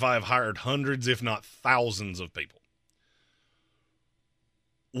life, I have hired hundreds, if not thousands, of people.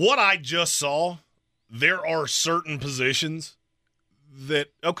 What I just saw, there are certain positions that,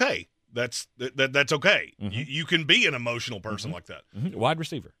 okay, that's okay. Mm-hmm. You can be an emotional person like that. Mm-hmm. Wide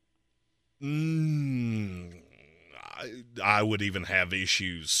receiver. I would even have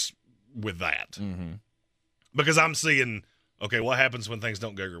issues with that. Mm-hmm. Because I'm seeing, okay, what happens when things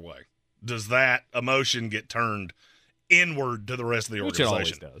don't go your way? Does that emotion get turned inward to the rest of the organization?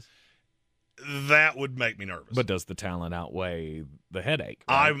 Which it always does. That would make me nervous. But does the talent outweigh the headache?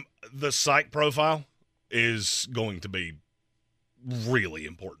 Right? The psych profile is going to be really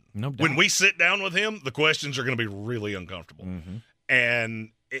important. No doubt. When we sit down with him, the questions are going to be really uncomfortable. Mm-hmm.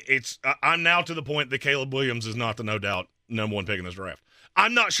 And I'm now to the point that Caleb Williams is not the no doubt number one pick in this draft.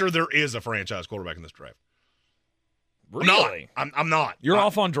 I'm not sure there is a franchise quarterback in this draft. Really? I'm not. You're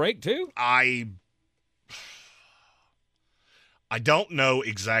off on Drake too? I don't know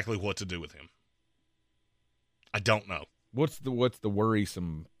exactly what to do with him. I don't know. What's the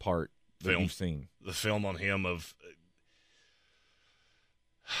worrisome part that you've seen? The film on him of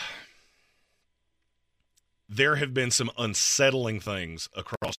there have been some unsettling things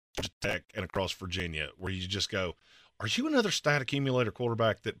across Tech and across Virginia where you just go, are you another stat accumulator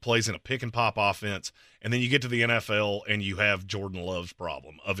quarterback that plays in a pick and pop offense, and then you get to the NFL and you have Jordan Love's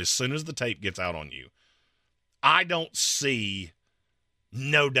problem of as soon as the tape gets out on you? I don't see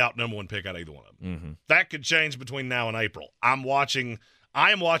no doubt number one pick out of either one of them. Mm-hmm. That could change between now and April. I am watching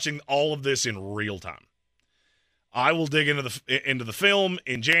all of this in real time. I will dig into the film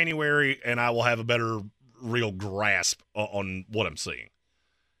in January, and I will have a better real grasp on what I'm seeing.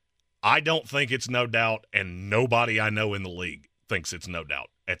 I don't think it's no doubt, and nobody I know in the league thinks it's no doubt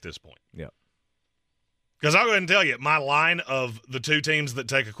at this point. Yeah. Because I'll go ahead and tell you, my line of the two teams that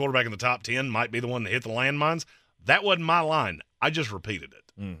take a quarterback in the top 10 might be the one that hit the landmines. That wasn't my line. I just repeated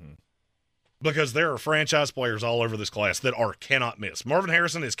it. Mm-hmm. Because there are franchise players all over this class that are cannot miss. Marvin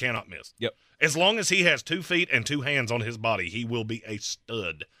Harrison is cannot miss. Yep. As long as he has 2 feet and 2 hands on his body, he will be a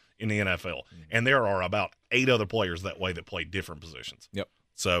stud in the NFL. Mm-hmm. And there are about 8 other players that way that play different positions. Yep.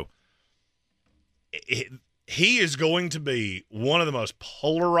 So he is going to be one of the most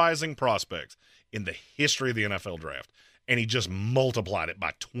polarizing prospects in the history of the NFL draft. And he just multiplied it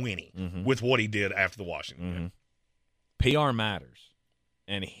by 20 with what he did after the Washington game. PR matters.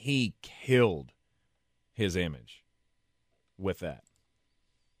 And he killed his image with that.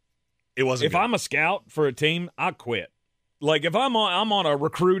 It wasn't. If I'm a scout for a team, I quit. Like if I'm on a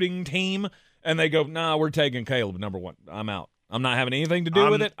recruiting team and they go, "Nah, we're taking Caleb number 1." I'm out. I'm not having anything to do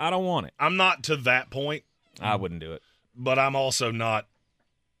with it. I don't want it. I'm not to that point. I wouldn't do it. But I'm also not.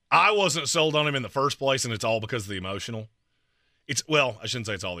 I wasn't sold on him in the first place, and it's all because of the emotional. I shouldn't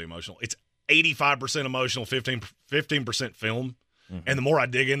say it's all the emotional. It's 85% emotional, 15% film. And the more I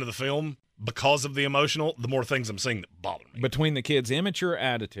dig into the film, because of the emotional, the more things I'm seeing that bother me. Between the kid's immature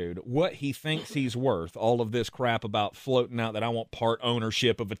attitude, what he thinks he's worth, all of this crap about floating out that I want part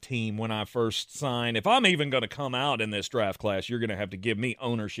ownership of a team when I first sign. If I'm even going to come out in this draft class, you're going to have to give me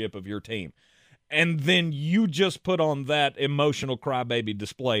ownership of your team. And then you just put on that emotional crybaby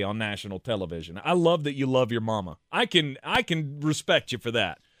display on national television. I love that you love your mama. I can respect you for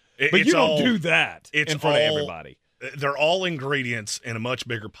that. But you don't do that in front of everybody. They're all ingredients in a much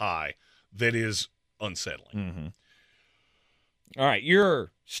bigger pie that is unsettling. Mm-hmm. All right,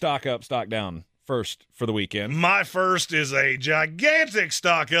 your stock up, stock down first for the weekend. My first is a gigantic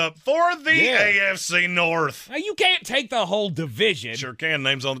stock up for the AFC North. Now, you can't take the whole division. Sure can.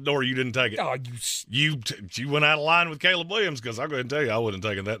 Name's on the door. You didn't take it. Oh, you went out of line with Caleb Williams, because I'll go ahead and tell you I wouldn't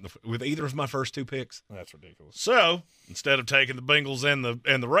have taken that with either of my first two picks. That's ridiculous. So instead of taking the Bengals and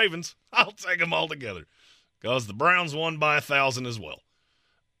the Ravens, I'll take them all together, because the Browns won by 1,000 as well.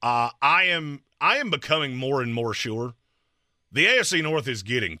 I am becoming more and more sure the AFC North is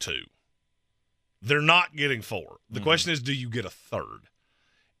getting 2. They're not getting 4. The question is, do you get a third?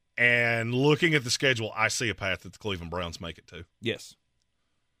 And looking at the schedule, I see a path that the Cleveland Browns make it to. Yes.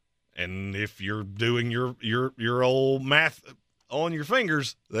 And if you're doing your old math on your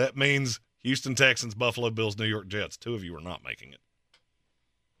fingers, that means Houston Texans, Buffalo Bills, New York Jets. 2 of you are not making it.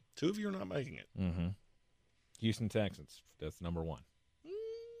 2 of you are not making it. Mm-hmm. Houston Texans. That's number 1.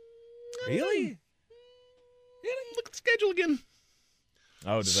 Really? Look at the schedule again.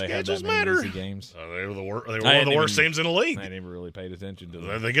 Oh, do they Schedules have that many matter. easy games? They were one of the worst teams in the league. I never really paid attention to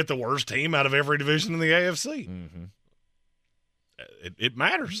them. They get the worst team out of every division in the AFC. Mm-hmm. It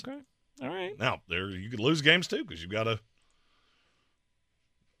matters. Okay. All right. Now, you could lose games too, because you've got to.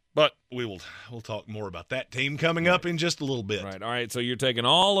 But we'll talk more about that team coming up in just a little bit. Right. All right. So you're taking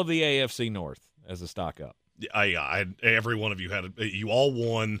all of the AFC North as a stock up. Every one of you you all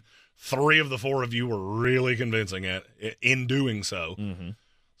won. 3 of the 4 of you were really convincing in doing so. Mm-hmm.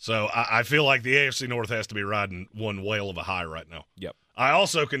 So I feel like the AFC North has to be riding one whale of a high right now. Yep. I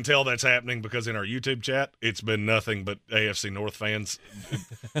also can tell that's happening because in our YouTube chat, it's been nothing but AFC North fans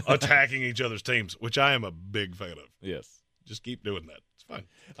attacking each other's teams, which I am a big fan of. Yes. Just keep doing that. It's fine.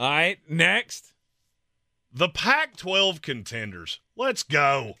 All right. Next. The Pac-12 contenders. Let's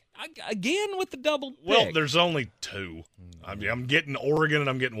go. Again with the double pick. Well, there's only 2. I'm getting Oregon and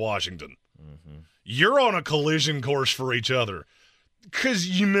I'm getting Washington. Mm-hmm. You're on a collision course for each other. Because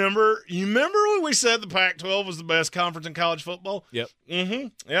you remember when we said the Pac-12 was the best conference in college football? Yep.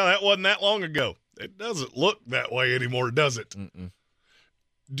 Mm-hmm. Yeah, that wasn't that long ago. It doesn't look that way anymore, does it? Mm-mm.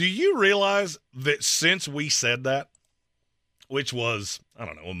 Do you realize that since we said that, which was, I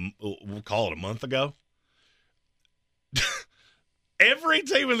don't know, we'll call it a month ago, every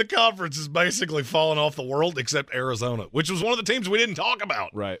team in the conference is basically falling off the world except Arizona, which was one of the teams we didn't talk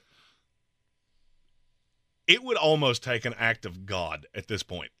about. Right. It would almost take an act of God at this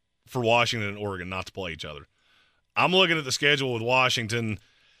point for Washington and Oregon not to play each other. I'm looking at the schedule with Washington.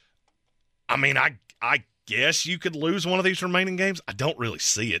 I mean, I guess you could lose one of these remaining games. I don't really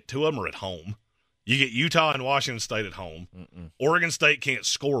see it. 2 of them are at home. You get Utah and Washington State at home. Mm-mm. Oregon State can't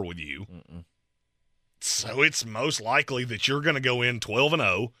score with you. Mm-mm. So it's most likely that you're going to go in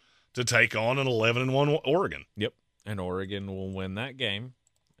 12-0 to take on an 11-1 Oregon. Yep. And Oregon will win that game,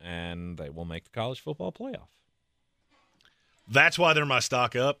 and they will make the college football playoff. That's why they're my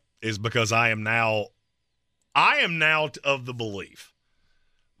stock up, is because I am now of the belief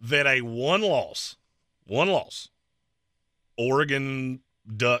that a one loss Oregon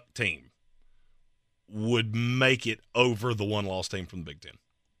Duck team would make it over the one-loss team from the Big Ten.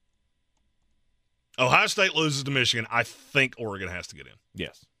 Ohio State loses to Michigan. I think Oregon has to get in.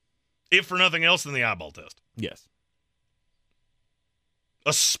 Yes. If for nothing else than the eyeball test. Yes.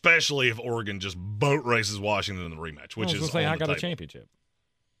 Especially if Oregon just boat races Washington in the rematch, which is I got a championship.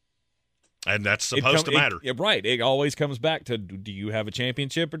 And that's supposed to matter. Right. It always comes back to, do you have a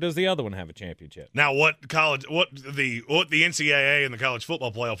championship or does the other one have a championship? Now, what the NCAA and the college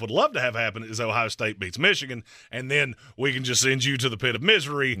football playoff would love to have happen is Ohio State beats Michigan, and then we can just send you to the pit of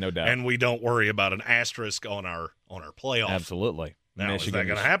misery. No doubt. And we don't worry about an asterisk on our playoff. Absolutely. Now, is that going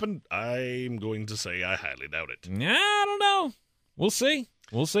to happen? I'm going to say I highly doubt it. Yeah, I don't know. We'll see.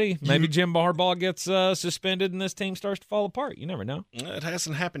 Maybe Jim Harbaugh gets suspended and this team starts to fall apart. You never know. It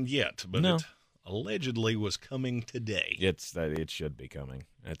hasn't happened yet, but No. It allegedly was coming today. It should be coming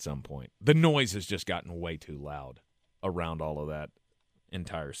at some point. The noise has just gotten way too loud around all of that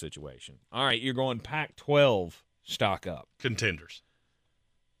entire situation. All right, you're going Pac-12 stock up. Contenders.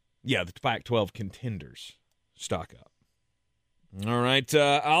 Yeah, the Pac-12 contenders stock up. All right,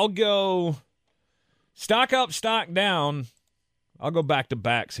 I'll go stock up, stock down. I'll go back to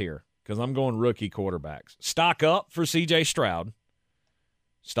backs here because I'm going rookie quarterbacks. Stock up for C.J. Stroud.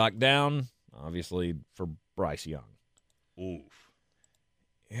 Stock down, obviously, for Bryce Young. Oof.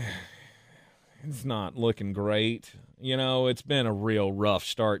 It's not looking great. You know, it's been a real rough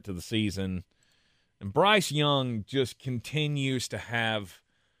start to the season. And Bryce Young just continues to have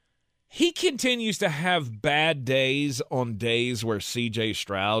bad days on days where C.J.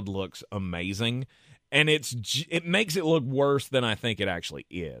 Stroud looks amazing. And it makes it look worse than I think it actually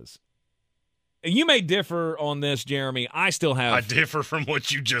is. You may differ on this, Jeremy. I differ from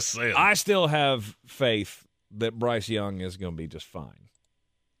what you just said. I still have faith that Bryce Young is going to be just fine.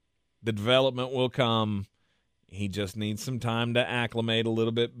 The development will come. He just needs some time to acclimate a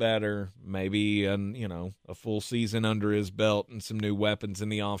little bit better. Maybe a full season under his belt and some new weapons in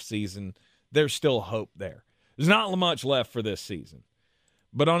the offseason. There's still hope there. There's not much left for this season.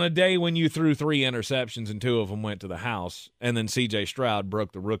 But on a day when you threw 3 interceptions and 2 of them went to the house, and then C.J. Stroud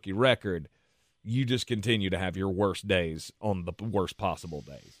broke the rookie record, you just continue to have your worst days on the worst possible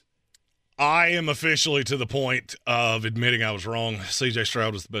days. I am officially to the point of admitting I was wrong. C.J.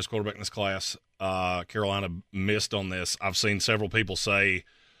 Stroud was the best quarterback in this class. Carolina missed on this. I've seen several people say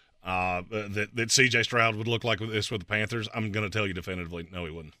that C.J. Stroud would look like this with the Panthers. I'm going to tell you definitively, no,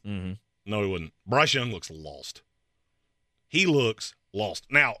 he wouldn't. Mm-hmm. No, he wouldn't. Bryce Young looks lost. He looks lost.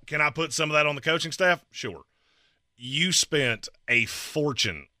 Now, can I put some of that on the coaching staff? Sure. You spent a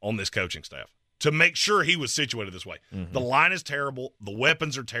fortune on this coaching staff to make sure he was situated this way. Mm-hmm. The line is terrible. The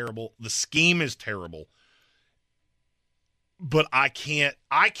weapons are terrible. The scheme is terrible. But I can't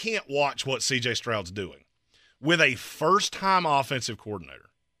watch what C.J. Stroud's doing with a first-time offensive coordinator.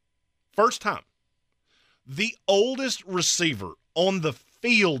 First time. The oldest receiver on the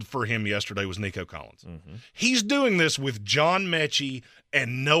field for him yesterday was Nico Collins. Mm-hmm. He's doing this with John Mechie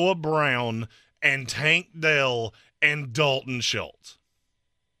and Noah Brown and Tank Dell and Dalton Schultz.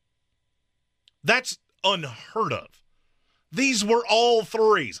 That's unheard of. These were all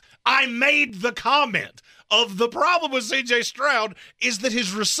threes. I made the comment of the problem with C.J. Stroud is that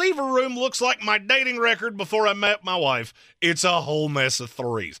his receiver room looks like my dating record before I met my wife. It's a whole mess of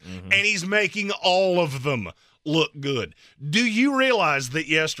threes. Mm-hmm. And he's making all of them look good. Do you realize that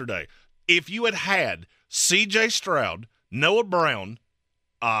yesterday, if you had C.J. Stroud, Noah Brown,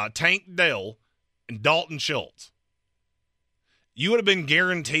 Tank Dell, and Dalton Schultz, you would have been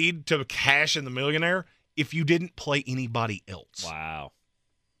guaranteed to cash in the millionaire if you didn't play anybody else. Wow.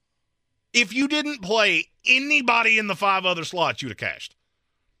 If you didn't play anybody in the 5 other slots, you'd have cashed.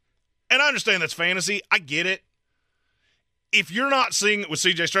 And I understand that's fantasy. I get it. If you're not seeing it with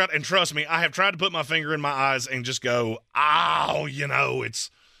C.J. Stroud, and trust me, I have tried to put my finger in my eyes and just go, it's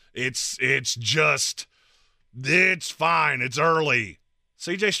fine. It's early.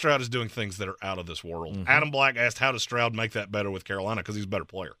 C.J. Stroud is doing things that are out of this world. Mm-hmm. Adam Black asked, how does Stroud make that better with Carolina? Because he's a better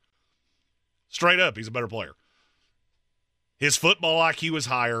player. Straight up, he's a better player. His football IQ is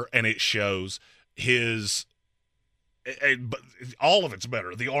higher, and it shows. All of it's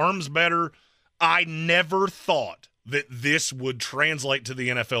better. The arm's better. I never thought that this would translate to the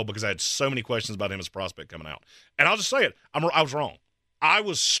NFL because I had so many questions about him as a prospect coming out. And I'll just say it. I was wrong. I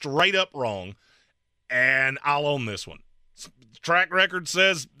was straight up wrong, and I'll own this one. Track record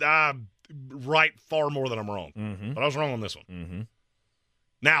says right far more than I'm wrong. Mm-hmm. But I was wrong on this one. Mm-hmm.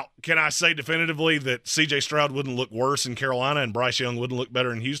 Now, can I say definitively that C.J. Stroud wouldn't look worse in Carolina and Bryce Young wouldn't look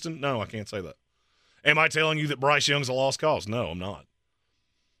better in Houston? No, I can't say that. Am I telling you that Bryce Young's a lost cause? No, I'm not.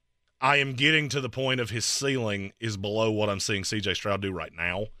 I am getting to the point of his ceiling is below what I'm seeing C.J. Stroud do right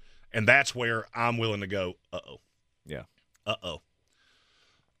now, and that's where I'm willing to go, uh-oh. Yeah. Uh-oh.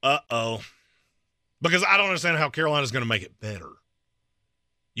 Uh-oh. Because I don't understand how Carolina's going to make it better.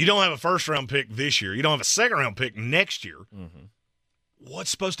 You don't have a first-round pick this year. You don't have a second-round pick next year. Mm-hmm.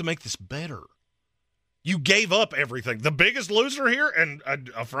 What's supposed to make this better? You gave up everything. The biggest loser here, and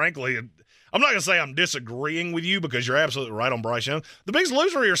frankly, I'm not going to say I'm disagreeing with you because you're absolutely right on Bryce Young. The biggest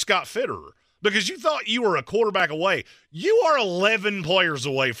loser here is Scott Fitterer because you thought you were a quarterback away. You are 11 players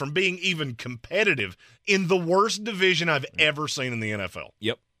away from being even competitive in the worst division I've ever seen in the NFL.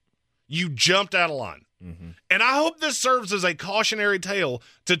 Yep. You jumped out of line. Mm-hmm. And I hope this serves as a cautionary tale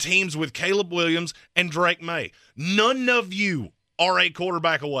to teams with Caleb Williams and Drake May. None of you are a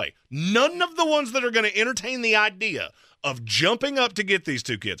quarterback away. None of the ones that are going to entertain the idea of jumping up to get these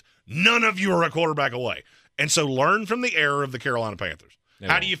two kids, none of you are a quarterback away. And so learn from the error of the Carolina Panthers.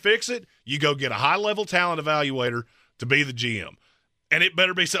 How do you fix it? You go get a high-level talent evaluator to be the GM. And it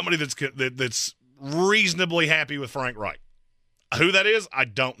better be somebody that's reasonably happy with Frank Reich. Who that is, I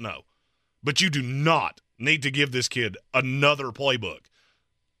don't know. But you do not need to give this kid another playbook.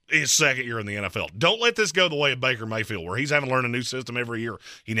 his second year in the NFL. Don't let this go the way of Baker Mayfield, where he's having to learn a new system every year.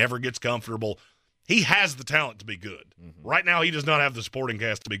 He never gets comfortable. He has the talent to be good. Mm-hmm. Right now, he does not have the supporting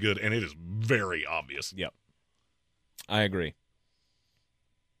cast to be good, and it is very obvious. Yep. I agree.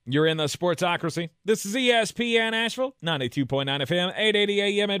 You're in the Sportsocracy. This is ESPN Asheville, 92.9 FM, 880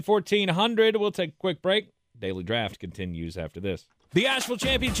 AM at 1400. We'll take a quick break. Daily Draft continues after this. The Asheville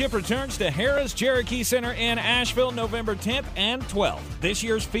Championship returns to Harrah's Cherokee Center in Asheville November 10th and 12th. This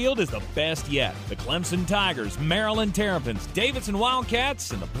year's field is the best yet. The Clemson Tigers, Maryland Terrapins, Davidson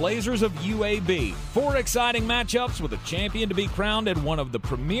Wildcats, and the Blazers of UAB. 4 exciting matchups with a champion to be crowned at one of the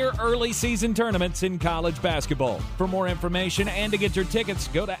premier early season tournaments in college basketball. For more information and to get your tickets,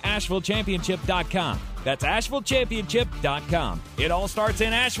 go to AshevilleChampionship.com. That's AshevilleChampionship.com. It all starts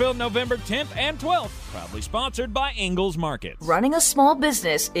in Asheville November 10th and 12th. Proudly sponsored by Ingalls Markets. Running a small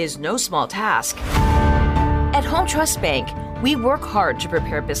business is no small task. At Home Trust Bank, we work hard to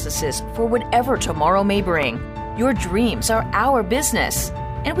prepare businesses for whatever tomorrow may bring. Your dreams are our business,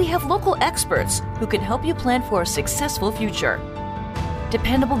 and we have local experts who can help you plan for a successful future.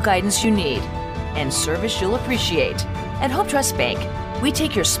 Dependable guidance you need and service you'll appreciate. At Home Trust Bank, we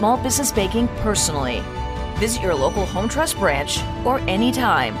take your small business banking personally. Visit your local Home Trust branch or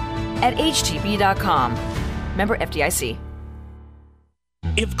anytime at htb.com. Member FDIC.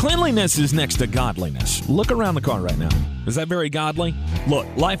 If cleanliness is next to godliness, look around the car right now. Is that very godly? Look,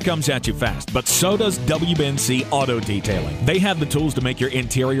 life comes at you fast, but so does WNC Auto Detailing. They have the tools to make your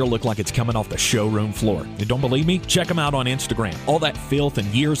interior look like it's coming off the showroom floor. You don't believe me? Check them out on Instagram. All that filth and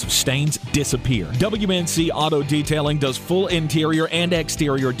years of stains disappear. WNC Auto Detailing does full interior and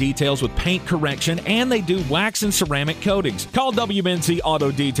exterior details with paint correction, and they do wax and ceramic coatings. Call WNC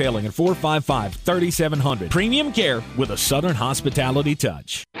Auto Detailing at 455-3700. Premium care with a Southern hospitality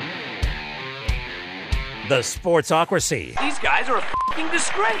touch. The Sportsocracy. These guys are a f***ing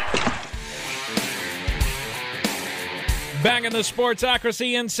disgrace. Back in the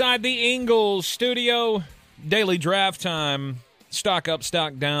Sportsocracy inside the Ingalls studio. Daily draft time. Stock up,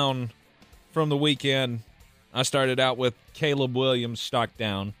 stock down from the weekend. I started out with Caleb Williams, stock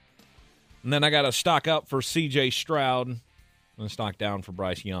down. And then I got a stock up for C.J. Stroud and a stock down for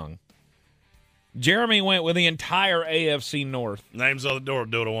Bryce Young. Jeremy went with the entire AFC North. Names on the door,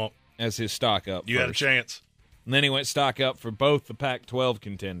 do what I want. As his stock up. You first. had a chance. And then he went stock up for both the Pac-12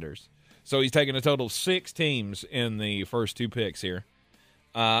 contenders. So he's taken a total of 6 teams in the first 2 picks here.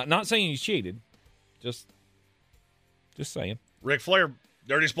 Not saying he's cheated. Just saying. Ric Flair,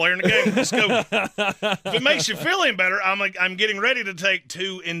 dirtiest player in the game. Let's go. If it makes you feel any better, I'm getting ready to take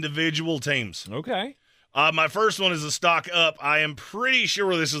 2 individual teams. Okay. My first one is a stock up. I am pretty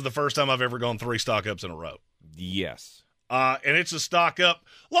sure this is the first time I've ever gone 3 stock ups in a row. Yes. And it's a stock up.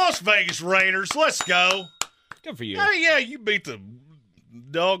 Las Vegas Raiders, let's go. Good for you. Hey, yeah, you beat the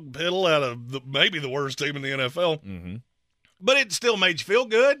dog piddle out of maybe the worst team in the NFL. Mm-hmm. But it still made you feel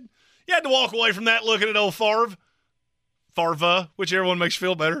good. You had to walk away from that looking at old Favre, whichever one makes you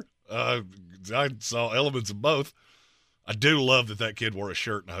feel better. I saw elements of both. I do love that kid wore a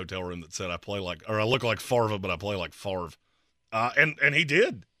shirt in a hotel room that said, I look like Favre, but I play like Favre. And he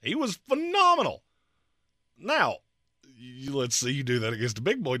did. He was phenomenal. Now, let's see you do that against the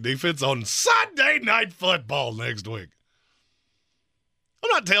big boy defense on Sunday Night Football next week. I'm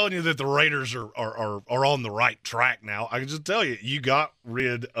not telling you that the Raiders are on the right track now. I can just tell you, you got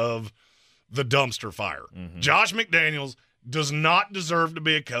rid of the dumpster fire. Mm-hmm. Josh McDaniels does not deserve to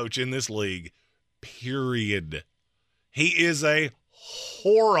be a coach in this league, period. He is a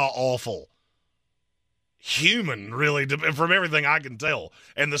horror-awful human, really, from everything I can tell.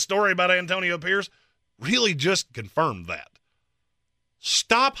 And the story about Antonio Pierce really just confirmed that.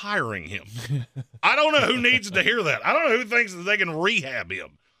 Stop hiring him. I don't know who needs to hear that. I don't know who thinks that they can rehab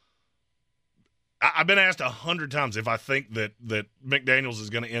him. I've been asked 100 times if I think that McDaniels is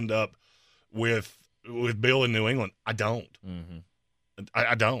going to end up with Bill in New England. I don't. Mm-hmm.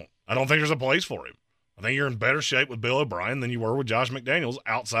 I don't. I don't think there's a place for him. I think you're in better shape with Bill O'Brien than you were with Josh McDaniels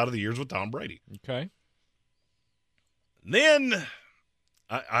outside of the years with Tom Brady. Okay. Then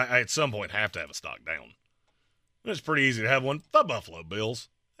I at some point have to have a stock down. It's pretty easy to have one. The Buffalo Bills.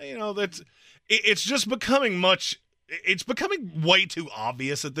 You know, it's just becoming it's becoming way too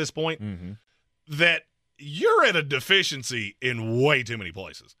obvious at this point that you're at a deficiency in way too many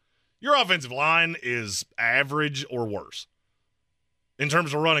places. Your offensive line is average or worse in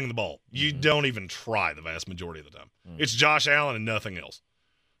terms of running the ball. You don't even try the vast majority of the time. It's Josh Allen and nothing else.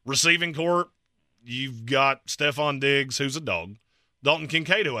 Receiving corps, you've got Stephon Diggs, who's a dog. Dalton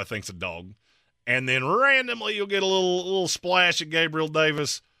Kincaid, who I think's a dog. And then randomly you'll get a little splash of Gabriel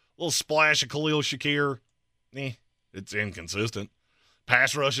Davis, a little splash of Khalil Shakir. It's inconsistent.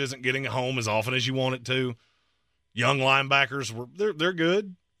 Pass rush isn't getting it home as often as you want it to. Young linebackers, they're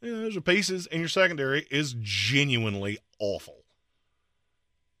good. Yeah, those are pieces, and your secondary is genuinely awful.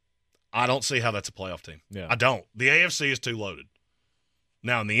 I don't see how that's a playoff team. Yeah. I don't. The AFC is too loaded.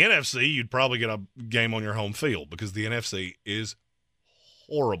 Now, in the NFC, you'd probably get a game on your home field because the NFC is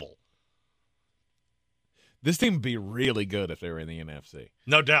horrible. This team would be really good if they were in the NFC.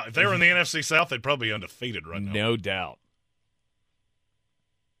 No doubt. If they were in the NFC South, they'd probably be undefeated right now. No doubt.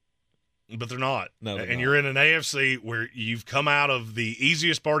 But they're not. No, they're and not. You're in an AFC where you've come out of the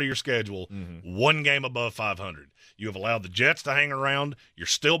easiest part of your schedule, one game above 500. You have allowed the Jets to hang around. You're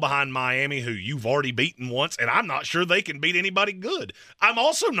still behind Miami, who you've already beaten once, and I'm not sure they can beat anybody good. I'm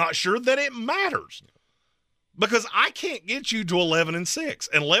also not sure that it matters because I can't get you to 11-6.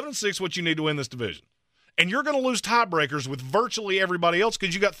 And 11-6 is what you need to win this division. And you're going to lose tiebreakers with virtually everybody else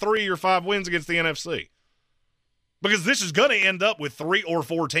because you got 3 or 5 wins against the NFC. Because this is going to end up with 3 or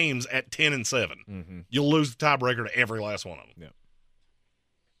 4 teams at 10-7. You'll lose the tiebreaker to every last one of them. Yeah.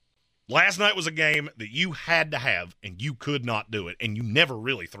 Last night was a game that you had to have, and you could not do it, and you never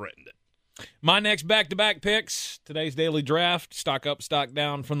really threatened it. My next back-to-back picks, today's daily draft, stock up, stock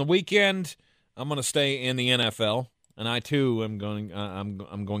down from the weekend. I'm going to stay in the NFL, and I too am going.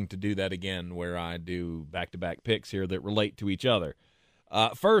 I'm going to do that again, where I do back-to-back picks here that relate to each other.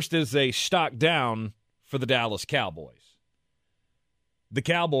 First is a stock down for the Dallas Cowboys. The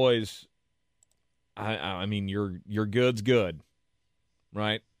Cowboys, I mean, your good's good,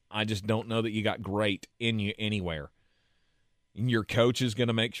 right? I just don't know that you got great in you anywhere. And your coach is going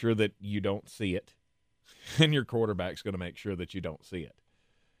to make sure that you don't see it, and your quarterback's going to make sure that you don't see it.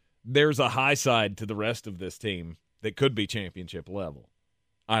 There's a high side to the rest of this team that could be championship level.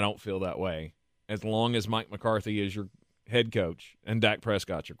 I don't feel that way as long as Mike McCarthy is your head coach and Dak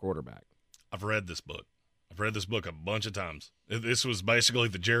Prescott's your quarterback. I've read this book. I've read this book a bunch of times. This was basically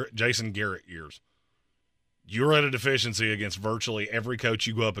the Jason Garrett years. You're at a deficiency against virtually every coach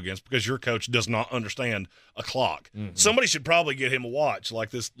you go up against because your coach does not understand a clock. Somebody should probably get him a watch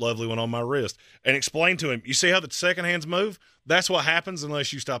like this lovely one on my wrist and explain to him, you see how the second hands move? That's what happens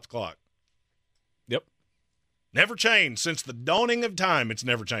unless you stop the clock. Yep. Never changed. Since the dawning of time, it's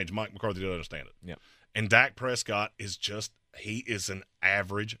never changed. Mike McCarthy didn't understand it. Yep. And Dak Prescott is he is an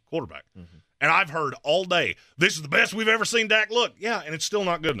average quarterback. And I've heard all day, this is the best we've ever seen Dak look. Yeah, and it's still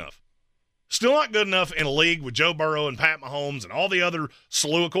not good enough. Still not good enough in a league with Joe Burrow and Pat Mahomes and all the other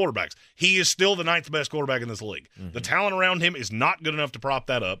slew of quarterbacks. He is still the 9th best quarterback in this league. The talent around him is not good enough to prop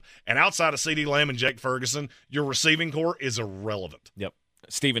that up. And outside of CeeDee Lamb and Jake Ferguson, your receiving core is irrelevant. Yep.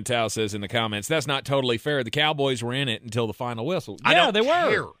 Stephen Tao says in the comments, that's not totally fair. The Cowboys were in it until the final whistle. I Yeah, don't they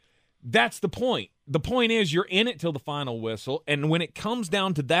care. were. That's the point. The point is you're in it till the final whistle, and when it comes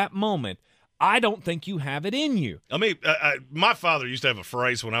down to that moment, I don't think you have it in you. I mean, my father used to have a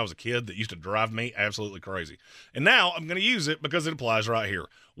phrase when I was a kid that used to drive me absolutely crazy. And now I'm going to use it because it applies right here.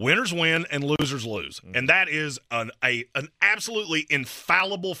 Winners win and losers lose. And that is an absolutely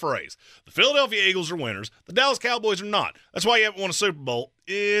infallible phrase. The Philadelphia Eagles are winners. The Dallas Cowboys are not. That's why you haven't won a Super Bowl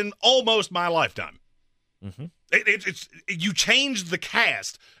in almost my lifetime. You change the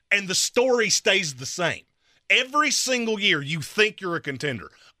cast, and the story stays the same. Every single year, you think you're a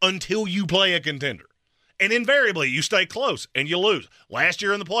contender until you play a contender. And invariably, you stay close and you lose. Last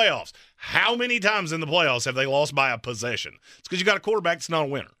year in the playoffs, how many times in the playoffs have they lost by a possession? It's because you got a quarterback that's not a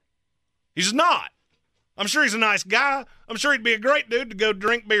winner. He's not. I'm sure he's a nice guy. I'm sure he'd be a great dude to go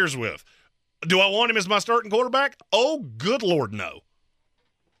drink beers with. Do I want him as my starting quarterback? Oh, good Lord, no.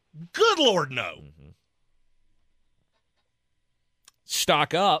 Good Lord, no.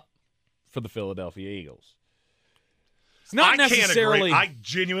 Stock up for the Philadelphia Eagles. It's not necessarily. Can't agree. I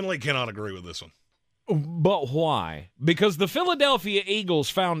genuinely cannot agree with this one. But why? Because the Philadelphia Eagles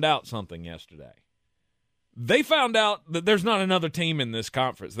found out something yesterday. They found out that there's not another team in this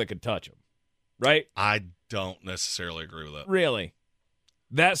conference that could touch them, right? I don't necessarily agree with that. Really?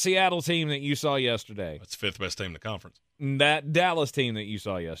 That Seattle team that you saw yesterday. That's the 5th best team in the conference. That Dallas team that you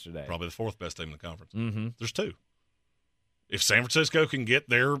saw yesterday. Probably the 4th best team in the conference. There's 2. If San Francisco can get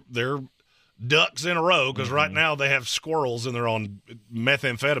their ducks in a row, because right now they have squirrels and they're on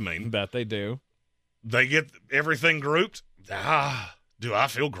methamphetamine. Bet they do. They get everything grouped. Do I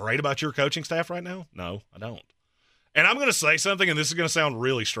feel great about your coaching staff right now? No, I don't. And I'm going to say something, and this is going to sound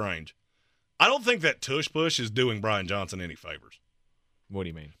really strange. I don't think that tush-push is doing Brian Johnson any favors. What do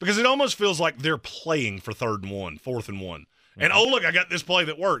you mean? Because it almost feels like they're playing for 3rd and 1, 4th and 1. And, oh, look, I got this play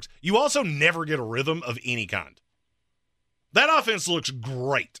that works. You also never get a rhythm of any kind. That offense looks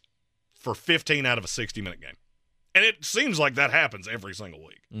great for 15 out of a 60-minute game. And it seems like that happens every single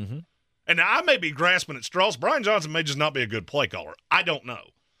week. And now I may be grasping at straws. Brian Johnson may just not be a good play caller. I don't know.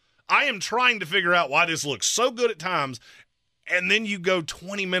 I am trying to figure out why this looks so good at times, and then you go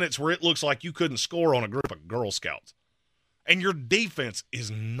 20 minutes where it looks like you couldn't score on a group of Girl Scouts. And your defense is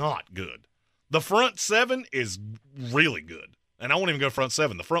not good. The front seven is really good. And I won't even go front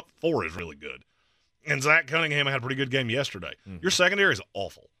seven. The front four is really good. And Zach Cunningham had a pretty good game yesterday. Mm-hmm. Your secondary is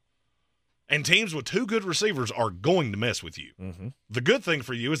awful. And teams with two good receivers are going to mess with you. Mm-hmm. The good thing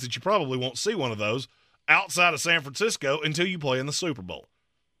for you is that you probably won't see one of those outside of San Francisco until you play in the Super Bowl.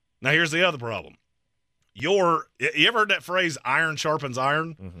 Now, here's the other problem. You ever heard that phrase, iron sharpens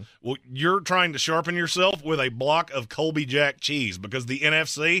iron? Mm-hmm. Well, you're trying to sharpen yourself with a block of Colby Jack cheese because the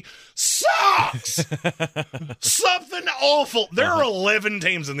NFC sucks. Something awful. There are 11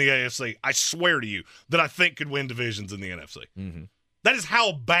 teams in the AFC, I swear to you, that I think could win divisions in the NFC. Mm-hmm. That is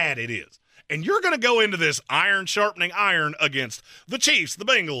how bad it is. And you're going to go into this iron sharpening iron against the Chiefs, the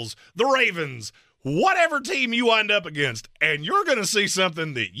Bengals, the Ravens, whatever team you wind up against, and you're going to see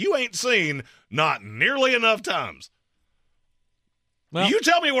something that you ain't seen not nearly enough times. Well, you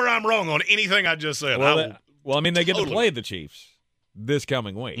tell me where I'm wrong on anything I just said. They get to play the Chiefs this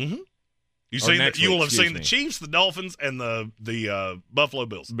coming week. Mm-hmm. You will have seen the Chiefs, the Dolphins, and the Buffalo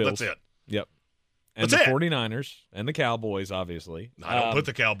Bills. That's it. Yep. And the 49ers and the Cowboys, obviously. I don't put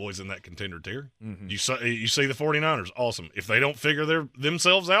the Cowboys in that contender tier. Mm-hmm. You see the 49ers, awesome. If they don't figure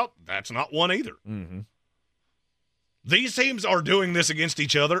themselves out, that's not one either. Mm-hmm. These teams are doing this against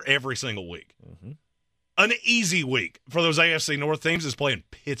each other every single week. Mm-hmm. An easy week for those AFC North teams is playing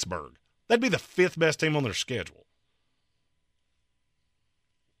Pittsburgh. That'd be the fifth best team on their schedule.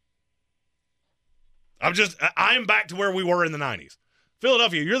 I am back to where we were in the 90s.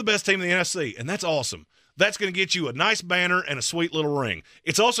 Philadelphia, you're the best team in the NFC, and that's awesome. That's going to get you a nice banner and a sweet little ring.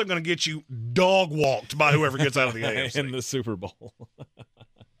 It's also going to get you dog-walked by whoever gets out of the AFC. In the Super Bowl.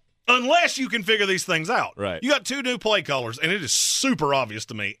 Unless you can figure these things out. Right. You got two new play callers, and it is super obvious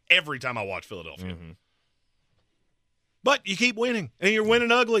to me every time I watch Philadelphia. Mm-hmm. But you keep winning, and you're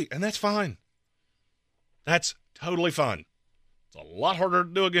winning ugly, and that's fine. That's totally fine. It's a lot harder to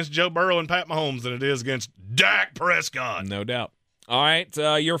do against Joe Burrow and Pat Mahomes than it is against Dak Prescott. No doubt. All right,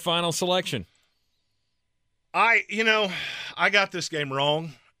 your final selection. I got this game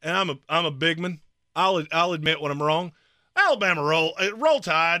wrong, and I'm a big man. I'll admit when I'm wrong. Alabama roll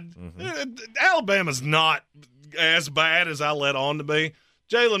Tide. Mm-hmm. Alabama's not as bad as I let on to be.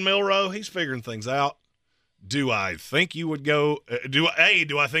 Jalen Milroe, he's figuring things out. Do I think you would go? Do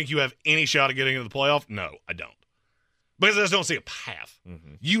I think you have any shot of getting into the playoff? No, I don't. Because I just don't see a path.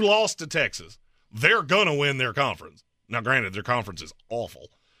 Mm-hmm. You lost to Texas. They're gonna win their conference. Now, granted, their conference is awful,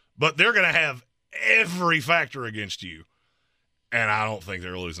 but they're going to have every factor against you, and I don't think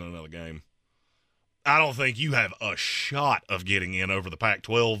they're losing another game. I don't think you have a shot of getting in over the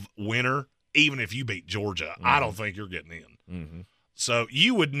Pac-12 winner, even if you beat Georgia. Mm-hmm. I don't think you're getting in. Mm-hmm. So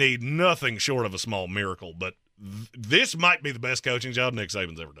you would need nothing short of a small miracle, but this might be the best coaching job Nick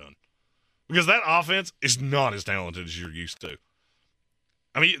Saban's ever done because that offense is not as talented as you're used to.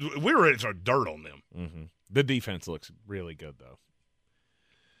 I mean, we were ready to throw dirt on them. Mm-hmm. The defense looks really good, though.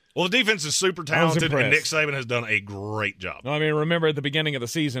 Well, the defense is super talented, and Nick Saban has done a great job. No, I mean, remember at the beginning of the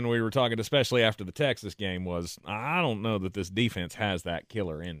season we were talking, especially after the Texas game, was I don't know that this defense has that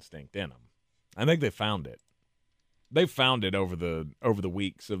killer instinct in them. I think they found it. They found it over the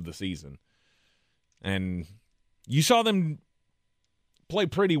weeks of the season. And you saw them play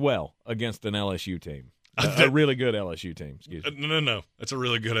pretty well against an LSU team. A really good LSU team, excuse me. No. That's a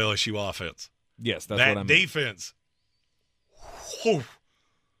really good LSU offense. Yes, that's what I mean. That defense. Whew.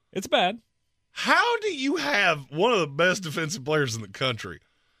 It's bad. How do you have one of the best defensive players in the country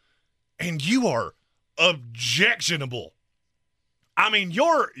and you are objectionable? I mean,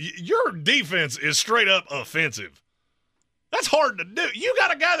 your defense is straight up offensive. That's hard to do. You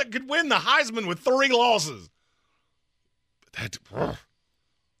got a guy that could win the Heisman with 3 losses.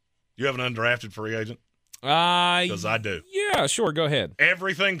 You have an undrafted free agent? Because I do. Yeah, sure. Go ahead.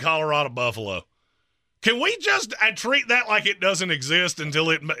 Everything Colorado Buffalo. Can we just treat that like it doesn't exist until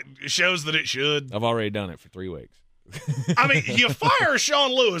it shows that it should? I've already done it for 3 weeks. I mean, you fire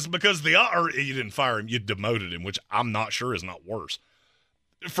Sean Lewis because or you didn't fire him, you demoted him, which I'm not sure is not worse.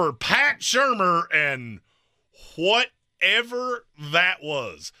 For Pat Shurmur and whatever that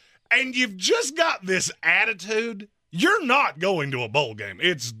was. And you've just got this attitude. You're not going to a bowl game.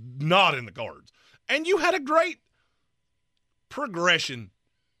 It's not in the cards. And you had a great progression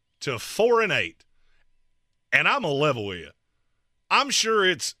to 4-8. And I'm a level with you. I'm sure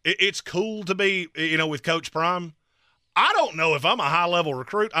it's cool to be, with Coach Prime. I don't know if I'm a high-level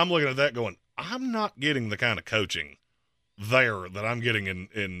recruit. I'm looking at that going, I'm not getting the kind of coaching there that I'm getting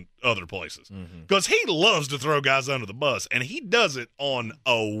in other places. Because he loves to throw guys under the bus, and he does it on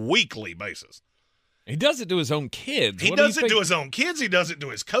a weekly basis. He does it to his own kids. He does it to his own kids. He does it to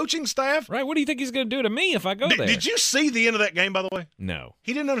his coaching staff. Right. What do you think he's going to do to me if I go there? Did you see the end of that game, by the way? No.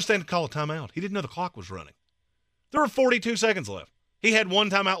 He didn't understand to call a timeout. He didn't know the clock was running. There were 42 seconds left. He had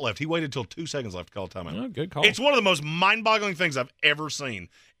one timeout left. He waited till 2 seconds left to call a timeout. Oh, good call. It's one of the most mind-boggling things I've ever seen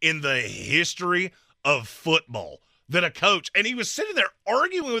in the history of football. That a coach, and he was sitting there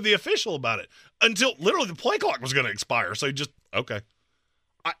arguing with the official about it until literally the play clock was going to expire. So he just, okay.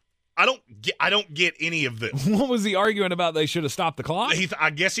 I don't get any of this. What was he arguing about? They should have stopped the clock?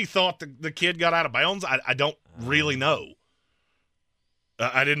 I guess he thought the kid got out of bounds. I don't really know.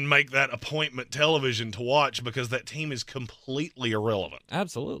 I didn't make that appointment television to watch because that team is completely irrelevant.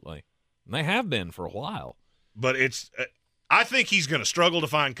 Absolutely. And they have been for a while. But I think he's going to struggle to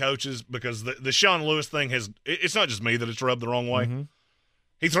find coaches because the Sean Lewis thing it's not just me that it's rubbed the wrong way. Mm-hmm.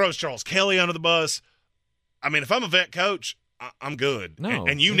 He throws Charles Kelly under the bus. I mean, if I'm a vet coach, I'm good. No,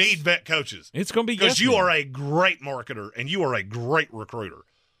 and you need vet coaches. It's going to be because you are a great marketer and you are a great recruiter.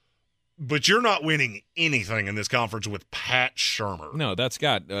 But you're not winning anything in this conference with Pat Shurmur. No, that's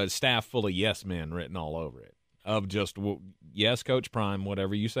got a staff full of yes men written all over it. Of just, yes, Coach Prime,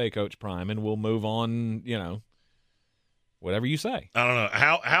 whatever you say, Coach Prime, and we'll move on, whatever you say. I don't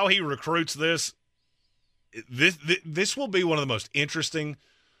know. How he recruits this will be one of the most interesting,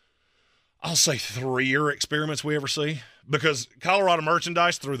 I'll say, 3-year experiments we ever see. Because Colorado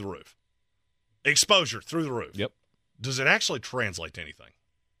merchandise, through the roof. Exposure, through the roof. Yep. Does it actually translate to anything?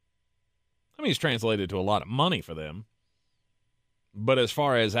 I mean, it's translated to a lot of money for them. But as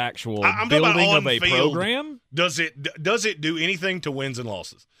far as actual I'm building of a field, program? Does it do anything to wins and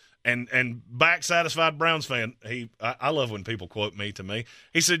losses? And back satisfied Browns fan, I love when people quote me to me.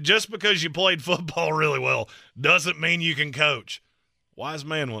 He said, just because you played football really well doesn't mean you can coach. Wise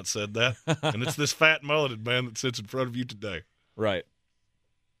man once said that, and it's this fat mulleted man that sits in front of you today. Right.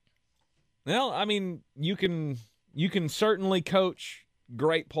 Well, I mean, you can certainly coach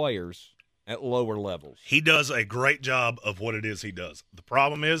great players at lower levels. He does a great job of what it is he does. The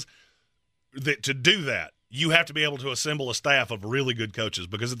problem is that to do that, you have to be able to assemble a staff of really good coaches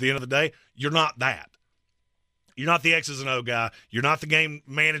because at the end of the day, you're not that. You're not the X's and O guy. You're not the game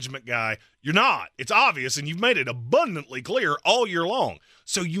management guy. You're not. It's obvious, and you've made it abundantly clear all year long.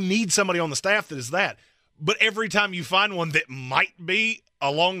 So you need somebody on the staff that is that. But every time you find one that might be a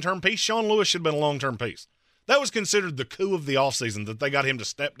long-term piece, Sean Lewis should have been a long-term piece. That was considered the coup of the offseason that they got him to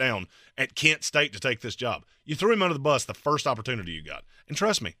step down at Kent State to take this job. You threw him under the bus the first opportunity you got. And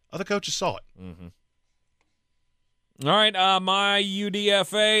trust me, other coaches saw it. Mm-hmm. All right, my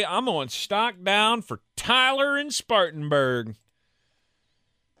UDFA, I'm on stock down for Tyler in Spartanburg.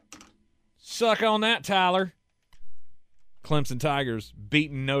 Suck on that, Tyler. Clemson Tigers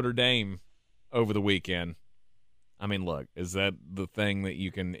beating Notre Dame over the weekend. I mean, look, is that the thing that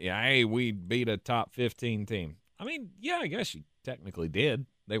you can, hey, we beat a top 15 team? I mean, yeah, I guess you technically did.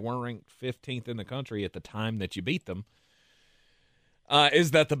 They weren't ranked 15th in the country at the time that you beat them.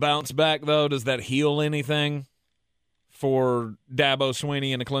 Is that the bounce back, though? Does that heal anything for Dabo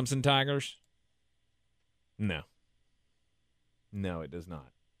Swinney and the Clemson Tigers? No. No, it does not.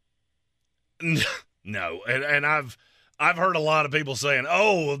 No, and I've heard a lot of people saying,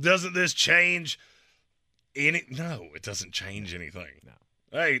 "Oh, well, doesn't this change any?" No, it doesn't change anything. No.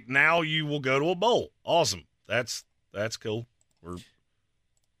 Hey, now you will go to a bowl. Awesome. That's cool. We're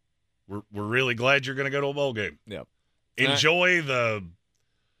really glad you're going to go to a bowl game. Yep. Enjoy the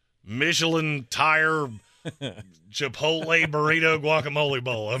Michelin tire Chipotle burrito guacamole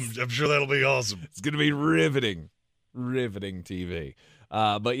bowl. I'm sure that'll be awesome. It's going to be riveting TV.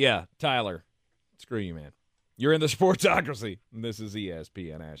 But yeah, Tyler, screw you, man. You're in the Sportsocracy, and this is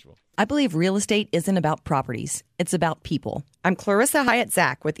ESPN Asheville. I believe real estate isn't about properties. It's about people. I'm Clarissa Hyatt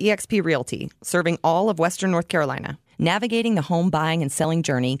Zach with eXp Realty, serving all of Western North Carolina. Navigating the home buying and selling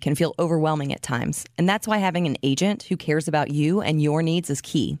journey can feel overwhelming at times, and that's why having an agent who cares about you and your needs is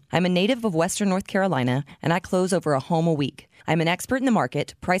key. I'm a native of Western North Carolina, and I close over a home a week. I'm an expert in the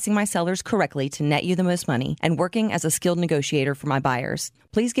market, pricing my sellers correctly to net you the most money, and working as a skilled negotiator for my buyers.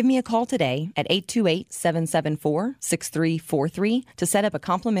 Please give me a call today at 828-774-6343 to set up a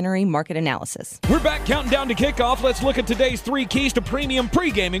complimentary market analysis. We're back counting down to kickoff. Let's look at today's 3 keys to premium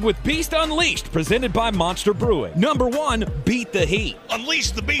pre-gaming with Beast Unleashed, presented by Monster Brewing. Number 1, beat the heat.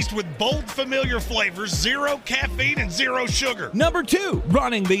 Unleash the beast with bold, familiar flavors, 0 caffeine, and 0 sugar. Number 2,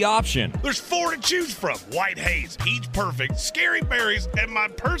 running the option. There's 4 to choose from: White Haze, Peach Perfect, Scary Berries, and my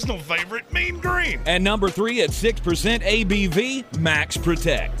personal favorite, Mean Green. And number 3 at 6% ABV, Max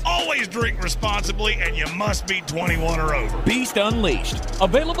Protect. Always drink responsibly, and you must be 21 or over. Beast Unleashed.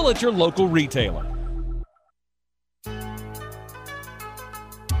 Available at your local retailer.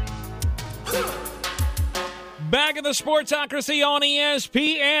 Back in the Sportsocracy on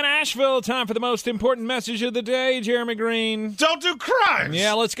ESPN Asheville. Time for the most important message of the day, Jeremy Greene. Don't do crimes!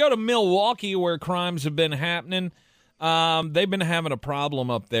 Yeah, let's go to Milwaukee where crimes have been happening. They've been having a problem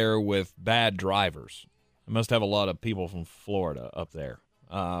up there with bad drivers. They must have a lot of people from Florida up there.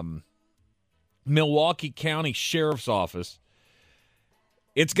 Milwaukee County Sheriff's Office.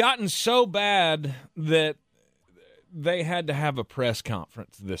 It's gotten so bad that they had to have a press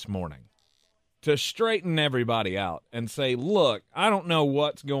conference this morning to straighten everybody out and say, look, I don't know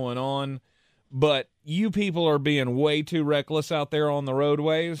what's going on, but you people are being way too reckless out there on the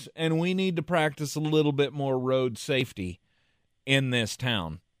roadways, and we need to practice a little bit more road safety in this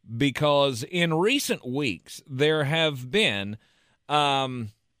town. Because in recent weeks, there have been,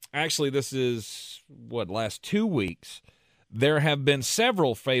 actually this is, last 2 weeks, there have been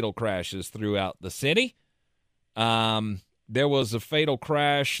several fatal crashes throughout the city. There was a fatal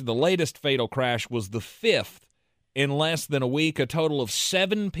crash. The latest fatal crash was the 5th in less than a week. A total of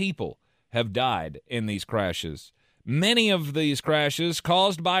 7 people have died in these crashes. Many of these crashes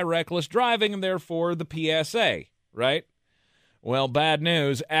caused by reckless driving and therefore the PSA, right? Well, bad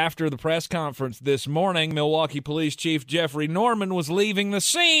news. After the press conference this morning, Milwaukee Police Chief Jeffrey Norman was leaving the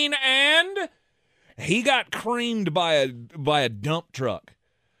scene and he got creamed by a dump truck.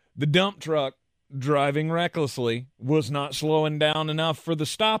 The dump truck, driving recklessly, was not slowing down enough for the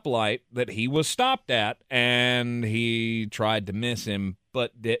stoplight that he was stopped at, and he tried to miss him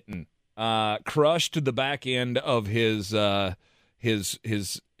but didn't. Crushed the back end of his SUV,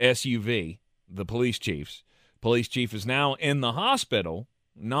 the police chief's. Police chief is now in the hospital,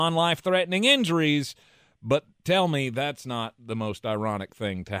 non-life-threatening injuries, but tell me that's not the most ironic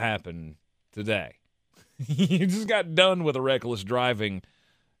thing to happen today. You just got done with a reckless driving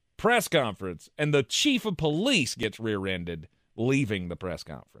press conference, and the chief of police gets rear-ended leaving the press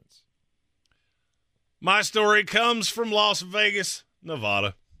conference. My story comes from Las Vegas,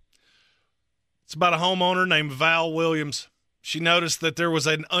 Nevada. It's about a homeowner named Val Williams. She noticed that there was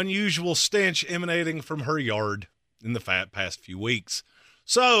an unusual stench emanating from her yard in the past few weeks.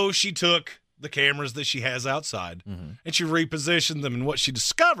 So she took the cameras that she has outside and she repositioned them, and what she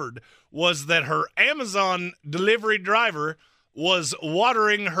discovered was that her Amazon delivery driver was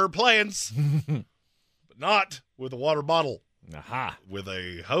watering her plants, but not with a water bottle. Aha. With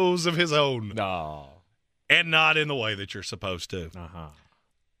a hose of his own. No. And not in the way that you're supposed to.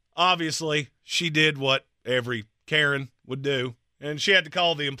 Obviously, she did what every Karen would do, and she had to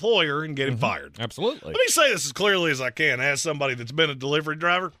call the employer and get him fired. Absolutely. Let me say this as clearly as I can as somebody that's been a delivery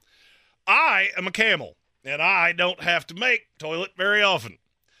driver. I am a camel, and I don't have to make toilet very often.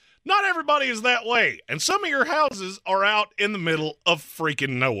 Not everybody is that way, and some of your houses are out in the middle of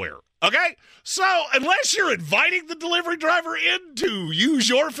freaking nowhere, okay? So unless you're inviting the delivery driver in to use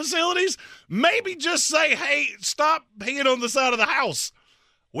your facilities, maybe just say, hey, stop peeing on the side of the house.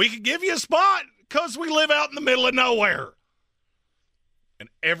 We can give you a spot because we live out in the middle of nowhere. And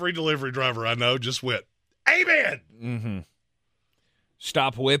every delivery driver I know just went, amen.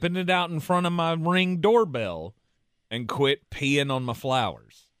 Stop whipping it out in front of my Ring doorbell and quit peeing on my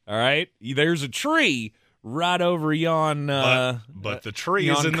flowers. All right, there's a tree right over yon. But the tree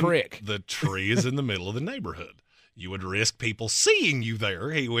is in creek. The tree is in the middle of the neighborhood. You would risk people seeing you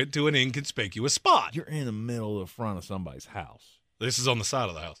there. He went to an inconspicuous spot. You're in the middle of the front of somebody's house. This is on the side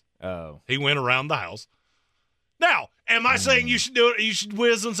of the house. Oh, he went around the house. Now, am I saying you should do it? You should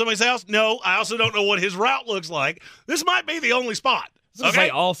whiz on somebody's house? No, I also don't know what his route looks like. This might be the only spot. Okay.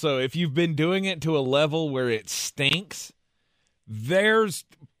 Also, if you've been doing it to a level where it stinks, there's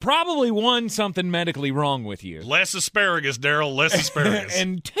probably something medically wrong with you. Less asparagus, Daryl, less asparagus.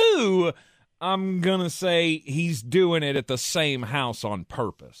 And 2, I'm going to say he's doing it at the same house on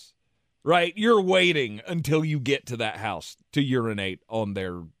purpose, right? You're waiting until you get to that house to urinate on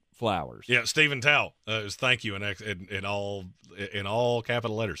their flowers. Yeah, Stephen Tao is thank you in all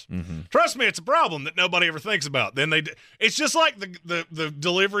capital letters. Trust me, it's a problem that nobody ever thinks about. Then it's just like the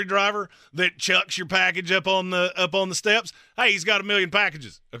delivery driver that chucks your package up on the steps. Hey, he's got 1 million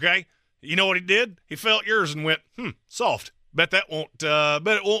packages. Okay, you know what he did? He felt yours and went, soft. Bet it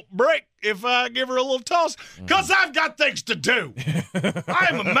won't break if I give her a little toss. Because I've got things to do. I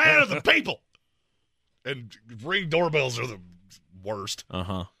am a man of the people. And Ring doorbells are the worst.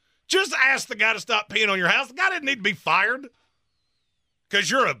 Uh-huh. Just ask the guy to stop peeing on your house. The guy didn't need to be fired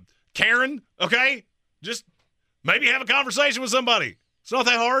because you're a Karen, okay? Just maybe have a conversation with somebody. It's not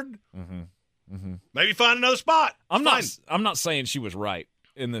that hard. Maybe find another spot. I'm not saying she was right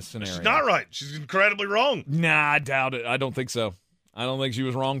in this scenario. She's not right. She's incredibly wrong. Nah, I doubt it. I don't think so. I don't think she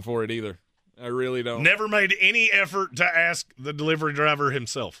was wrong for it either. I really don't. Never made any effort to ask the delivery driver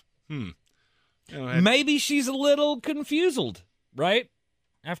himself. Maybe she's a little confused, right?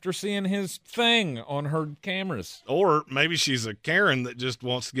 After seeing his thing on her cameras. Or maybe she's a Karen that just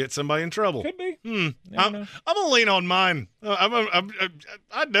wants to get somebody in trouble. Could be. I'm going to lean on mine.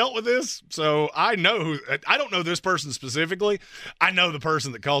 I dealt with this, so I know who. I don't know this person specifically. I know the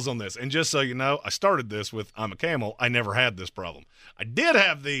person that calls on this. And just so you know, I started this with I'm a camel. I never had this problem. I did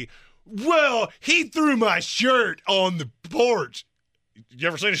have he threw my shirt on the porch. You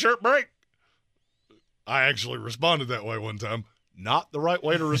ever seen a shirt break? I actually responded that way one time. Not the right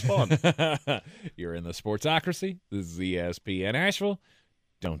way to respond. You're in the Sportsocracy. This is ESPN Asheville.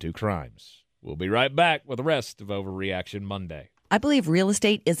 Don't do crimes. We'll be right back with the rest of Overreaction Monday. I believe real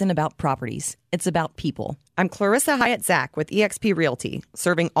estate isn't about properties. It's about people. I'm Clarissa Hyatt Zach with eXp Realty,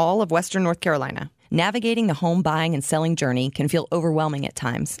 serving all of Western North Carolina. Navigating the home buying and selling journey can feel overwhelming at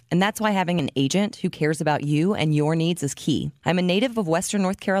times, and that's why having an agent who cares about you and your needs is key. I'm a native of Western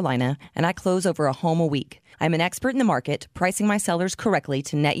North Carolina, and I close over a home a week. I'm an expert in the market, pricing my sellers correctly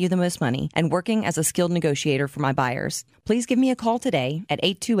to net you the most money, and working as a skilled negotiator for my buyers. Please give me a call today at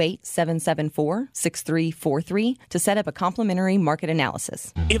 828-774-6343 to set up a complimentary market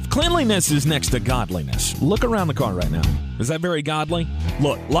analysis. If cleanliness is next to godliness, look around the car right now. Is that very godly?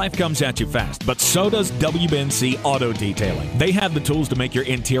 Look, life comes at you fast, but so does WBNC Auto Detailing. They have the tools to make your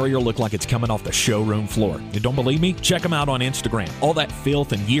interior look like it's coming off the showroom floor. You don't believe me? Check them out on Instagram. All that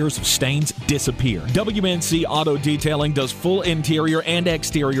filth and years of stains disappear. WBNC Auto Detailing does full interior and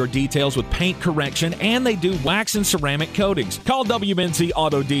exterior details with paint correction, and they do wax and ceramic coatings. Call WBNC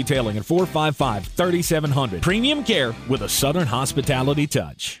Auto Detailing at 455-3700. Premium care with a Southern hospitality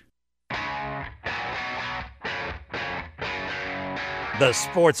touch. The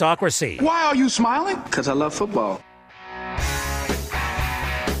Sportsocracy. Why are you smiling? Because I love football.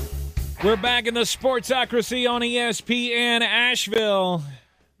 We're back in the Sportsocracy on ESPN Asheville.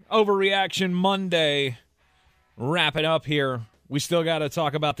 Overreaction Monday. Wrap it up here. We still got to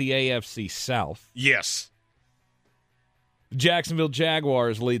talk about the AFC South. Yes. Jacksonville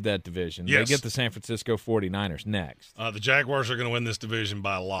Jaguars lead that division. Yes. They get the San Francisco 49ers next. The Jaguars are going to win this division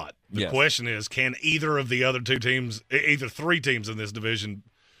by a lot. The question is, can either of the other two teams, either three teams in this division,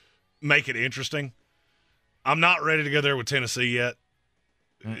 make it interesting? I'm not ready to go there with Tennessee yet.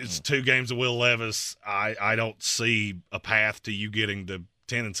 It's 2 games of Will Levis. I don't see a path to you getting to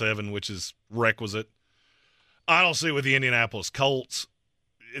 10-7, which is requisite. I don't see it with the Indianapolis Colts.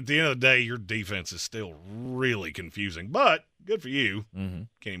 At the end of the day, your defense is still really confusing, but good for you,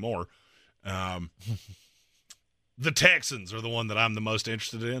 Kenny Moore. The Texans are the one that I'm the most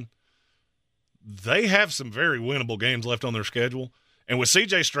interested in. They have some very winnable games left on their schedule, and with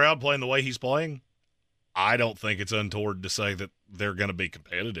C.J. Stroud playing the way he's playing, I don't think it's untoward to say that they're going to be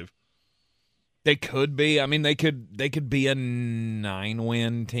competitive. They could be. I mean, they could be a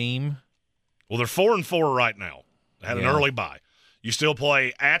 9-win team. Well, they're 4-4 right now. They had an early bye. You still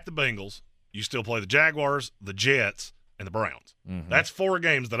play at the Bengals. You still play the Jaguars, the Jets, and the Browns. That's 4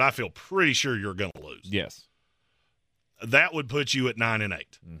 games that I feel pretty sure you're going to lose. Yes. That would put you at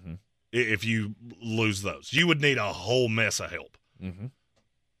 9-8 if you lose those. You would need a whole mess of help.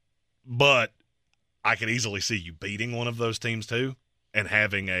 But I could easily see you beating one of those teams too and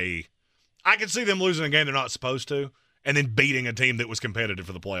having I could see them losing a game they're not supposed to and then beating a team that was competitive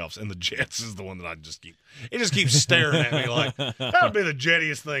for the playoffs. And the Jets is the one that it just keeps staring at me like that would be the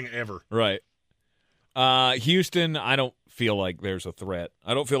jettiest thing ever. Right. Houston, I don't feel like there's a threat.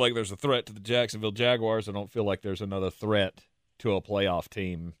 I don't feel like there's a threat to the Jacksonville Jaguars. I don't feel like there's another threat to a playoff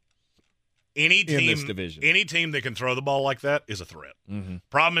team in this division. Any team that can throw the ball like that is a threat.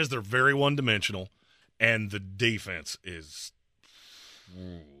 Problem is they're very one-dimensional, and the defense is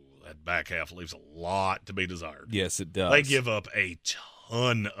that back half leaves a lot to be desired. Yes, it does. They give up a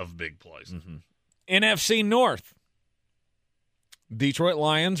ton of big plays. NFC North. Detroit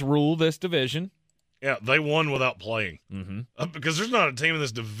Lions rule this division. Yeah, they won without playing. Because there's not a team in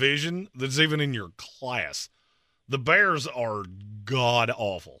this division that's even in your class. The Bears are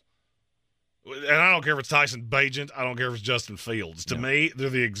god-awful. And I don't care if it's Tyson Bagent. I don't care if it's Justin Fields. To me, they're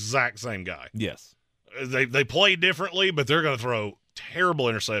the exact same guy. Yes. They play differently, but they're going to throw terrible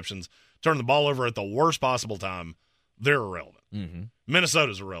interceptions, turn the ball over at the worst possible time. They're irrelevant. Mm-hmm.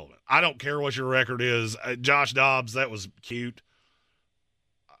 Minnesota's irrelevant. I don't care what your record is. Josh Dobbs, that was cute.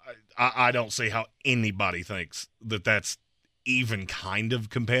 I don't see how anybody thinks that that's even kind of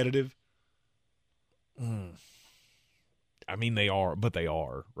competitive. I mean, they are,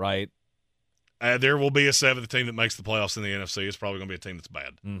 right? There will be a seventh team that makes the playoffs in the NFC. It's probably going to be a team that's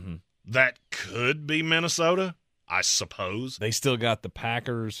bad. Mm-hmm. That could be Minnesota, I suppose. They still got the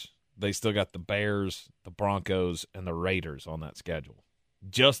Packers. They still got the Bears, the Broncos, and the Raiders on that schedule.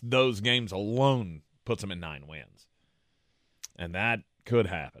 Just those games alone puts them at 9 wins. And that could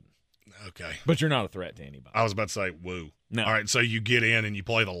happen. Okay. But you're not a threat to anybody. I was about to say, woo. No. All right, so you get in and you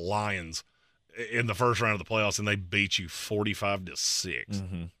play the Lions in the first round of the playoffs, and they beat you 45-6.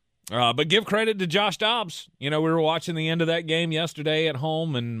 Mm-hmm. But give credit to Josh Dobbs. You know, we were watching the end of that game yesterday at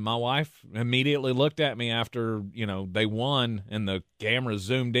home, and my wife immediately looked at me after, they won, and the camera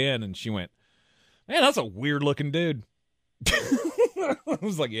zoomed in, and she went, "Man, that's a weird-looking dude." I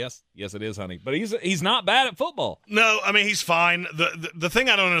was like, yes, it is, honey. But he's not bad at football. No, I mean, he's fine. The thing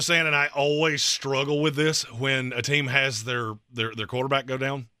I don't understand, and I always struggle with this when a team has their quarterback go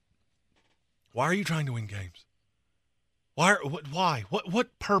down, why are you trying to win games? Why?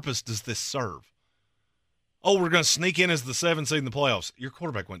 What purpose does this serve? Oh, we're going to sneak in as the 7th seed in the playoffs. Your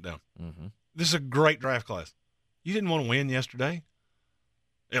quarterback went down. Mm-hmm. This is a great draft class. You didn't want to win yesterday.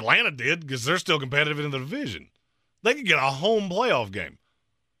 Atlanta did because they're still competitive in the division. They could get a home playoff game.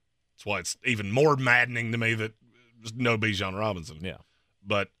 That's why it's even more maddening to me that there's no Bijan Robinson. Yeah.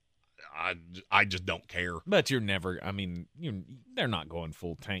 But I just don't care. But you're never – I mean, they're not going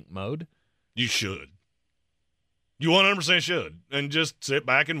full tank mode. You should. You 100% should. And just sit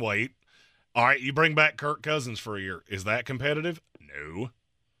back and wait. All right, you bring back Kirk Cousins for a year. Is that competitive? No.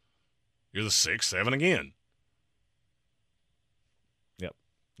 You're the 6-7 again. Yep.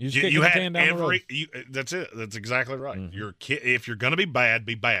 You had every. That's it. That's exactly right. Mm-hmm. If you're going to be bad,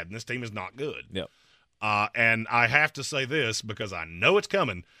 and this team is not good. Yep. And I have to say this because I know it's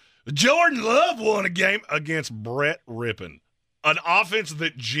coming. Jordan Love won a game against Brett Rippon, an offense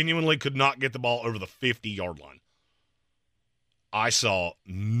that genuinely could not get the ball over the 50-yard line. I saw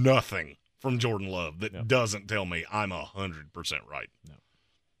nothing from Jordan Love that doesn't tell me I'm 100% right. No.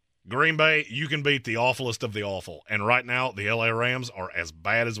 Green Bay, you can beat the awfulest of the awful. And right now, the L.A. Rams are as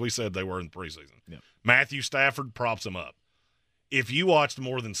bad as we said they were in the preseason. Yep. Matthew Stafford props them up. If you watched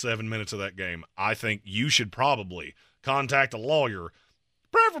more than 7 minutes of that game, I think you should probably contact a lawyer,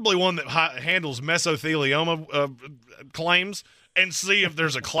 preferably one that handles mesothelioma claims, and see if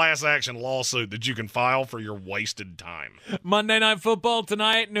there's a class action lawsuit that you can file for your wasted time. Monday Night Football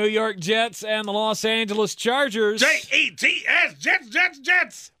tonight, New York Jets and the Los Angeles Chargers. Jets,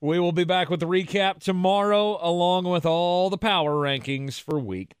 Jets. We will be back with the recap tomorrow, along with all the power rankings for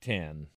Week 10.